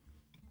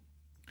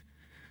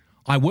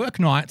 I work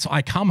nights,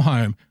 I come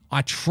home,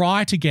 I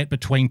try to get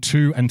between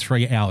 2 and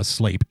 3 hours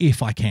sleep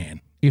if I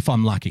can, if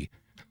I'm lucky.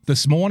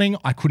 This morning,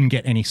 I couldn't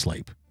get any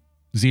sleep.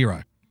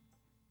 0.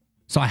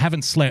 So I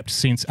haven't slept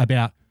since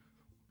about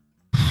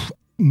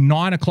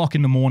 9 o'clock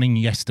in the morning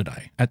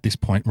yesterday at this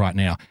point right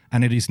now.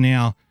 And it is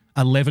now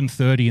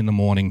 11:30 in the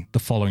morning the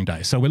following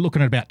day. So we're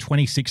looking at about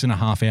 26 and a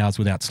half hours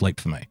without sleep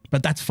for me.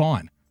 But that's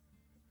fine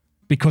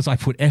because I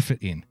put effort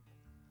in.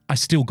 I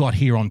still got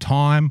here on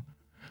time.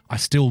 I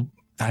still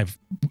have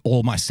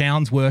all my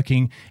sounds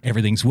working.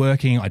 Everything's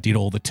working. I did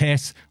all the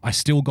tests. I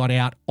still got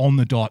out on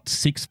the dot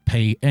 6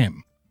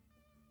 p.m.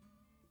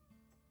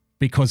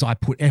 because I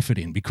put effort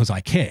in, because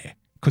I care,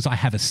 because I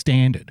have a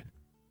standard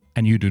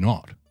and you do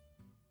not.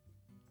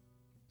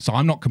 So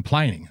I'm not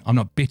complaining. I'm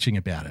not bitching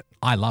about it.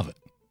 I love it.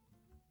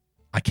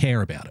 I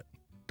care about it.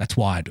 That's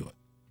why I do it.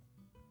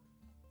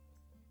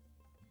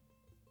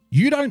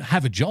 You don't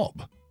have a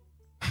job.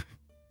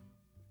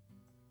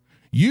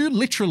 You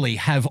literally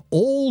have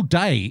all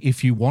day,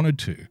 if you wanted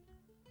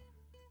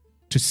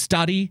to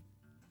study,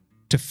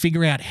 to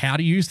figure out how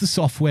to use the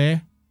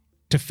software,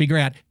 to figure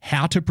out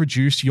how to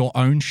produce your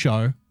own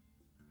show,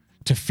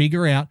 to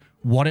figure out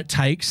what it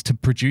takes to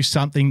produce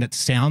something that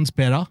sounds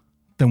better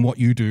than what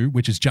you do,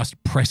 which is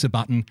just press a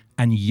button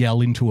and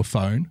yell into a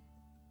phone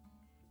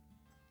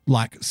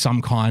like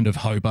some kind of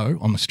hobo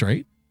on the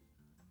street.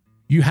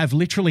 You have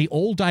literally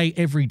all day,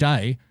 every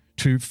day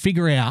to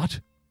figure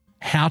out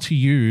how to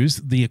use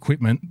the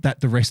equipment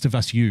that the rest of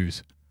us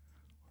use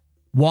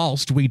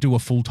whilst we do a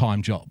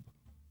full-time job.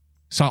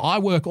 So I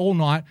work all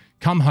night,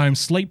 come home,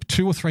 sleep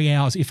 2 or 3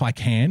 hours if I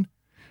can.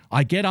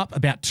 I get up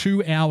about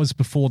 2 hours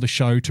before the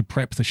show to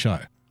prep the show.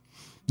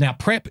 Now,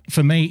 prep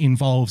for me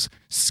involves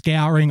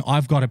scouring.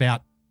 I've got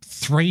about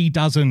 3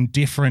 dozen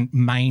different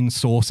main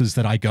sources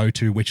that I go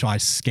to, which I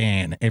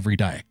scan every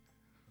day,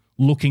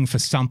 looking for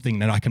something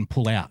that I can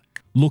pull out,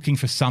 looking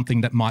for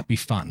something that might be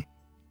fun,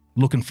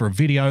 looking for a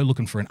video,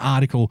 looking for an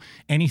article,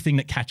 anything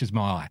that catches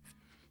my eye.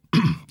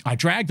 I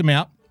drag them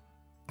out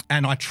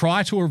and I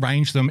try to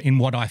arrange them in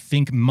what I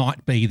think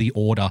might be the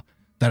order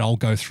that I'll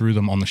go through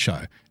them on the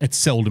show. It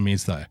seldom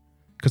is though,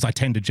 because I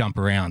tend to jump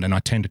around and I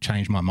tend to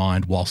change my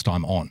mind whilst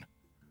I'm on.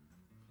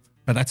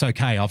 But that's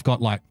okay. I've got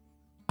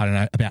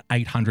about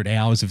 800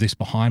 hours of this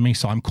behind me,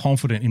 so I'm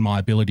confident in my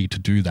ability to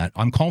do that.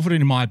 I'm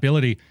confident in my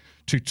ability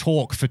to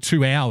talk for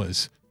 2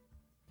 hours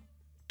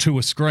to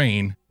a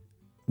screen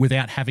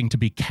without having to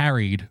be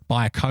carried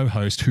by a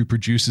co-host who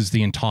produces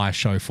the entire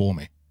show for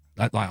me.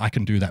 I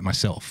can do that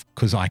myself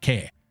because I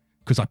care,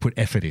 because I put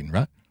effort in,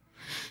 right?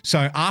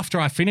 So after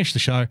I finish the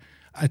show,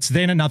 it's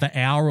then another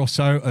hour or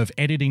so of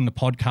editing the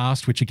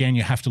podcast, which again,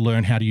 you have to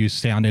learn how to use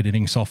sound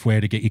editing software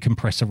to get your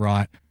compressor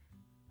right.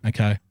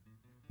 Okay.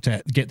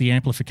 To get the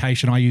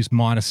amplification, I use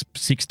minus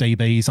 6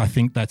 dBs. I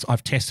think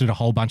I've tested a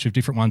whole bunch of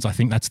different ones. I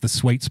think that's the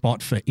sweet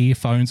spot for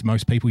earphones.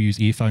 Most people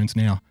use earphones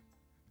now.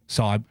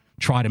 So I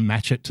try to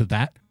match it to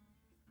that.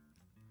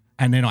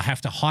 And then I have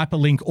to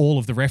hyperlink all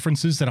of the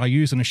references that I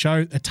use in a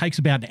show. It takes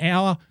about an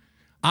hour.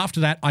 After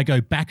that, I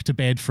go back to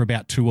bed for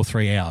about 2 or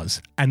 3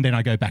 hours, and then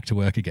I go back to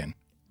work again.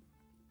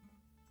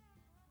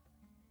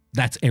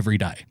 That's every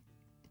day.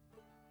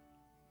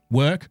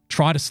 Work,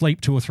 try to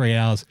sleep 2 or 3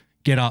 hours,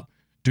 get up,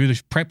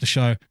 prep the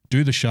show,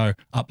 do the show,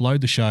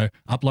 upload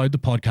the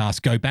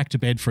podcast, go back to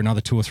bed for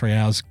another 2 or 3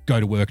 hours, go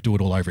to work, do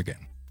it all over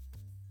again.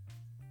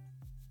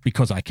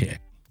 Because I care.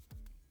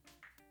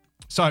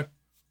 So,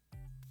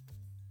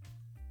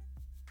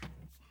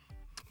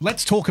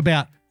 let's talk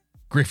about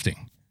grifting.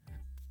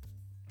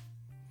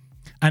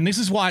 And this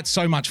is why it's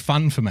so much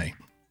fun for me.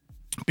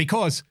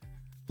 Because,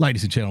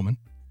 ladies and gentlemen,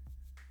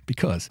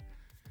 because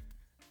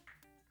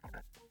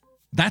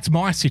that's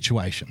my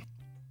situation.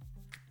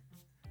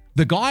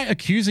 The guy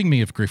accusing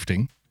me of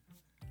grifting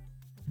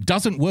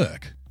doesn't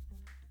work,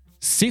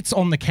 sits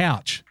on the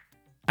couch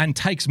and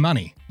takes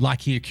money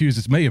like he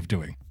accuses me of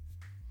doing.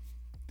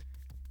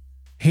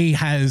 He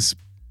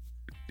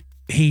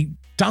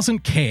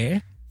doesn't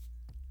care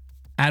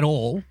at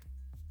all.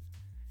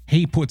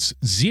 He puts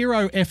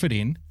zero effort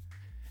in,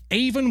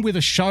 even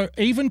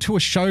to a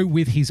show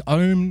with his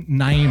own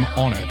name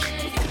on it.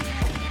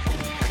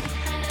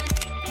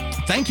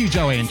 Thank you,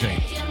 Joanne G.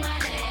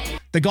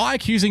 The guy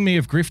accusing me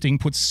of grifting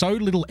puts so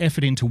little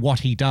effort into what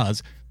he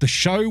does. The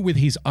show with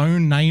his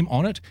own name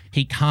on it,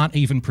 he can't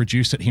even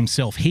produce it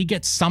himself. He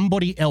gets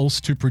somebody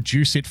else to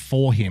produce it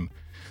for him.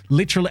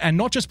 Literally, and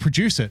not just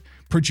produce it,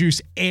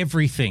 produce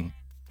everything.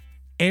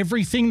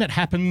 Everything that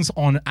happens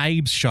on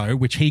Abe's show,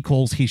 which he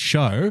calls his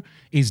show,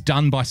 is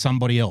done by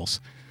somebody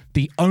else.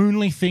 The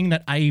only thing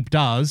that Abe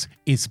does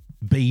is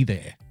be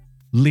there.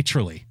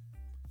 Literally.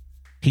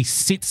 He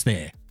sits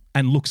there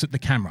and looks at the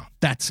camera.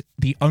 That's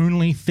the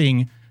only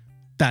thing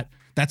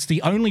that's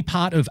the only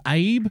part of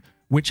Abe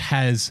which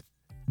has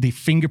the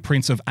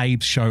fingerprints of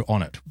Abe's show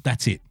on it.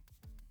 That's it.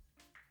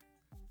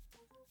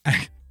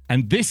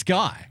 And this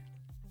guy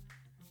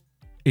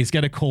is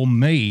going to call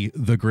me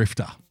the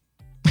grifter.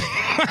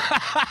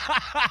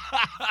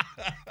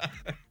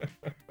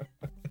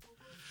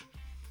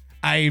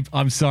 Abe,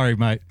 I'm sorry,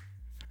 mate.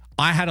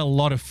 I had a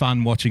lot of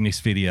fun watching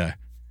this video.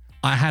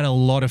 I had a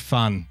lot of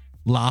fun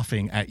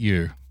laughing at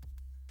you.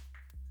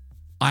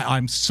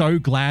 I'm so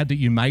glad that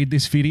you made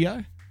this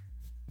video,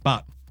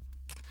 but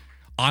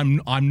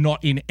I'm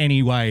not in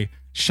any way,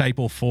 shape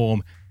or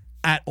form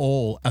at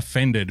all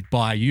offended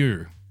by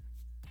you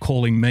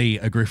calling me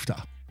a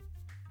grifter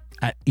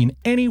in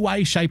any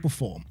way, shape or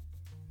form.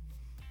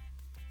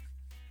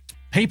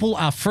 People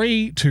are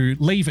free to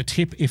leave a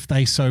tip if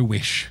they so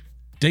wish.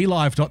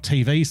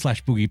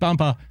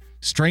 dlive.tv/boogiebumper,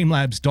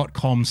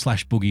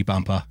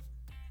 streamlabs.com/boogiebumper.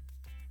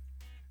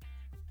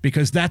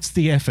 Because that's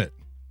the effort.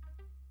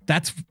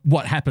 That's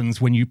what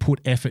happens when you put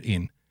effort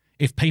in.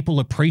 If people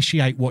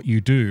appreciate what you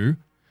do,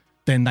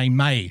 then they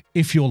may,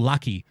 if you're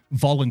lucky,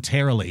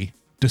 voluntarily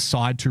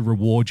decide to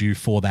reward you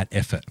for that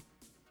effort.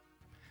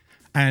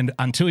 And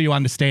until you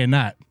understand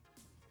that,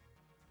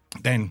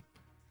 then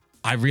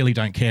I really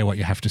don't care what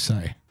you have to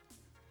say.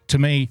 To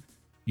me,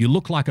 you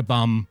look like a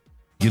bum,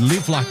 you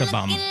live like a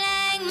bum.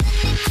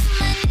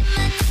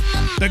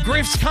 The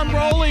grifts come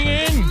rolling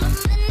in.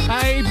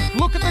 Abe,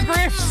 look at the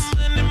grifts.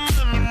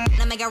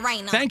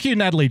 Thank you,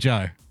 Natalie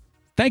Joe.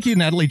 Thank you,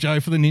 Natalie Joe,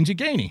 for the Ninja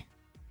Guinea.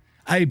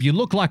 Abe, you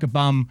look like a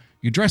bum,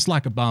 you dress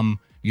like a bum,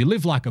 you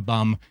live like a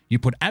bum, you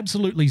put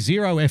absolutely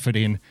zero effort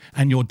in,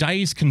 and your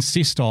days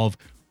consist of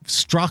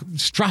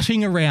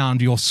strutting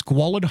around your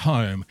squalid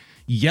home,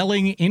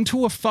 yelling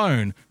into a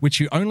phone, which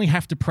you only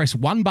have to press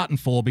one button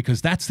for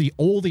because that's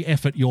all the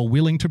effort you're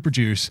willing to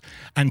produce,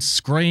 and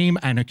scream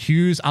and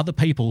accuse other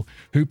people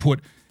who put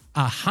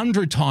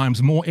 100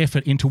 times more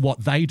effort into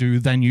what they do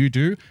than you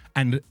do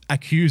and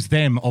accuse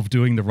them of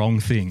doing the wrong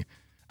thing.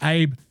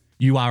 Abe,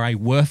 you are a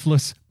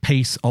worthless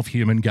piece of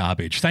human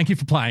garbage. Thank you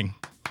for playing.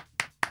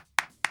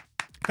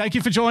 Thank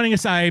you for joining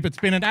us, Abe. It's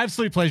been an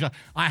absolute pleasure.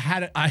 I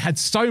had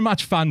so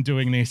much fun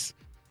doing this.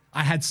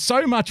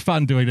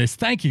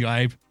 Thank you,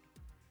 Abe.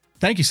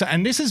 Thank you.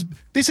 And this has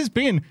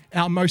been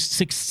our most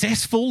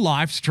successful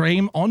live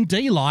stream on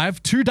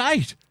DLive to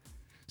date.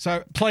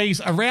 So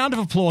please, a round of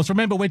applause.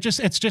 Remember,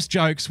 it's just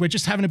jokes. We're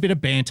just having a bit of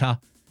banter.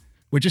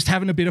 We're just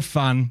having a bit of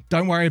fun.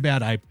 Don't worry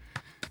about Abe.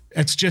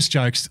 It's just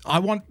jokes.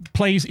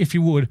 Please, if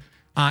you would,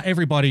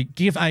 everybody,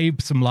 give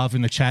Abe some love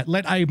in the chat.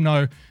 Let Abe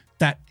know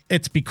that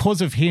it's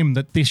because of him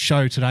that this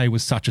show today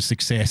was such a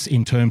success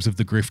in terms of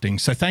the grifting.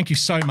 So thank you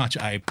so much,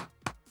 Abe.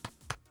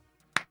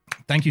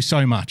 Thank you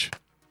so much.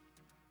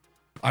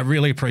 I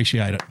really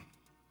appreciate it.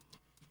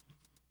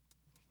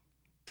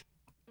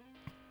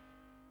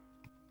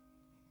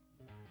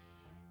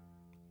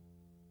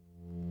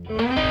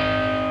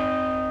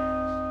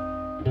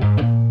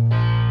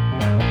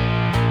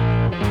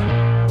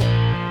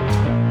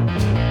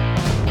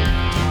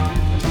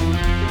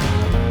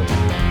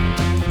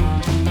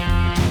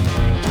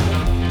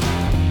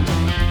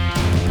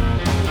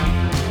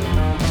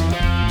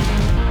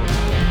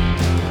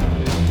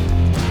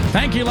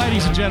 Thank you,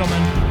 ladies and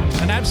gentlemen.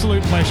 An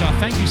absolute pleasure.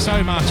 Thank you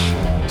so much.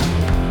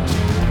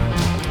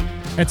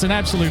 It's an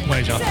absolute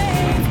pleasure.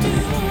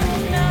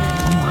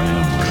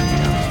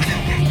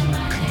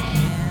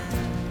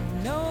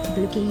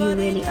 Boogie, you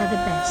really are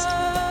the best.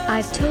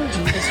 I've told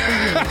you this for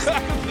years.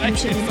 You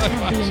shouldn't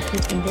have been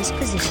put in this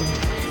position.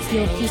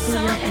 Your people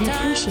love and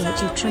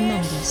appreciate you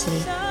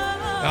tremendously.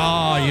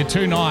 Oh, you're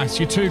too nice.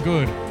 You're too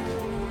good.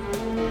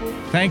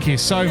 Thank you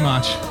so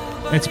much.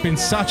 It's been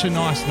such a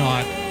nice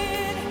night.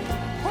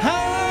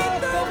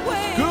 Half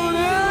as good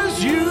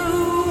as you.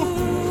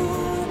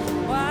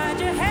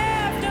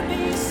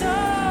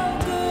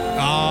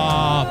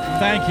 Oh,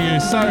 thank you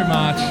so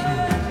much.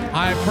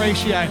 I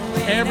appreciate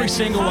every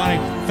single one.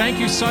 Thank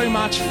you so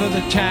much for the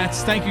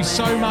chats. Thank you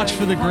so much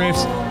for the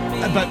grifts.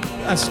 But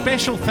a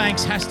special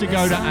thanks has to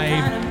go to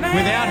Abe.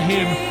 Without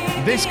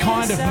him, this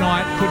kind of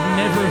night could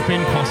never have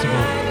been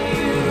possible.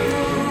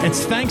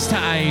 It's thanks to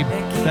Abe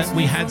that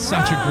we had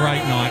such a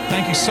great night.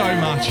 Thank you so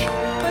much.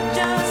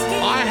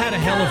 I had a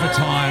hell of a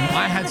time.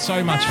 I had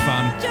so much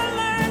fun.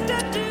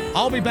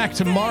 I'll be back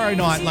tomorrow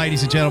night,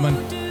 ladies and gentlemen,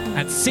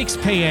 at 6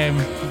 p.m.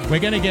 We're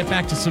going to get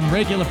back to some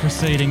regular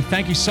proceeding.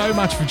 Thank you so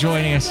much for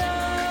joining us.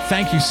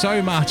 Thank you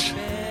so much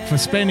for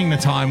spending the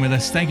time with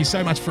us. Thank you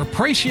so much for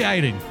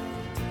appreciating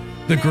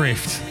the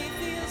grift.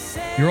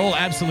 You're all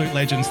absolute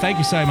legends. Thank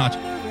you so much.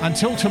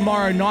 Until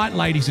tomorrow night,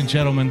 ladies and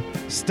gentlemen,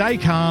 stay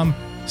calm,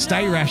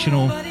 stay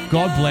rational,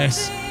 God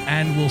bless,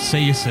 and we'll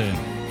see you soon.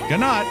 Good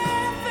night.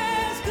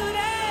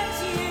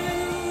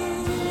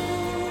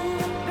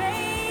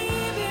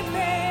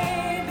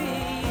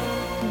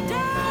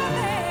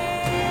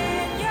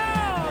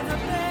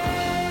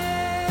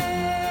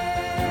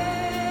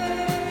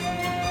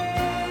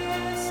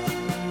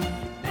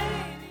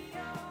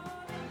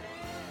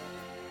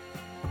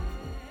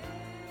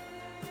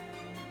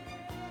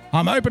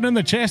 I'm opening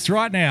the chest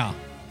right now.